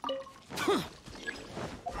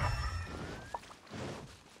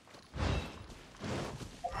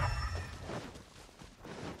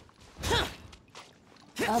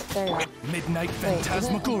 Up there you are. Midnight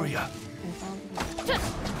Phantasmagoria.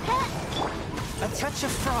 A touch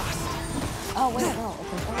of frost! Oh, wait, no.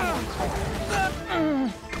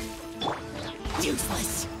 It's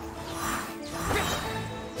Useless.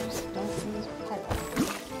 don't use pirate.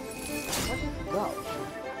 Where did it go?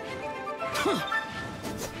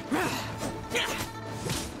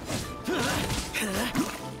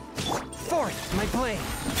 Forth, my blade!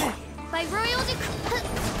 By royal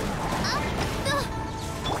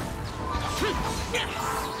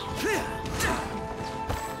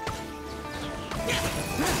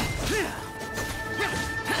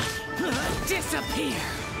Disappear.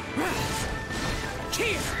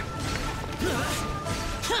 Here.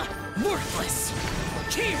 Worthless.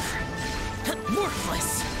 Here. Worthless.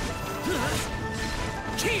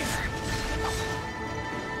 Here.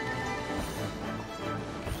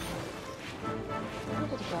 Where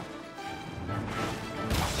did it go?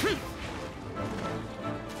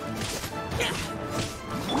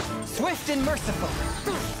 Swift and merciful!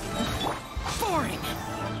 Boring.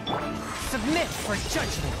 Submit for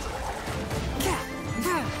judgment!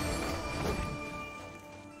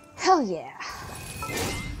 Hell yeah!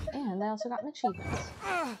 And I also got an achievement.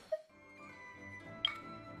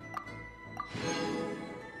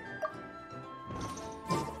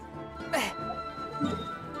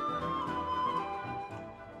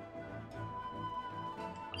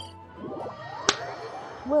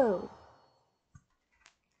 Whoa!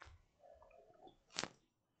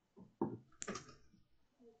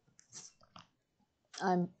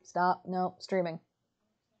 Stop. No, streaming.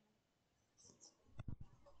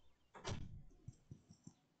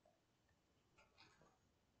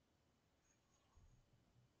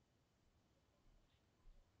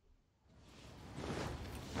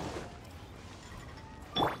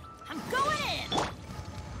 I'm going in!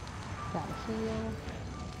 Gotta heal.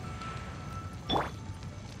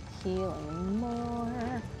 Healing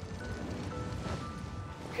more.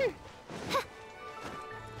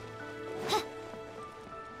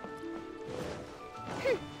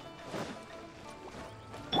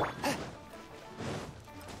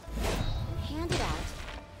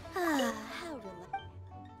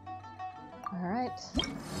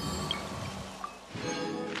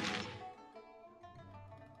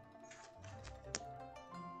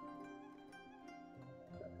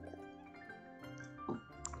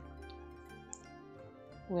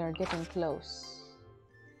 We are getting close.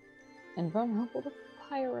 And vulnerable to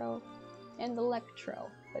Pyro and Electro,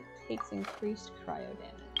 but takes increased cryo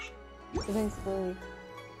damage. So basically,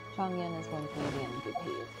 Changyan is going to be the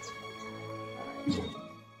MVP of this fight. Alright.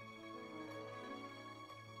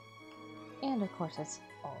 And of course it's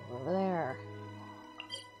all over there.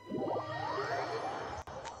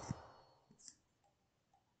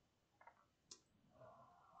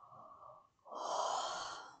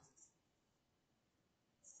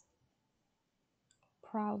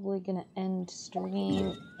 Probably gonna end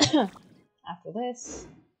stream after this.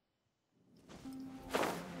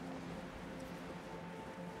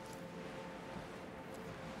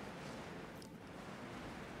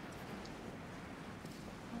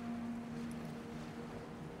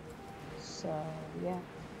 So, yeah.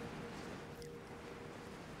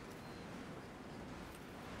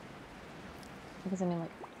 Because I mean,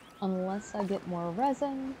 like, unless I get more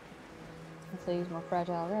resin, unless I use more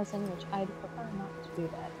fragile resin, which I'd prefer not to do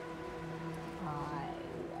that, I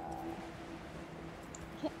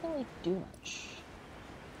can't really do much.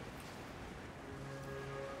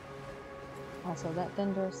 Also, that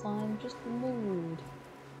Dendro slime just moved.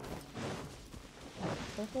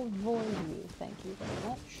 Purple void you, thank you very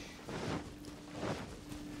much.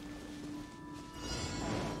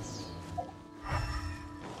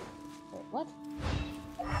 Wait, what?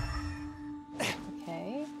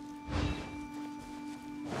 Okay.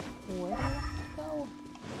 Where do I have to go?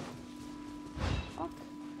 Fuck.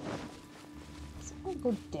 Does it want to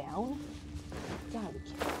go down? Gotta be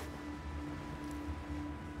kidding.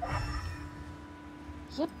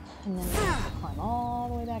 Yep, and then we have to climb all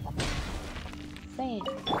the way back up. Same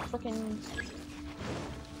frickin'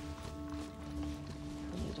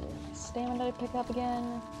 I need to let my stamina pick up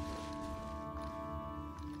again.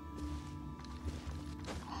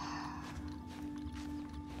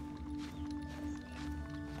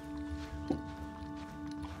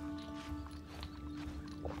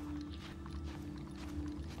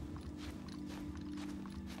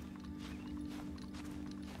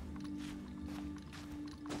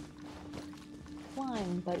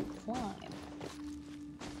 Climb, buddy, climb.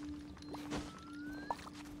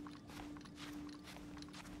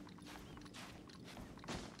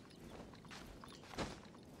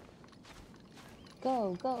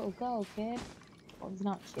 Go, go, go, kid. Well, he's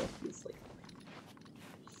not kid, he's like...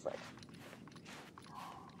 frick.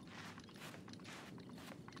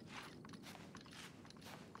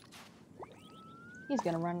 He's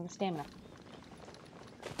gonna run out of stamina.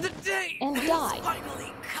 The day and has die.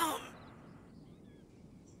 finally come.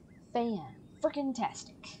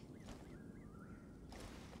 Fan-frickin-tastic.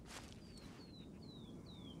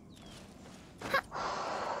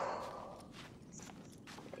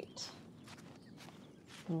 Great.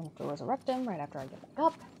 I'm gonna have to resurrect him right after I get back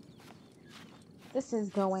up. This is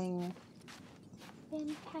going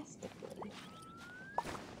fantastically.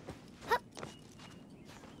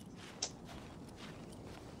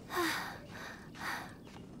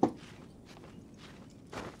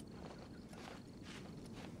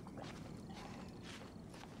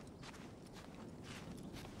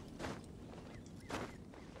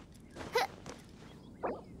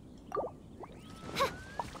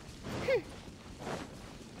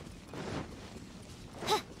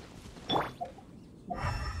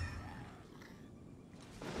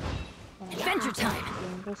 Adventure time!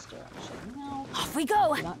 In this direction. No. Off we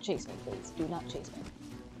go! Do not chase me, please. Do not chase me.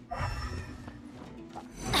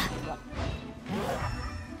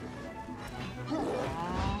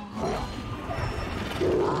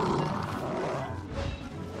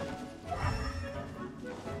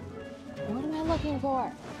 What am I looking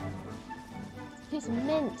for? Piece of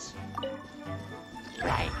mint.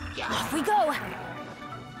 Off we go!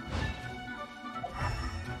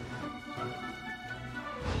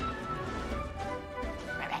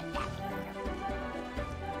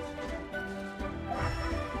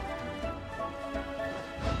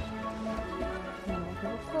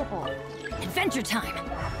 Adventure time!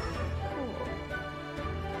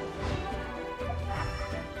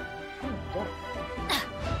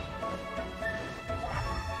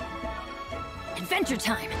 Adventure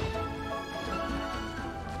time!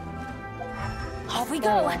 Off we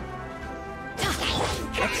go! A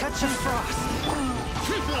touch of frost!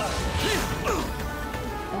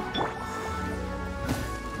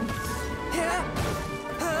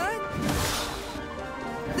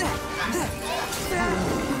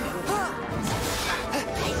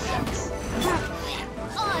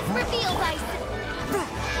 Oz for field ice!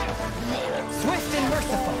 Swift and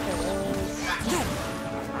merciful!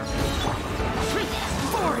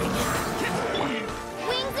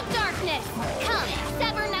 Wings of darkness! Come,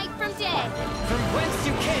 sever night from day! From whence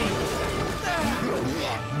you came!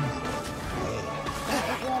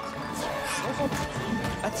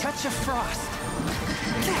 touch of frost.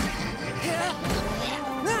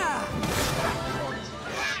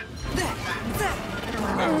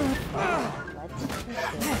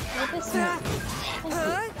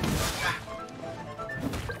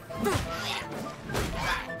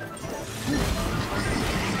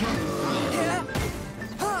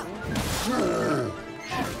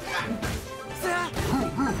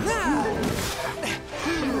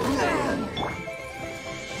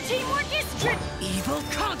 Teamwork is evil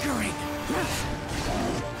conquering.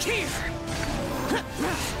 Here.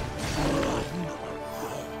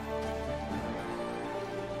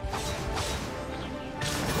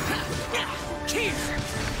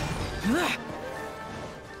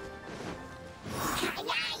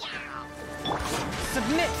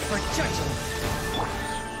 Submit for judgment.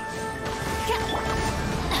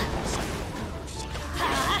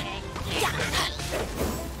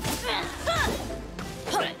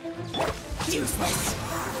 Useless.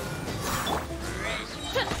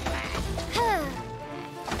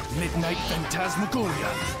 Midnight Phantasmagoria.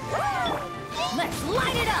 Let's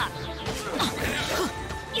light it up!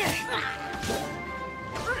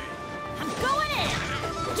 I'm going in!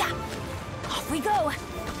 Yeah! Off we go!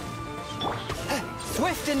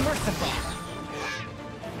 Swift and merciful.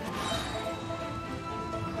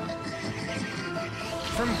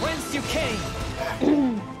 From whence you came.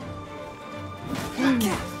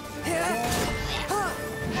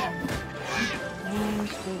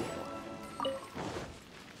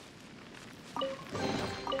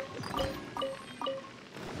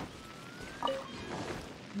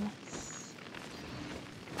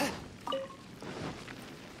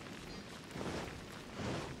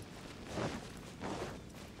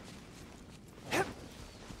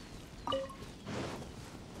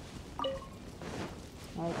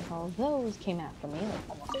 Like, all those came after me, like,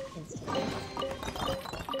 almost instantly.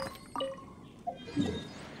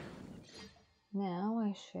 Now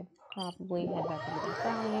I should probably head back into the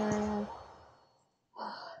valley area.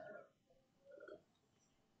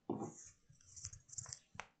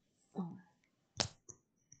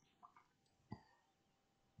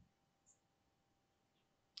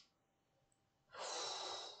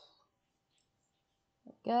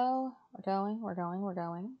 Go. We're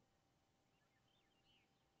going.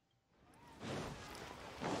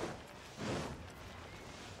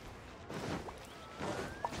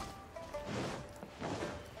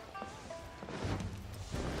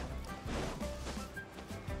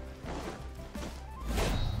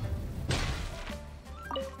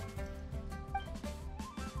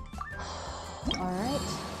 Alright.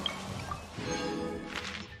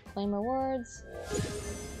 Claim rewards.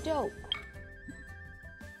 Dope.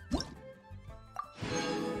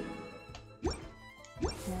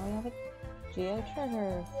 Now we have a Geo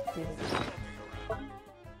Treasure.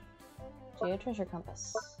 Geo Treasure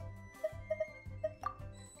Compass.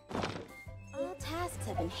 All tasks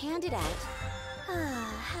have been handed out.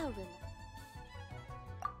 Ah, how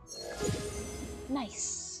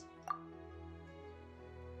Nice.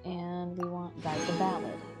 And we want Guide the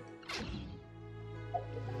Ballad.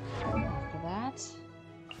 After that,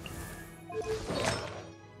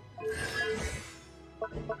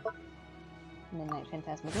 Midnight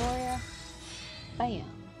Phantasmagoria. Bam.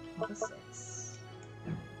 Level 6.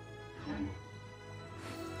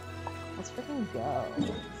 Let's freaking go.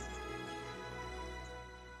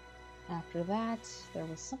 After that, there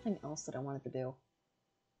was something else that I wanted to do.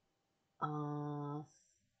 I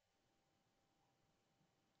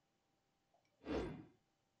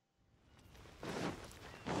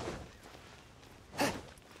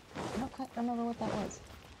don't quite remember what that was.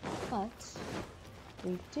 But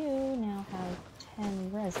we do now have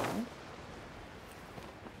 10 resin.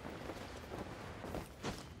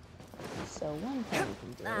 So one thing we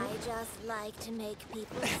can do... I just like to make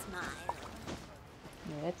people smile.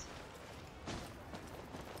 It.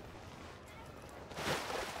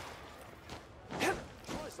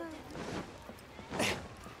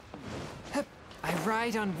 I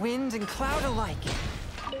ride on wind and cloud alike.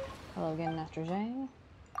 Hello again, Master Zhang.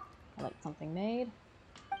 I like something made.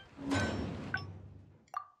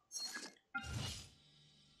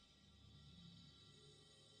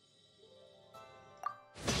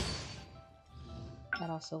 I'd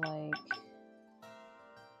also like...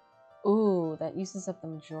 Ooh, that uses up the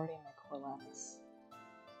majority of my core lapis.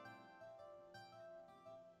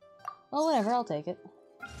 Well, whatever, I'll take it.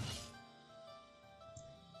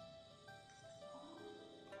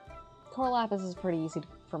 Core lapis is pretty easy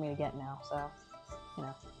for me to get now, so, you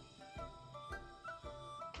know.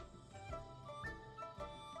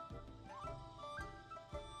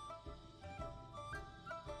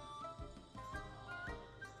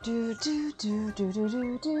 Do do do do do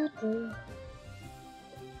do do do.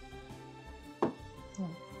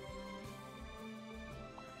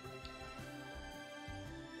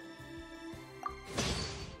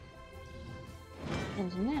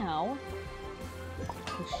 And now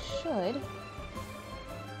we should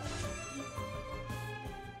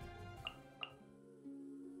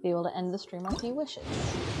be able to end the stream on few wishes.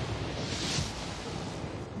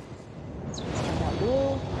 Let's just turn out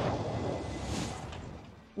blue.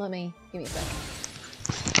 Give me a sec.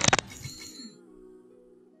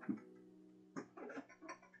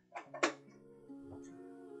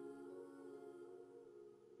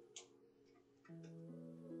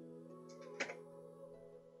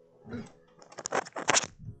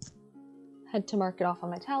 Had to mark it off on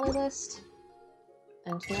my tally list.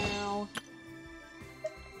 And now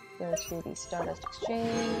go to the Stardust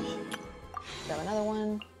Exchange, grab another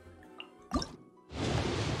one.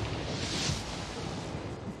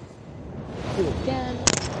 Do it again.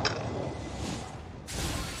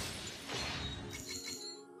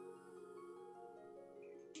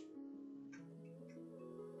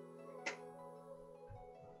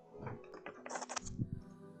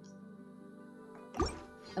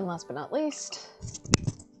 And last but not least,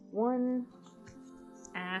 one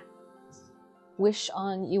wish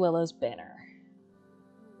on Uella's banner.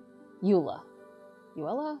 Eula.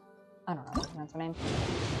 Uella? I don't know how to pronounce her name.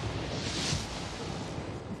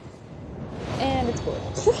 And it's blue.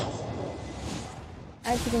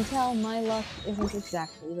 As you can tell, my luck isn't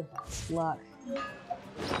exactly the best luck.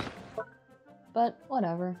 But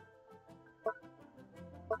whatever.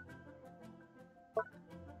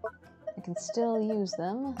 I can still use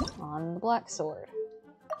them on the black sword.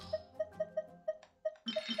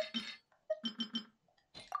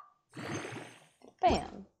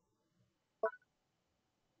 Bam.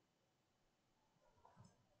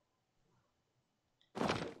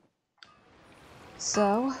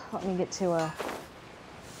 So, let me get to a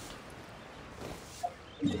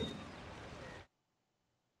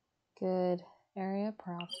good area,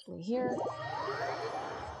 probably here.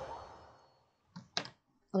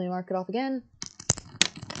 Let me mark it off again.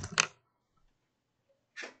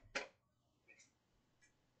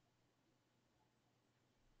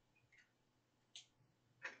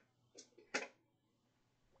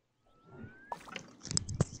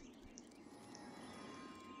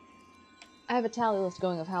 I have a tally list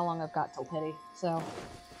going of how long I've got till pity, so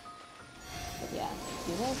yeah,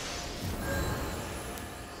 do this.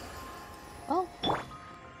 Well,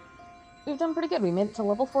 we've done pretty good. We made it to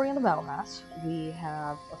level 40 in the Battle Pass. We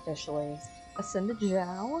have officially ascended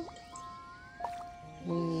Zhao.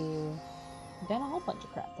 We've done a whole bunch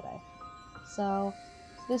of crap today. So,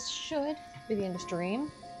 this should be the end of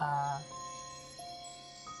stream.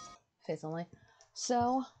 Face only.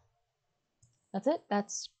 So, that's it.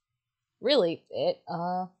 That's really it.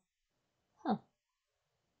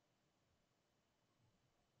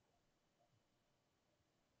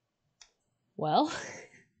 Well,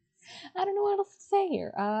 I don't know what else to say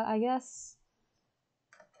here. I guess...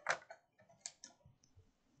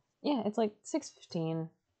 Yeah, it's like 6:15.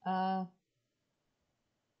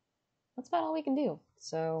 That's about all we can do.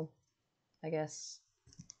 So, I guess...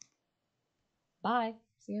 Bye.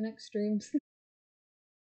 See you next stream.